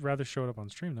rather show it up on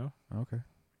stream, though. Okay.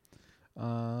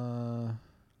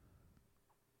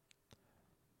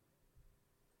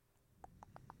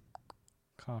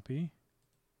 Copy.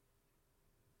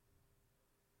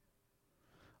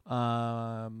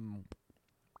 All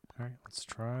right, let's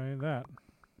try that.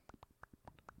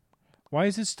 Why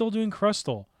is it still doing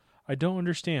Crustal? I don't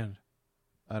understand.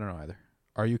 I don't know either.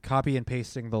 Are you copy and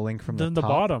pasting the link from the top?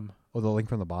 Bottom? Oh, the link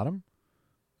from the bottom?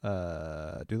 Do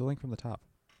the link from the top.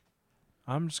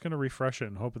 I'm just going to refresh it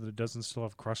and hope that it doesn't still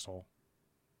have Crustal.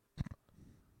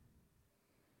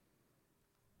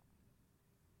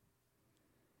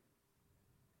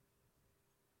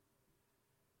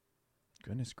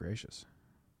 Goodness gracious.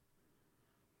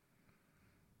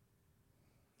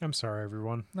 I'm sorry,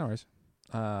 everyone. No worries.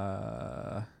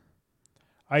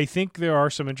 I think there are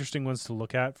some interesting ones to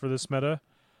look at for this meta.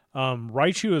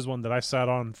 Raichu is one that I sat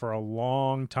on for a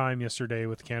long time yesterday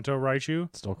with Kanto Raichu.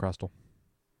 Still Crustal.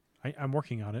 I'm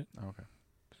working on it. Oh, okay.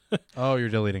 Oh, you're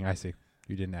deleting. I see.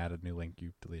 You didn't add a new link.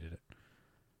 You deleted it.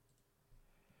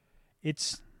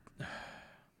 It's...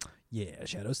 Yeah,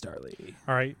 Shadow Starly.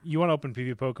 All right. You want to open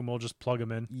PvPoke and we'll just plug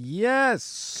them in?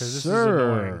 Yes, 'Cause this is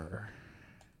sir.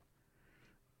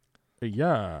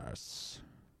 Yes.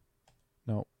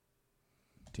 No.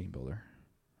 Team Builder.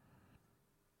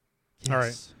 Yes. All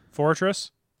right.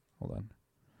 Fortress. Hold on.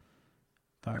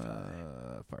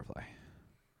 Firefly.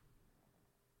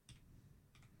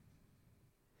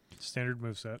 Standard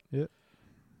moveset. Yep.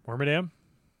 Wormadam.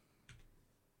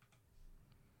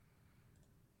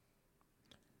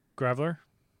 Graveler.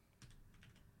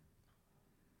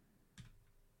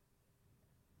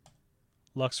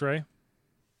 Luxray.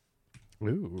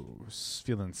 Ooh,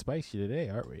 feeling spicy today,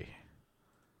 aren't we?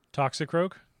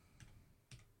 Toxicroak.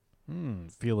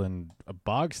 Feeling a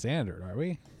bog standard, are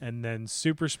we? And then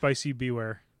super spicy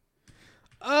Beware.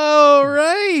 Oh,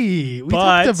 right. We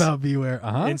But talked about Beware.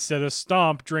 Instead of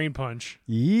Stomp, Drain Punch.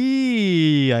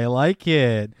 Yee, I like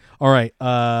it. All right.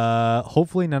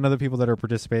 Hopefully none of the people that are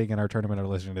participating in our tournament are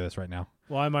listening to this right now.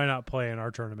 Well, I might not play in our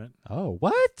tournament. Oh,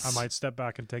 what? I might step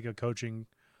back and take a coaching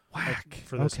Whack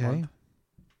for this month.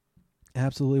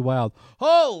 Absolutely wild.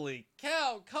 Holy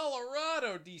cow,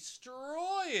 Colorado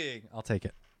destroying. I'll take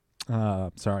it.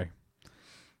 Sorry.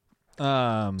 So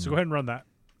go ahead and run that.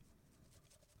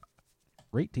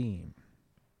 Great team.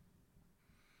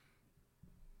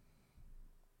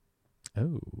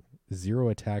 Oh, 0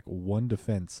 attack, 1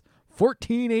 defense,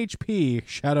 14 HP,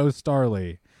 Shadow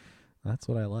Starly. That's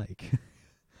what I like.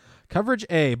 Coverage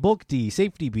A, bulk D,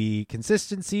 safety B,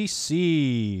 consistency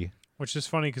C. Which is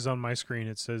funny because on my screen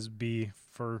it says B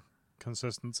for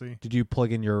consistency. Did you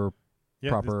plug in your Yeah,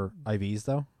 proper IVs,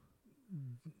 though?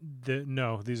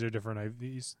 No, these are different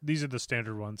IVs. These are the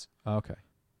standard ones. Okay.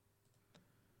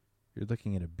 You're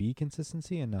looking at a B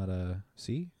consistency and not a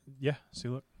C? Yeah, see,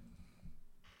 look.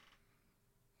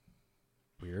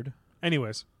 weird.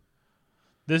 Anyways,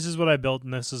 this is what I built,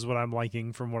 and this is what I'm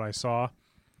liking from what I saw.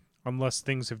 Unless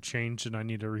things have changed and I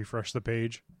need to refresh the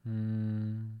page. I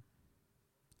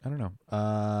don't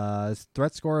know.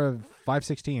 Threat score of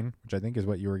 516, which I think is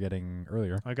what you were getting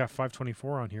earlier. I got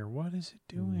 524 on here. What is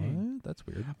it doing? What? That's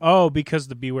weird. Oh, because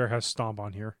the Beware has Stomp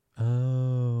on here.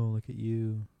 Oh, look at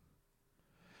you.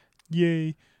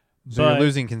 Yay. So you're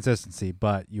losing consistency,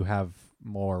 but you have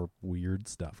more weird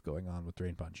stuff going on with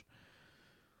Drain Punch.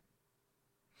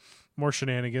 More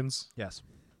shenanigans. Yes.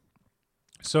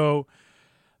 So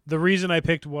the reason I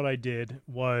picked what I did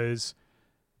was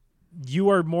you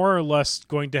are more or less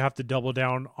going to have to double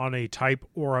down on a type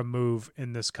or a move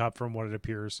in this cup from what it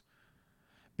appears.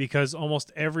 Because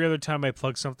almost every other time I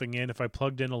plug something in, if I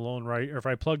plugged in or if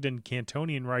I plugged in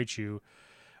Cantonian Raichu,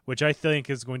 which I think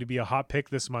is going to be a hot pick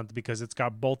this month because it's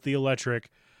got both the electric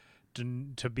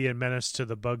to be a menace to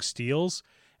the bug steals,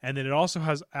 and then it also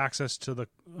has access to the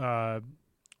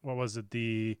what was it?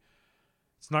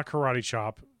 It's not Karate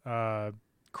Chop,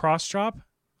 Cross Chop.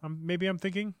 Maybe I'm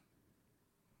thinking.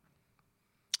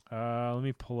 Let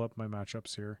me pull up my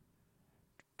matchups here.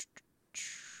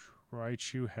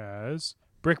 Raichu has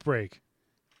Brick Break.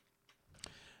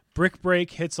 Brick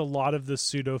Break hits a lot of the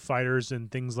pseudo fighters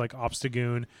and things like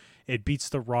Obstagoon. It beats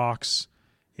the rocks.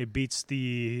 It beats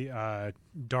the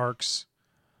darks.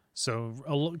 So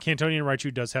Cantonian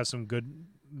Raichu does have some good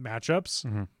matchups.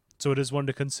 Mm-hmm. So it is one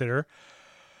to consider.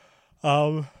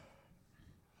 What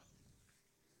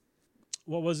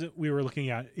was it we were looking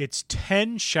at? It's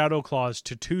 10 Shadow Claws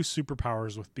to 2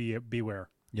 superpowers with Beware.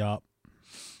 Yup.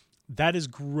 That is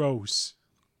gross.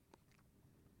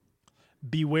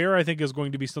 Beware, I think, is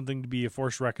going to be something to be a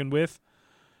force reckoned with.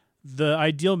 The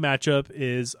ideal matchup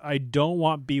is I don't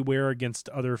want Beware against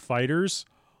other fighters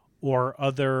or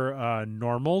other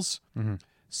normals. Mm-hmm.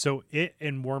 So it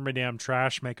and Wormadam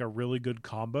Trash make a really good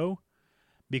combo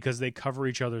because they cover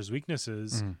each other's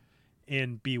weaknesses. Mm-hmm.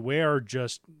 And Beware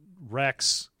just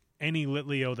wrecks any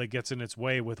Litleo that gets in its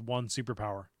way with one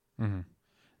superpower. Mm-hmm.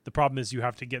 The problem is you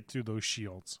have to get through those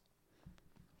shields.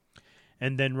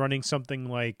 And then running something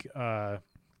like Graveler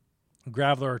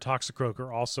or Toxicroak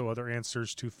are also other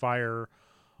answers to fire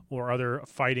or other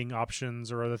fighting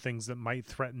options or other things that might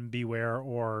threaten Beware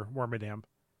or Wormadam.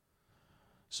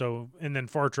 So, and then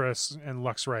Fortress and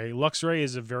Luxray. Luxray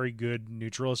is a very good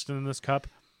neutralist in this cup.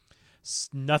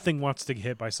 Nothing wants to get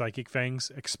hit by Psychic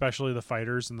Fangs, especially the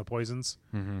fighters and the poisons.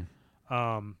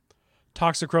 Mm-hmm.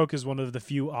 Toxicroak is one of the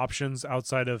few options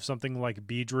outside of something like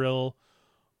Beedrill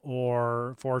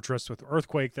or Fortress with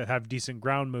Earthquake that have decent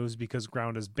ground moves because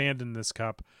ground is banned in this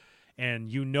cup. And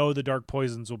you know the dark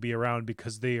poisons will be around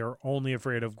because they are only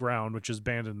afraid of ground, which is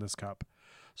banned in this cup.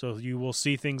 So you will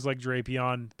see things like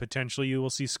Drapion. Potentially you will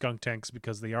see Skunk Tanks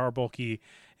because they are bulky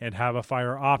and have a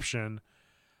fire option.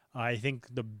 I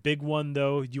think the big one,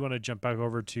 though, you want to jump back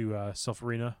over to Self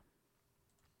Arena.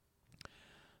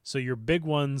 So your big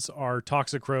ones are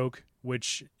Toxicroak,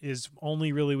 which is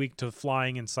only really weak to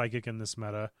Flying and Psychic in this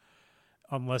meta,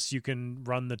 unless you can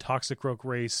run the Toxicroak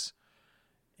race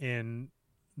in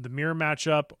the mirror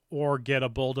matchup or get a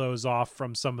Bulldoze off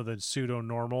from some of the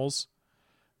pseudo-normals.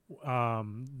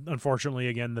 Unfortunately,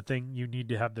 again, the thing, you need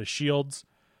to have the shields.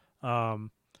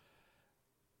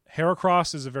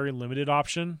 Heracross is a very limited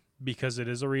option because it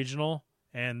is a regional,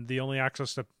 and the only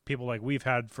access to people like we've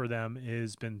had for them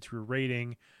has been through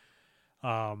raiding.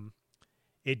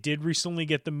 It did recently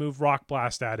get the move Rock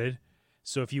Blast added,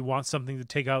 so if you want something to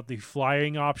take out the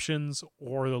flying options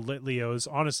or the Litleos,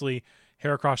 honestly,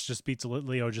 Heracross just beats a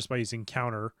Litleo just by using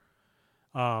counter.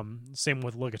 Same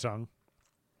with Lickitung.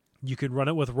 You could run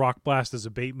it with Rock Blast as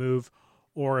a bait move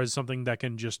or as something that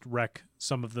can just wreck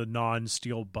some of the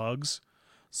non-steel bugs.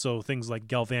 So things like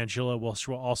Galvantula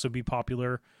will also be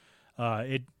popular.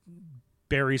 It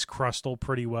buries Crustle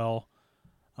pretty well.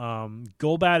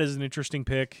 Golbat is an interesting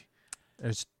pick.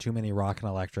 There's too many rock and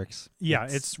electrics. Yeah,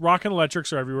 it's rock and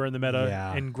electrics are everywhere in the meta,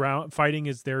 Yeah. and ground fighting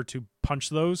is there to punch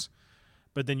those,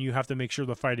 but then you have to make sure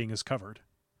the fighting is covered.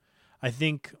 I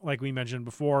think, like we mentioned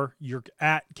before, your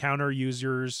counter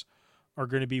users are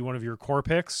going to be one of your core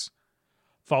picks,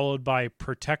 followed by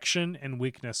protection and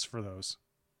weakness for those.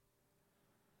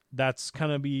 That's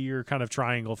kind of be your kind of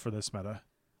triangle for this meta.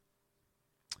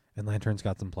 And Lantern's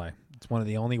got some play. It's one of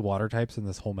the only water types in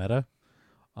this whole meta.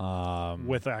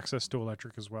 With access to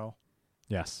electric as well.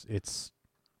 Yes, it's...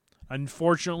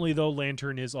 Unfortunately, though,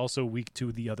 Lantern is also weak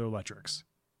to the other electrics.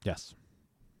 Yes.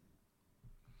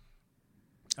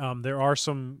 There are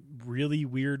some really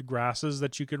weird grasses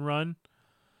that you can run,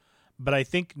 but I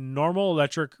think normal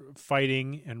electric,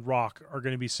 fighting, and rock are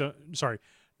going to be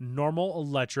normal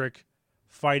electric,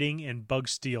 fighting, and bug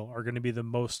steal are going to be the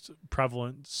most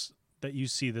prevalent that you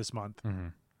see this month. Mm-hmm.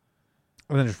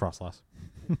 And then there's Frostlass.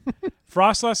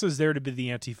 Frostlass is there to be the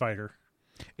anti-fighter.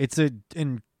 It's an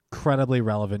incredibly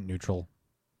relevant neutral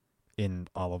in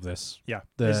all of this. Yeah.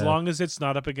 As long as it's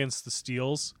not up against the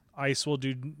steals, Ice will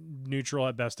do neutral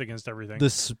at best against everything. The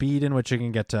speed in which it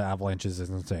can get to avalanches is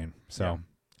insane. So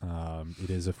it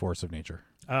is a force of nature.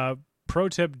 Pro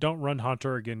tip, don't run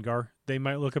Haunter or Gengar. They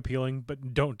might look appealing,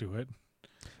 but don't do it.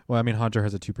 Well, I mean, Haunter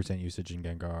has a 2% usage and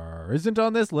Gengar isn't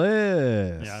on this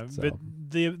list. Yeah, so. but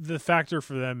the factor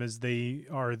for them is they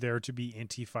are there to be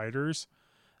anti-fighters.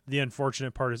 The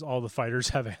unfortunate part is all the fighters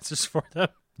have answers for them.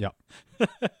 Yep.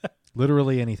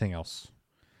 Literally anything else.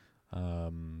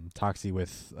 Toxie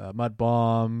with Mud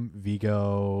Bomb,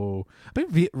 Vigo. I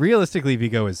mean, realistically,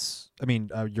 Vigo is. I mean,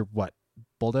 you're what?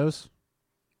 Bulldoze?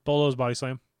 Bolo's Body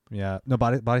Slam. Yeah. No,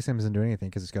 Body Slam isn't doing anything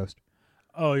because it's Ghost.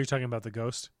 Oh, you're talking about the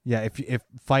Ghost? Yeah. If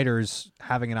fighters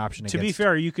having an option To be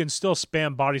fair, you can still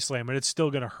spam Body Slam, and it's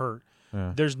still going to hurt.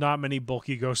 Yeah. There's not many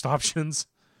bulky Ghost options.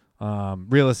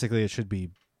 Realistically, it should be.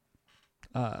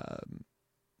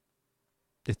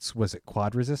 Was it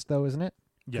quad resist though, isn't it?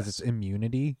 Because it's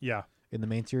immunity. Yeah. In the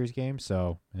main series game,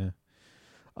 so yeah.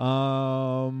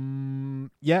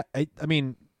 Yeah. I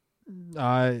mean,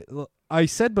 I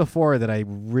said before that I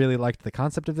really liked the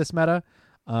concept of this meta.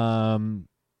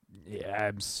 Yeah,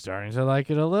 I'm starting to like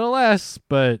it a little less,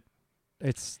 but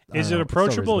it's. Is it it's still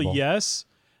approachable? reasonable. Yes.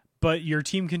 But your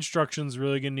team construction's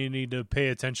really going to need to pay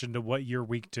attention to what you're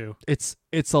weak to. It's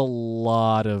a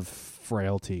lot of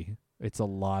frailty. It's a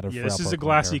lot of. Yeah, this frail is a Pokemon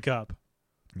glassy here. cup.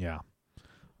 Yeah.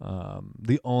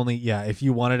 If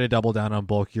you wanted to double down on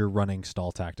bulk, you're running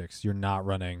stall tactics. You're not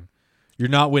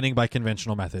winning by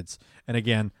conventional methods. And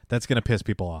again, that's going to piss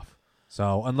people off.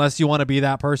 So unless you want to be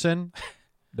that person,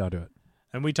 don't do it.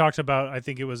 And we talked about, I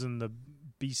think it was in the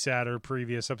BSAT or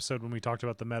previous episode when we talked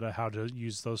about the meta, how to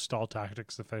use those stall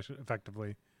tactics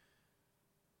effectively.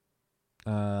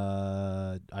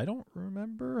 I don't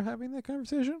remember having that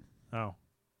conversation. Oh,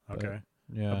 okay.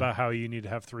 Yeah. About how you need to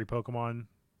have 3 Pokemon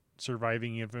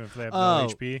surviving even if they have no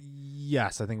HP.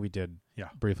 Yes, I think we did. Yeah.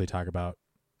 Briefly talk about.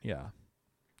 Yeah.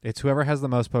 It's whoever has the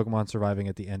most Pokemon surviving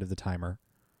at the end of the timer.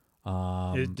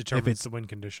 It determines the win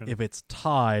condition. If it's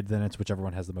tied, then it's whichever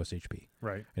one has the most HP.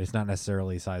 Right. And it's not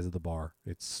necessarily size of the bar.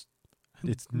 It's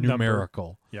Number.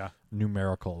 numerical. Yeah.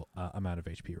 Numerical amount of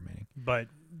HP remaining. But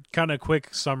kind of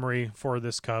quick summary for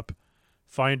this cup.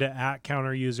 Find an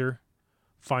 @counter user.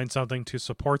 Find something to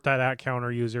support that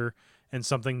 @counter user. And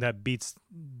something that beats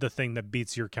the thing that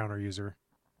beats your counter user.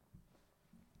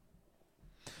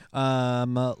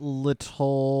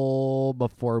 Little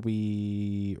before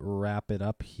we wrap it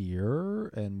up here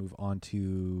and move on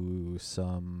to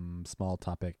some small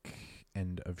topic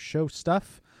end of show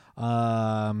stuff.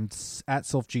 At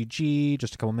SylphGG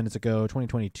just a couple minutes ago,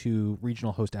 2022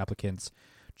 regional host applicants.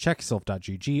 Check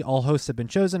sylph.gg. All hosts have been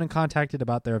chosen and contacted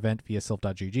about their event via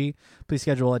sylph.gg. Please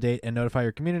schedule a date and notify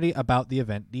your community about the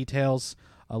event details.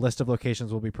 A list of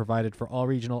locations will be provided for all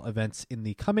regional events in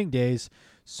the coming days,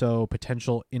 so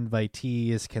potential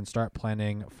invitees can start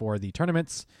planning for the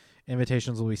tournaments.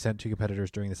 Invitations will be sent to competitors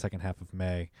during the second half of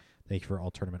May. Thank you for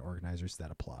all tournament organizers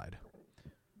that applied.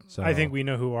 So I think we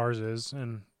know who ours is,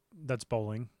 and that's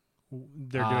bowling.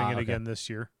 They're doing it again this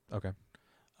year. Okay.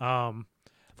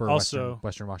 For also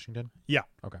Western Washington? Yeah.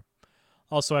 Okay.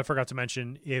 Also, I forgot to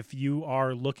mention, if you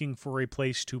are looking for a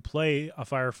place to play a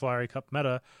Firefly Cup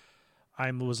meta,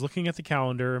 I was looking at the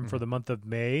calendar, and for the month of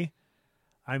May,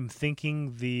 I'm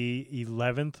thinking the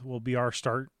 11th will be our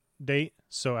start date.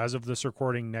 So as of this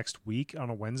recording next week on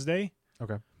a Wednesday.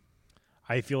 Okay.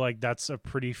 I feel like that's a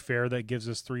pretty fair. That gives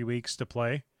us 3 weeks to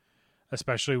play,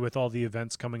 especially with all the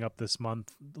events coming up this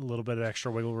month, a little bit of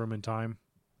extra wiggle room in time.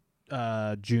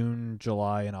 June,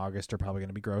 July, and August are probably going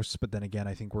to be gross, but then again,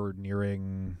 I think we're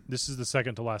nearing. This is the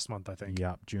second to last month, I think.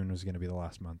 Yeah, June was going to be the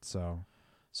last month, so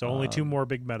only 2 more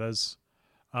big metas.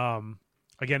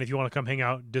 Again, if you want to come hang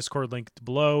out, Discord linked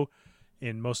below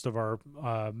in most of our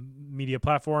media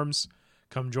platforms.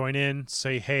 Come join in.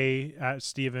 Say hey at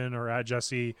Steven or at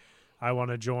Jesse. I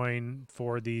want to join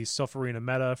for the Sylph Arena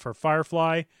meta for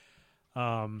Firefly.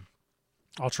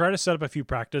 I'll try to set up a few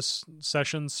practice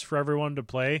sessions for everyone to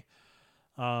play.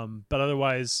 But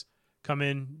otherwise, come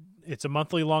in. It's a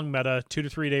monthly long meta, 2 to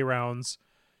 3 day rounds.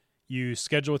 You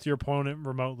schedule with your opponent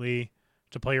remotely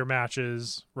to play your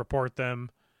matches, report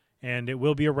them, and it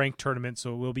will be a ranked tournament,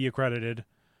 so it will be accredited.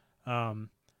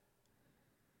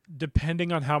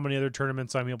 Depending on how many other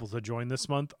tournaments I'm able to join this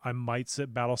month, I might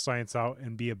sit Battle Science out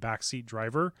and be a backseat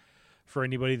driver. For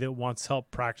anybody that wants help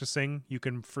practicing, you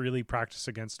can freely practice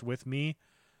against with me.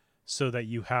 so that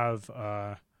you have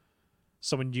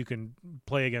someone you can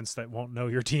play against that won't know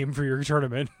your team for your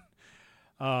tournament.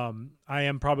 I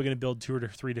am probably going to build 2 or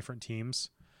 3 different teams,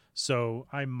 so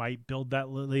I might build that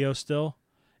Leo still.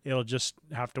 It'll just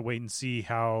have to wait and see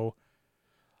how.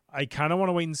 I kind of want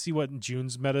to wait and see what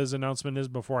June's meta's announcement is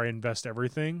before I invest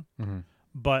everything. Mm-hmm.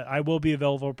 But I will be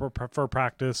available for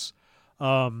practice.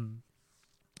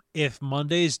 If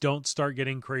Mondays don't start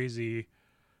getting crazy,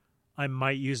 I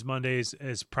might use Mondays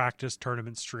as practice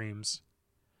tournament streams.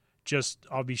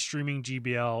 I'll be streaming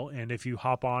GBL, and if you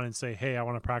hop on and say, hey, I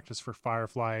want to practice for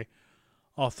Firefly,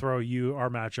 I'll throw you our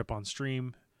matchup on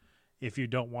stream. If you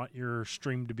don't want your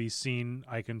stream to be seen,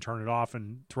 I can turn it off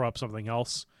and throw up something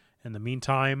else in the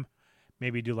meantime.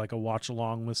 Maybe do like a watch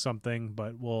along with something,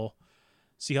 but we'll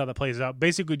see how that plays out.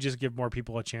 Basically, just give more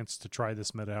people a chance to try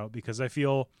this meta out, because I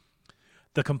feel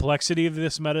the complexity of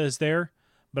this meta is there,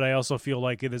 but I also feel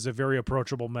like it is a very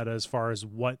approachable meta as far as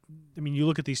you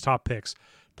look at these top picks.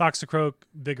 Toxicroak,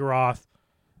 Vigoroth,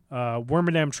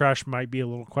 Wormadam Trash might be a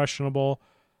little questionable.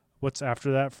 What's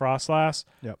after that? Frostlass.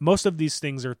 Yep. Most of these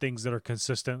things are things that are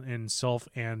consistent in Sylph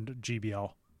and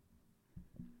GBL.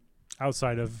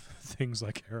 Outside of things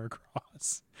like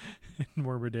Heracross and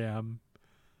Wormadam.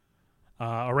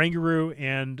 Oranguru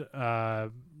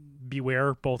and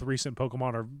Beware, both recent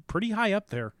Pokemon, are pretty high up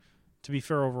there, to be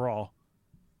fair overall.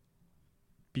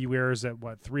 Beware is at,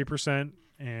 3%?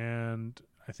 And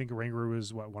I think Oranguru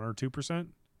is, 1 or 2%?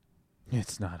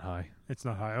 It's not high. It's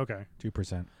not high, okay.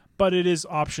 2%. But it is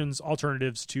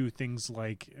alternatives to things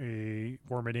like a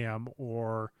Wormadam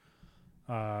or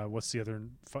what's the other?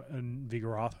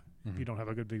 Vigoroth, if you don't have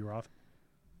a good Vigoroth.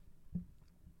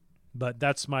 But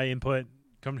that's my input.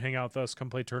 Come hang out with us. Come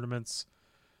play tournaments.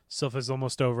 Sylph is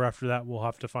almost over. After that, we'll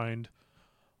have to find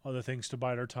other things to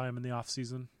bide our time in the off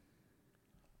season.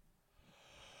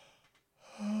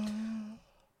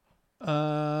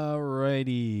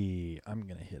 Alrighty. I'm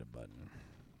going to hit a button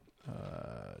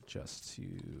just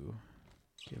to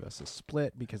give us a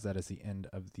split, because that is the end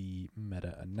of the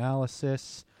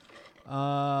meta-analysis.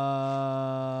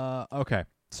 Okay.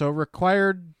 So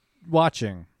required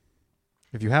watching,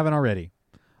 if you haven't already.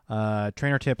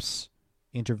 Trainer Tips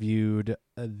interviewed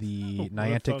the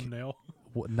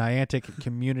Niantic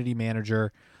community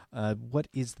manager. What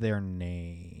is their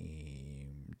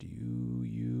name? Do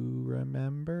you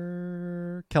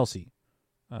remember? Kelsey.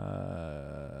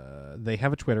 They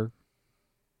have a Twitter.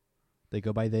 They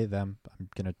go by they, them. I'm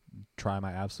going to try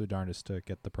my absolute darndest to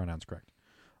get the pronouns correct.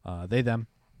 They, them.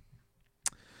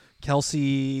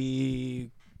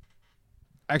 Kelsey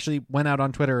actually went out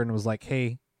on Twitter and was like,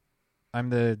 hey, I'm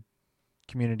the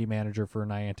community manager for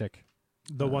Niantic.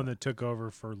 The one that took over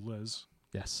for Liz.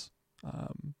 Yes.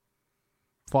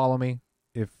 Follow me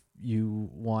if you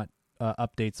want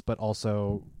updates, but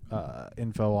also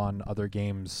info on other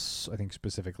games. I think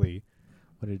specifically,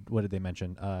 what did they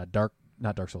mention? Not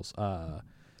Dark Souls.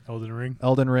 Elden Ring.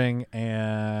 Elden Ring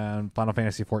and Final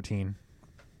Fantasy 14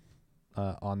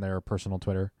 on their personal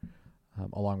Twitter,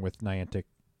 along with Niantic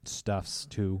stuffs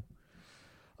too.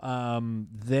 How long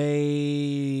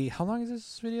is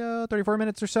this video? 34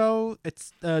 minutes or so.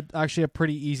 It's actually a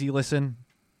pretty easy listen.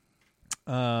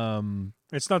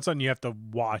 It's not something you have to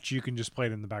watch. You can just play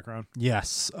it in the background.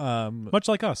 Yes. Much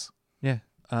like us. Yeah.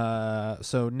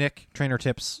 So Nick, Trainer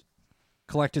Tips,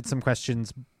 collected some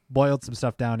questions, boiled some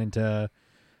stuff down into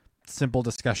simple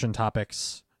discussion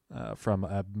topics from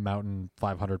a mountain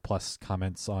 500 plus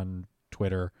comments on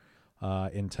Twitter.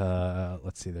 Into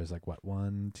let's see, there's like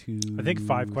 1, 2, I think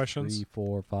 5 questions. 3,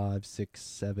 4, 5, 6,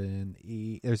 7,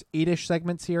 8. There's 8-ish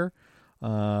segments here,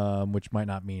 which might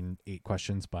not mean 8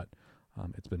 questions, but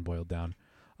it's been boiled down.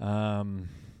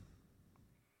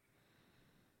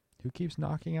 Who keeps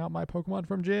knocking out my Pokemon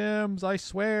from gyms? I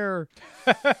swear.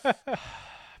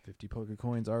 50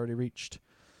 Pokecoins already reached.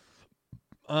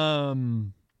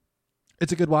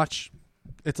 It's a good watch.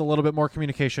 It's a little bit more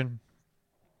communication.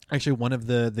 Actually, one of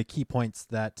the key points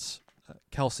that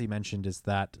Kelsey mentioned is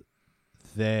that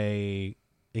they,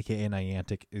 aka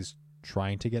Niantic, is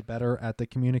trying to get better at the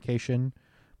communication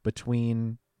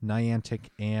between Niantic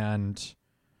and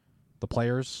the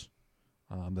players.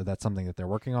 That's something that they're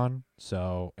working on.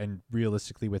 So, and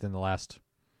realistically, within the last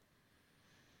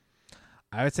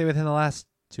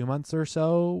 2 months or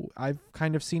so, I've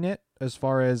kind of seen it as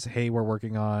far as, hey, we're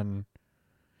working on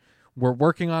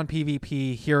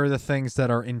PvP. Here are the things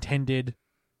that are intended.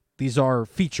 These are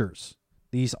features.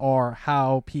 These are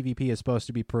how PvP is supposed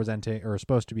to be presenting or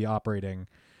supposed to be operating.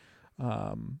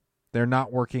 They're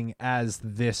not working as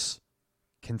this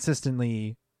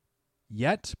consistently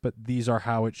yet, but these are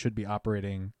how it should be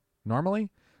operating normally.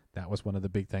 That was one of the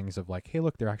big things of like, hey,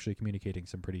 look, they're actually communicating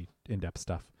some pretty in-depth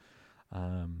stuff.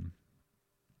 And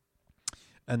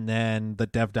then the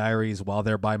dev diaries, while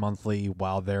they're bi-monthly,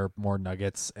 while they're more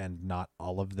nuggets, and not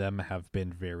all of them have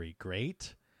been very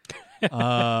great.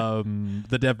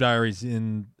 The dev diaries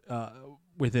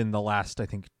within the last, I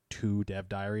think, 2 dev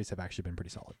diaries have actually been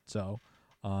pretty solid. So,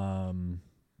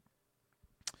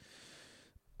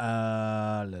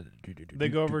 they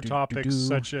go over topics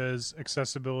such as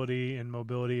accessibility and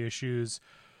mobility issues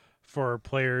for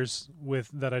players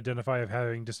that identify as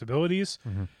having disabilities.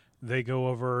 Mm-hmm. They go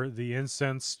over the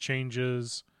incense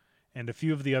changes and a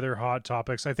few of the other hot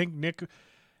topics. I think Nick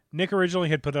originally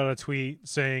had put out a tweet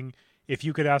saying, if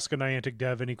you could ask a Niantic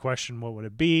dev any question, what would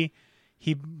it be?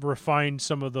 He refined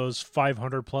some of those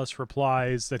 500 plus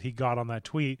replies that he got on that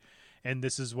tweet, and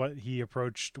this is what he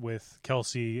approached with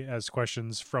Kelsey as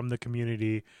questions from the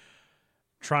community,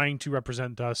 trying to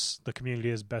represent us, the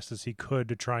community, as best as he could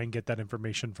to try and get that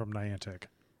information from Niantic.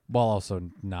 While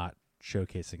also not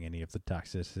showcasing any of the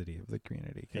toxicity of the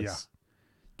community. Yeah.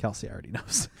 Kelsey already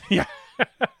knows. Yeah. They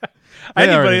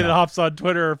Anybody already that know. hops on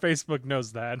Twitter or Facebook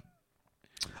knows that.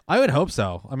 I would hope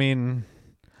so. I mean,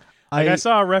 I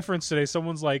saw a reference today.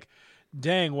 Someone's like,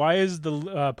 dang, why is the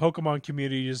Pokemon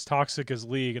community as toxic as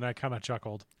League? And I kind of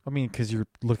chuckled. I mean, because you're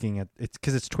looking at it's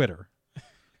because it's Twitter,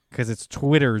 because it's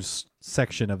Twitter's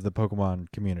section of the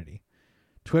Pokemon community.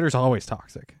 Twitter's always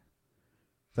toxic.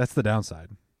 That's the downside.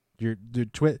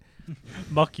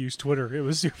 Muck used Twitter. It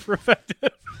was super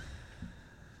effective.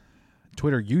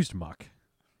 Twitter used Muck.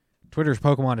 Twitter's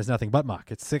Pokemon is nothing but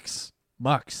Muck. It's 6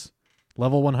 Mucks,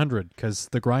 level 100, because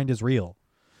the grind is real.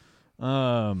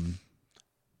 But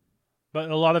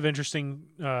a lot of interesting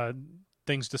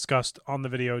things discussed on the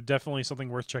video. Definitely something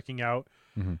worth checking out.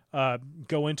 Mm-hmm.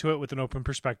 Go into it with an open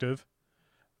perspective.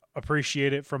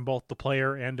 Appreciate it from both the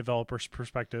player and developer's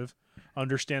perspective.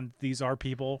 Understand these are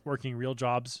people working real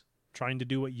jobs, trying to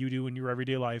do what you do in your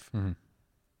everyday life. Mm-hmm.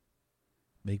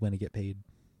 Make money, get paid.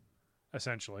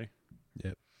 Essentially.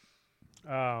 Yep.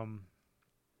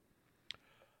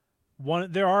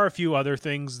 There are a few other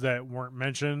things that weren't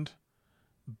mentioned,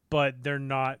 but they're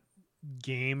not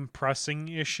game pressing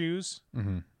issues.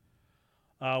 Mm-hmm.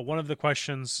 One of the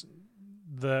questions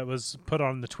that was put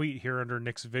on the tweet here under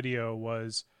Nick's video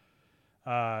was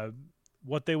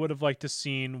what they would have liked to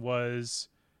seen was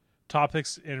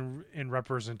topics in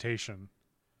representation.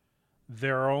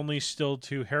 There are only still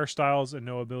 2 hairstyles and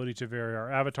no ability to vary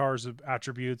our avatars'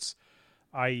 attributes,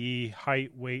 i.e.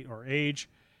 height, weight, or age.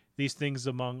 These things,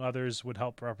 among others, would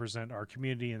help represent our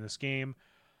community in this game.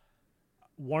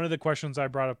 One of the questions I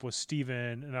brought up was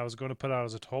Steven, and I was going to put out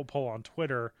as a poll on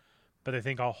Twitter, but I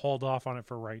think I'll hold off on it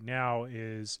for right now, it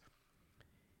is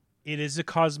a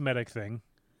cosmetic thing.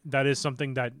 That is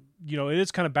something that, it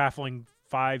is kind of baffling.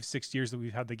 5-6 years that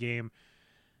we've had the game,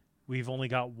 we've only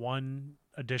got one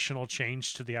additional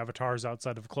change to the avatars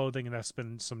outside of clothing, and that's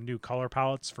been some new color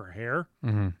palettes for hair.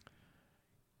 Mm-hmm.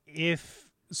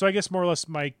 So I guess more or less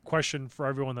my question for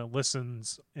everyone that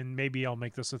listens, and maybe I'll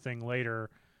make this a thing later,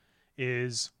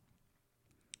 is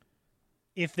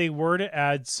if they were to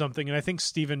add something, and I think,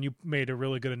 Steven, you made a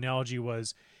really good analogy,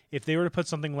 was if they were to put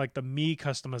something like the Mii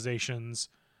customizations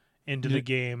into the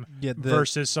game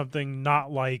versus something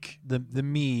not like the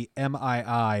Mii,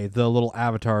 M-I-I, the little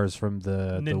avatars from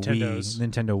the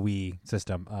Nintendo Wii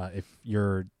system. If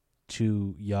you're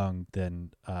too young,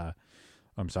 then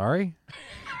I'm sorry.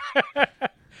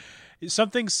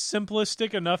 Something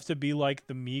simplistic enough to be like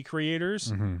the Mii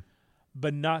creators, mm-hmm.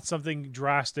 but not something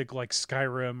drastic like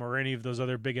Skyrim or any of those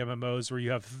other big MMOs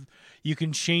where you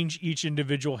can change each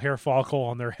individual hair follicle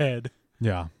on their head.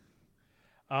 Yeah.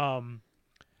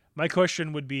 My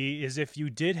question would be is if you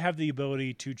did have the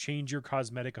ability to change your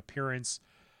cosmetic appearance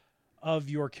of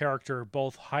your character,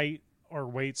 both height or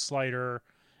weight slider,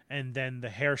 and then the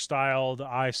hairstyle, the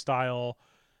eye style,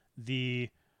 the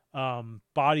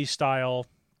body style,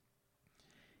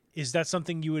 is that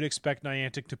something you would expect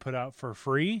Niantic to put out for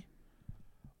free?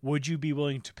 Would you be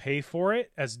willing to pay for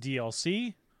it as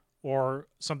DLC? Or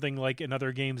something like in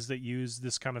other games that use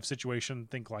this kind of situation,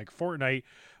 think like Fortnite,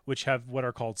 which have what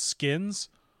are called skins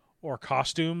or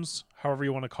costumes, however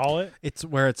you want to call it. It's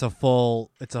where it's a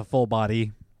full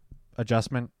body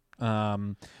adjustment.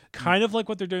 Kind of like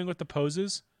what they're doing with the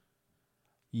poses.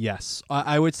 Yes.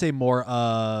 I would say more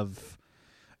of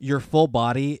your full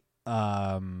body,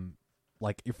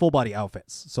 like your full body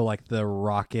outfits. So like the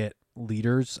Rocket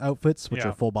Leaders outfits, which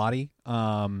are full body.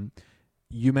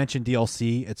 You mentioned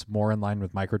DLC. It's more in line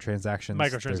with microtransactions.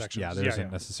 There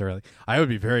isn't necessarily. I would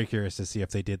be very curious to see if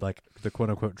they did like the quote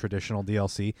unquote traditional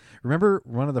DLC. Remember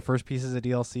one of the first pieces of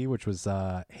DLC, which was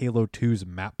Halo 2's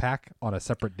map pack on a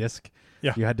separate disc?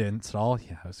 Yeah. You had to install.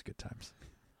 Yeah, it was good times.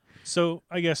 So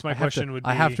I guess my question would be...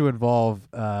 I have to involve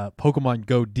Pokemon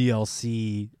Go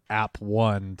DLC app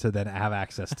 1 to then have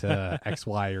access to X,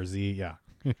 Y, or Z. Yeah.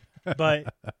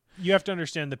 But you have to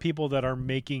understand the people that are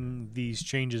making these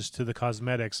changes to the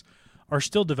cosmetics are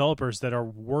still developers that are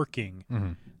working.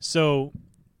 Mm-hmm. So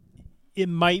it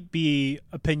might be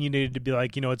opinionated to be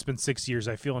like, it's been 6 years.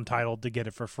 I feel entitled to get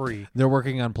it for free. They're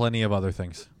working on plenty of other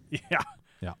things. Yeah.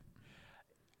 Yeah.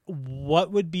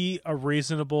 What would be a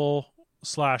reasonable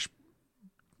 / I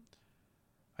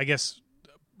guess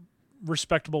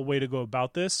respectable way to go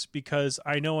about this? Because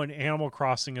I know in Animal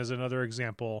Crossing, as another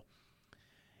example,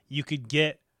 you could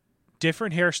get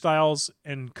different hairstyles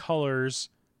and colors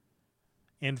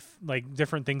and like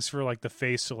different things for like the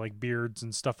face, so like beards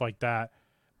and stuff like that.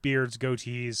 Beards,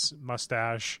 goatees,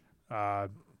 mustache,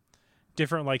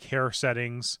 different like hair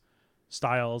settings,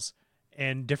 styles,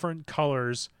 and different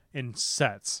colors and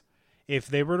sets. If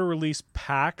they were to release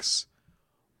packs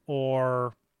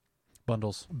or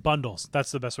bundles,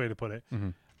 that's the best way to put it,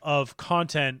 of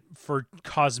content for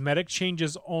cosmetic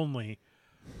changes only,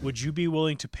 would you be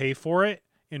willing to pay for it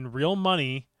in real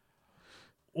money,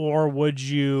 or would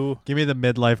you give me the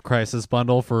midlife crisis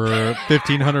bundle for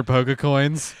 1,500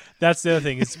 Pokecoins? That's the other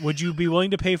thing, is would you be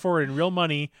willing to pay for it in real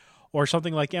money, or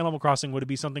something like Animal Crossing, would it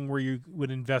be something where you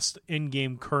would invest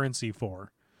in-game currency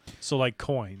for? So like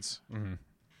coins. Mm-hmm.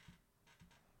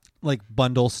 Like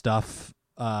bundle stuff,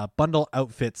 bundle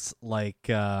outfits like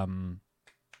Gladion's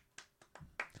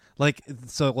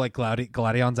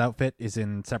outfit is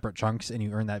in separate chunks and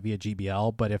you earn that via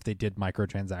GBL, but if they did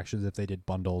microtransactions, if they did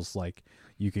bundles, like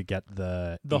you could get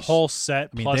the whole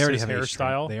set plus his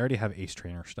hairstyle. They already have Ace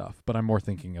Trainer stuff, but I'm more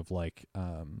thinking of like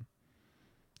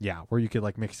where you could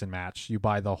like mix and match. You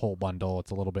buy the whole bundle,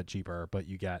 it's a little bit cheaper, but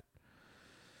you get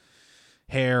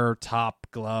hair, top,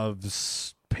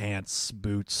 gloves, pants,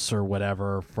 boots, or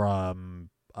whatever from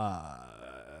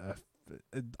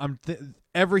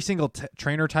every single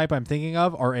trainer type I'm thinking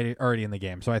of are already in the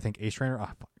game. So I think Ace Trainer,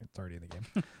 it's already in the game.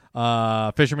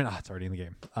 Fisherman, it's already in the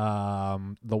game.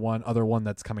 The other one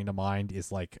that's coming to mind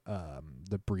is like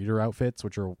the breeder outfits,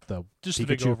 which are the Pikachu, the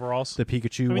big overalls, the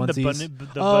Pikachu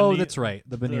onesies. Bunny, that's right.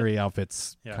 The Baneri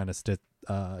outfits kind of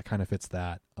fits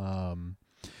that.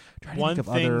 One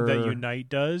thing that Unite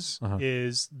does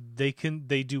is they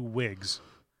do wigs,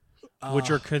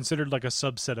 which are considered like a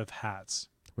subset of hats.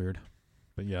 Weird,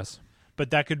 but yes.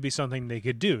 But that could be something they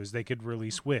could do, is they could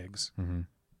release wigs. Mm-hmm.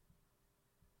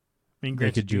 I mean,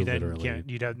 granted, you'd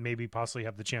have maybe possibly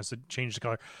have the chance to change the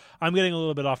color. I'm getting a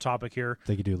little bit off topic here.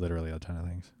 They could do literally a ton of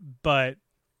things. But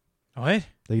what?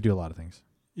 They could do a lot of things.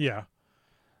 Yeah.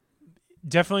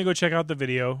 Definitely go check out the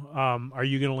video. Are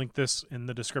you going to link this in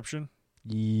the description?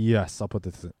 Yes, I'll put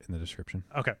this in the description.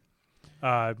 Okay.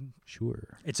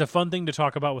 Sure. It's a fun thing to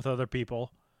talk about with other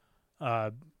people.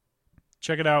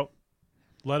 Check it out.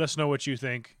 Let us know what you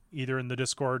think, either in the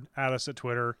Discord, add us at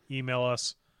Twitter, email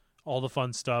us, all the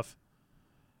fun stuff.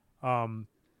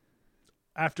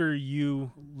 After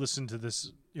you listened to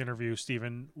this interview,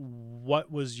 Steven,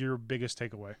 what was your biggest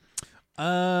takeaway?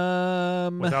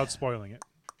 Without spoiling it.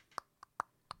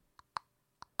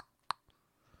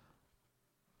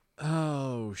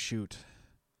 Oh, shoot.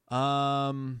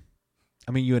 I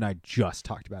mean, you and I just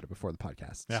talked about it before the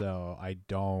podcast, so I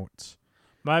don't...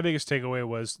 My biggest takeaway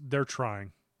was they're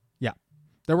trying. Yeah,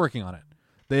 they're working on it.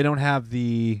 They don't have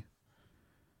the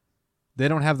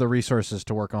resources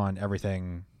to work on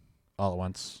everything all at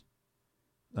once.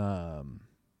 They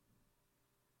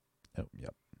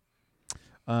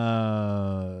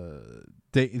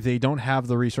don't have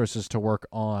the resources to work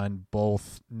on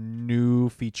both new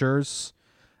features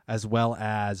as well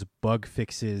as bug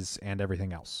fixes and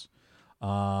everything else.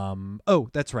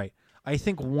 That's right. I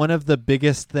think one of the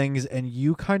biggest things, and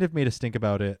you kind of made a stink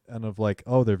about it, and of like,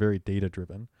 they're very data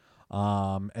driven.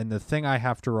 And the thing I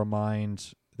have to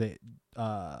remind that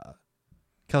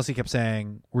Kelsey kept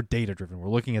saying, we're data driven.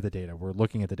 We're looking at the data. We're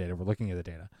looking at the data. We're looking at the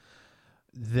data.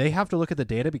 They have to look at the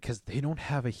data because they don't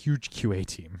have a huge QA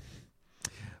team.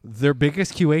 Their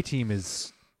biggest QA team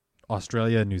is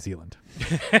Australia and New Zealand.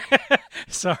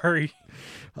 Sorry.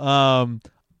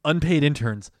 Unpaid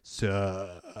interns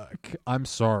suck. I'm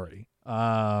sorry.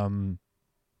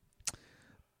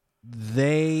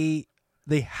 They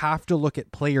have to look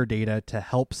at player data to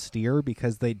help steer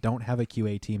because they don't have a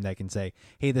QA team that can say,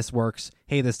 hey, this works.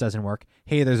 Hey, this doesn't work.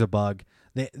 Hey, there's a bug.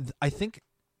 I think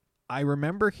I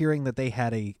remember hearing that they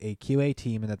had a QA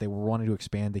team and that they were wanting to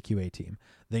expand the QA team.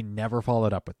 They never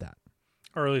followed up with that.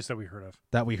 Or at least that we heard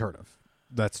of.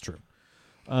 That's true.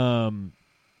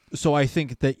 So I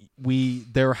think that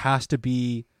there has to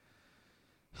be.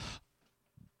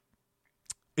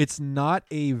 It's not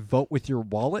a vote with your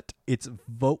wallet. It's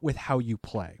vote with how you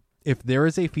play. If there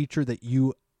is a feature that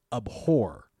you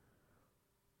abhor,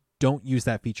 don't use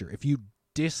that feature. If you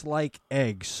dislike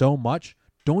eggs so much,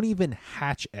 don't even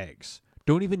hatch eggs.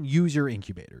 Don't even use your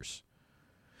incubators.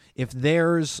 If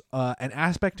there's an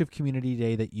aspect of Community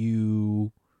Day that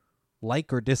you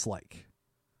like or dislike,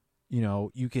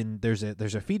 you can. There's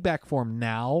a feedback form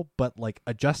now, but like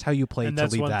adjust how you play and to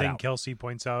that's leave one that thing out. Kelsey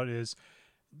points out is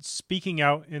speaking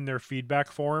out in their feedback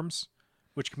forms,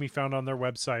 which can be found on their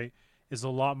website, is a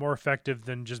lot more effective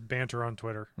than just banter on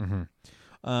Twitter.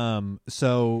 Mm-hmm.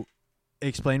 So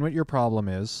explain what your problem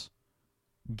is,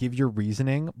 give your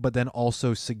reasoning, but then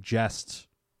also suggest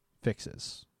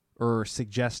fixes or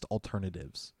suggest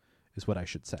alternatives is what I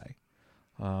should say.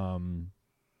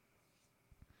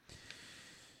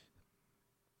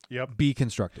 Yep. Be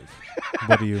constructive.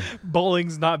 What do you?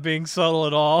 Bowling's not being subtle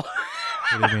at all.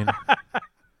 What do you mean?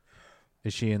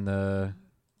 Is she in the?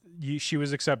 She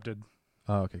was accepted.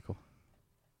 Oh, okay, cool.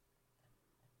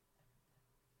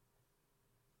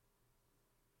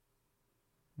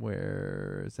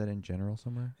 Where is that in general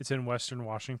somewhere? It's in Western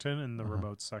Washington in the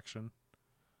remote section.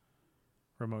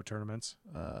 Remote tournaments.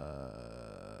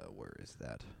 Where is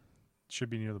that? Should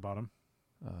be near the bottom.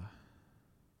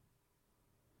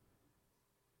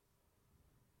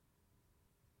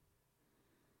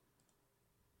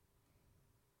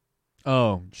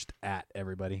 Oh, just at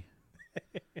everybody.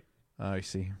 I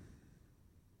see.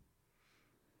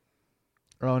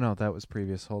 Oh, no, that was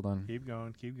previous. Hold on. Keep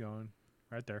going.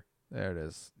 Right there. There it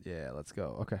is. Yeah, let's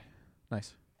go. Okay.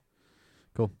 Nice.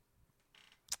 Cool.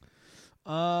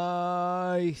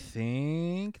 I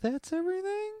think that's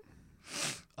everything.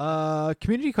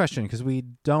 Community question, because we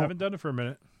Haven't done it for a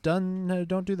minute.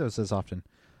 don't do those as often.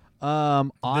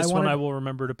 This one I will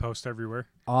remember to post everywhere.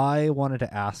 I wanted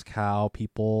to ask how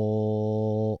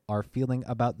people are feeling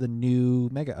about the new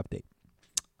Mega update.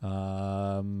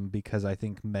 Because I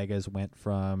think Megas went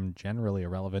from generally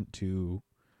irrelevant to,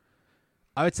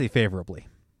 I would say, favorably.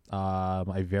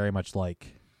 I very much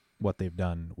like what they've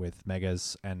done with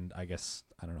Megas, and I guess,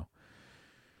 I don't know.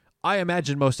 I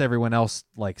imagine most everyone else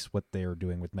likes what they're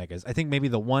doing with Megas. I think maybe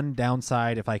the one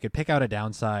downside, if I could pick out a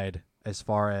downside as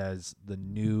far as the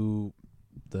new,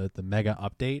 the Mega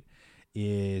update,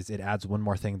 is it adds one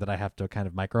more thing that I have to kind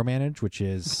of micromanage, which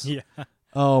is,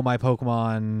 oh, my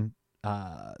Pokemon,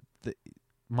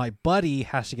 my buddy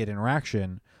has to get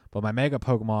interaction, but my Mega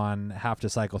Pokemon have to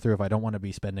cycle through if I don't want to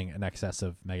be spending an excess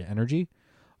of Mega Energy.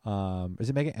 Is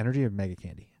it Mega Energy or Mega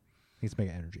Candy? I think it's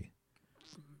Mega Energy.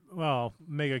 Well,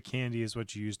 Mega Candy is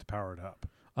what you use to power it up.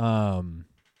 I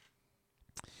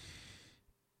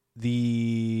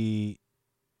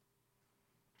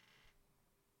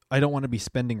don't want to be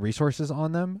spending resources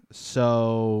on them,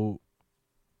 so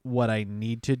what I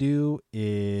need to do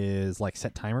is like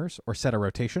set timers or set a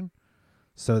rotation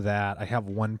so that I have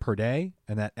one per day,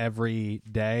 and that every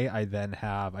day I then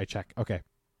have, I check, okay,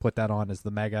 put that on as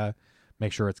the Mega,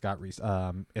 make sure it's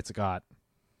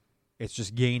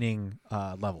just gaining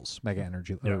levels, Mega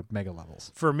Energy or Mega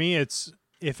levels. For me, it's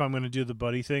if I'm going to do the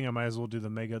buddy thing, I might as well do the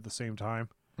Mega at the same time.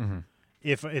 Mm-hmm.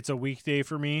 If it's a weekday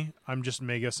for me, I'm just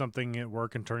Mega something at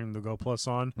work and turning the Go Plus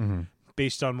on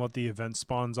based on what the event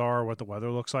spawns are, what the weather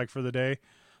looks like for the day.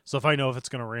 So if I know if it's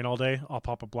going to rain all day, I'll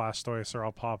pop a Blastoise or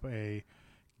I'll pop a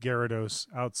Gyarados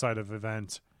outside of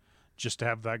event just to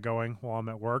have that going while I'm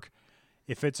at work.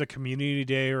 If it's a community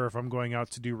day or if I'm going out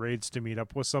to do raids to meet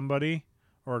up with somebody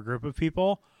or a group of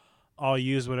people, I'll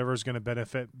use whatever's going to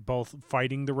benefit both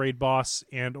fighting the raid boss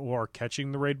and or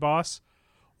catching the raid boss.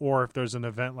 Or if there's an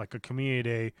event like a community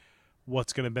day,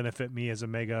 what's going to benefit me as a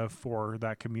Mega for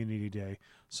that community day.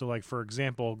 So like, for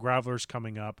example, Graveler's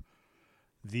coming up.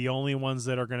 The only ones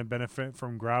that are going to benefit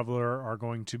from Graveler are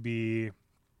going to be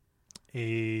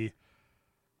a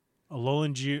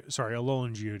Alolan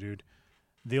Geodude.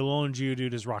 The Alolan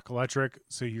Geodude is Rock Electric,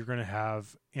 so you're going to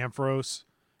have Ampharos.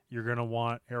 You're going to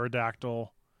want Aerodactyl.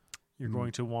 You're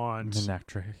going to want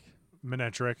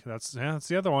Manectric. That's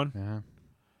the other one. Yeah.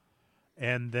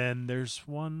 And then there's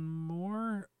one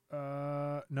more.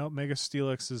 No, Mega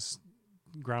Steelix is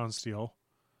Ground Steel.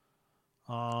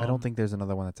 I don't think there's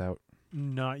another one that's out.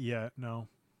 Not yet, no.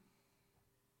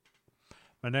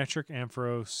 Manectric,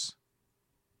 Ampharos,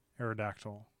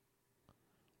 Aerodactyl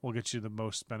will get you the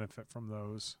most benefit from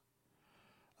those.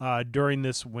 During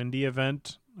this windy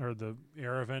event, or the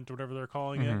air event, whatever they're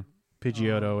calling it,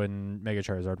 Pidgeotto and Mega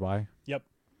Charizard Y. Yep.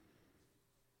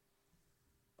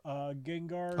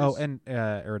 Gengar. Oh, and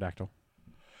Aerodactyl.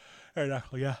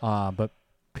 Exactly, yeah. But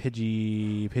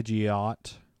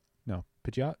Pidgeot. No,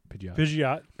 Pidgeot?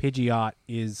 Pidgeot. Pidgeot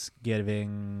is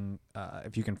giving,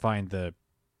 if you can find the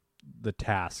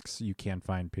tasks, you can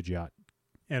find Pidgeot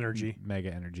Energy.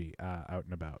 Mega Energy out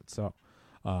and about. So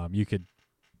you could,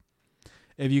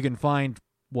 if you can find,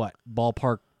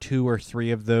 ballpark 2 or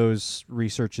 3 of those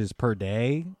researches per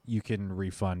day, you can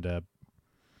refund the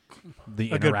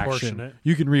A good portion. interaction.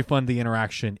 You can refund the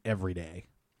interaction every day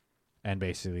and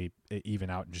basically even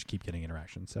out and just keep getting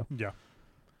interaction. So Yeah.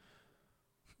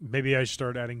 Maybe I should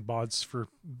start adding bots for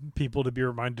people to be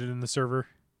reminded in the server.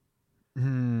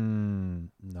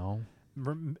 no.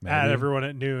 Add everyone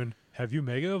at noon. Have you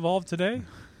Mega Evolved today?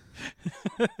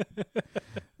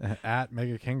 At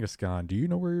Mega Kangaskhan, do you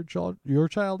know where your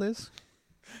child is?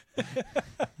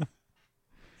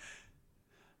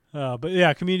 But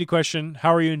yeah, community question.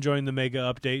 How are you enjoying the Mega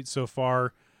update so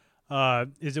far?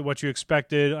 Is it what you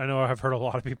expected? I know I've heard a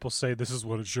lot of people say this is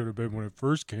what it should have been when it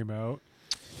first came out.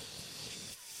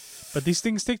 But these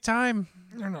things take time.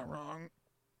 They're not wrong.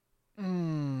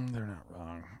 They're not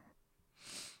wrong.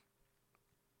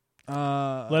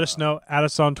 Let us know. Add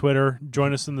us on Twitter.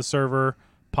 Join us in the server.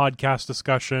 Podcast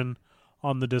discussion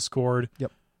on the Discord.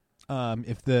 Yep.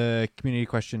 If the community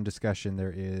question discussion,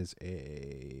 there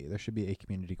should be a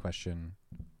community question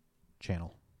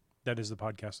channel. That is the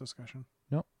podcast discussion.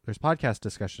 No, there's podcast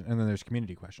discussion, and then there's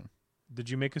community question. Did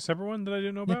you make a separate one that I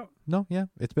didn't know about? No, yeah,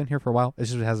 it's been here for a while. It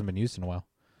just hasn't been used in a while.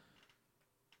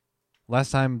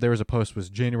 Last time there was a post was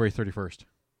January 31st.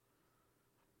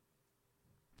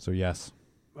 So yes.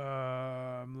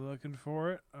 I'm looking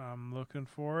for it.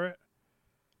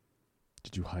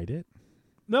 Did you hide it?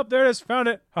 Nope, there it is. Found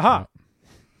it. Haha. Oh.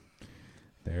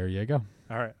 There you go.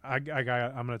 All right, I got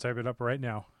it. I'm going to type it up right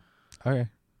now. Okay.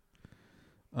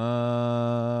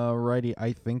 Righty,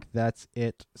 I think that's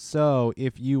it. So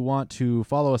if you want to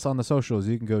follow us on the socials,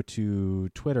 you can go to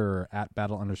Twitter at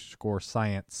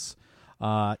battle_science.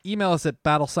 Email us at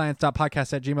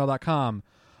battlescience.podcast@gmail.com.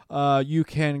 You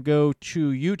can go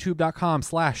to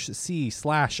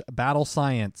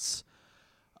youtube.com/c/battlescience.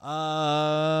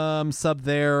 Sub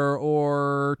there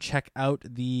or check out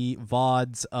the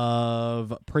VODs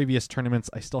of previous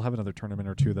tournaments. I still have another tournament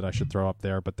or two that I should throw up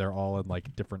there, but they're all in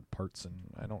like different parts,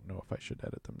 and I don't know if I should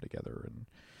edit them together. And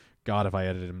God, if I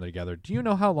edited them together, do you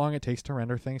know how long it takes to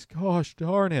render things? Gosh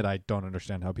darn it, I don't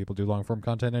understand how people do long form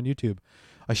content on YouTube.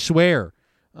 I swear.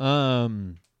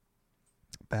 Baffles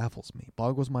me.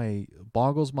 Boggles my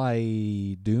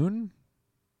Dune?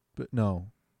 But no.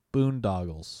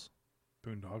 Boondoggles.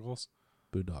 Boondoggles.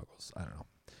 I don't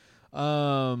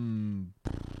know.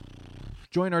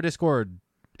 Join our Discord.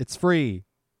 It's free.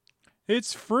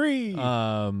 It's free.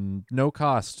 No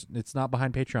cost. It's not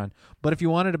behind Patreon. But if you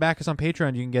wanted to back us on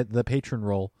Patreon, you can get the patron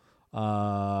roll.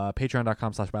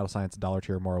 Patreon.com/battlescience. $1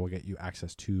 tier or more will get you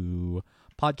access to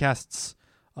podcasts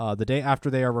the day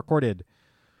after they are recorded,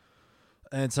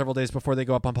 and several days before they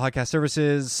go up on podcast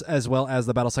services, as well as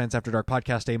the Battle Science After Dark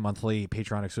podcast, a monthly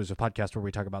Patreon exclusive podcast where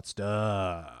we talk about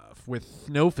stuff with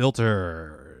no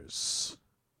filters.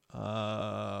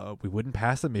 We wouldn't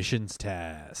pass emissions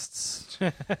tests.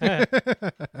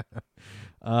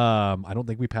 I don't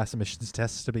think we pass emissions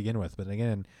tests to begin with, but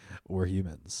again, we're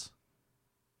humans.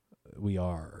 We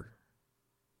are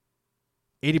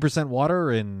 80% water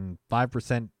and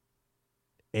 5%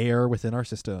 air within our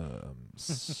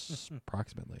systems,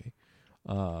 approximately.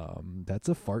 That's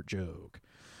a fart joke.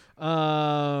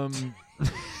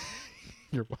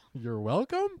 You're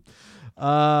welcome.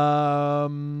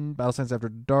 Battle Science After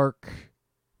Dark,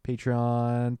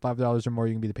 Patreon, $5 or more.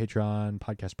 You can be the Patreon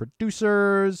podcast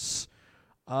producers.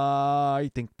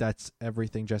 I think that's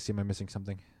everything. Jesse, am I missing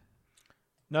something?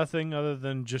 Nothing other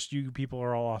than just you people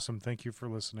are all awesome. Thank you for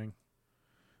listening.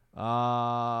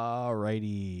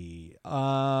 Alrighty.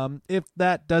 If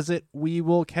that does it, we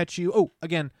will catch you. Oh,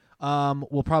 again,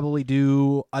 we'll probably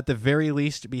do, at the very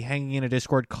least, be hanging in a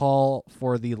Discord call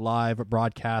for the live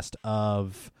broadcast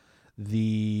of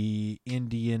the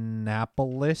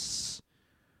Indianapolis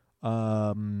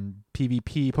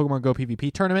PvP, Pokemon Go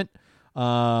PvP tournament.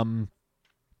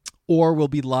 Or we'll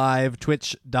be live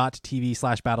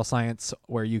twitch.tv/battlescience,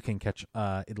 where you can catch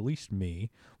at least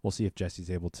me. We'll see if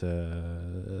Jesse's able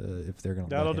to, if they're going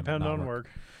to. That'll depend on work.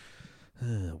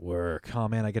 Work. Oh,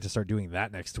 man, I get to start doing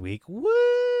that next week.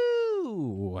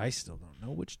 Woo! I still don't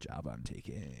know which job I'm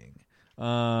taking.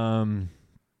 Perfect.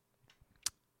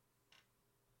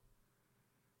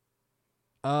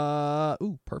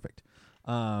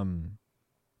 I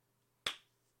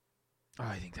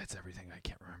think that's everything. I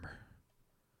can't remember.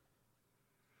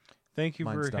 Thank you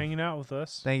Mind for stuff. hanging out with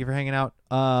us. Thank you for hanging out.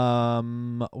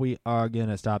 We are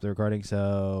gonna stop the recording,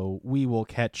 so we will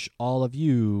catch all of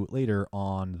you later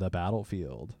on the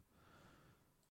battlefield.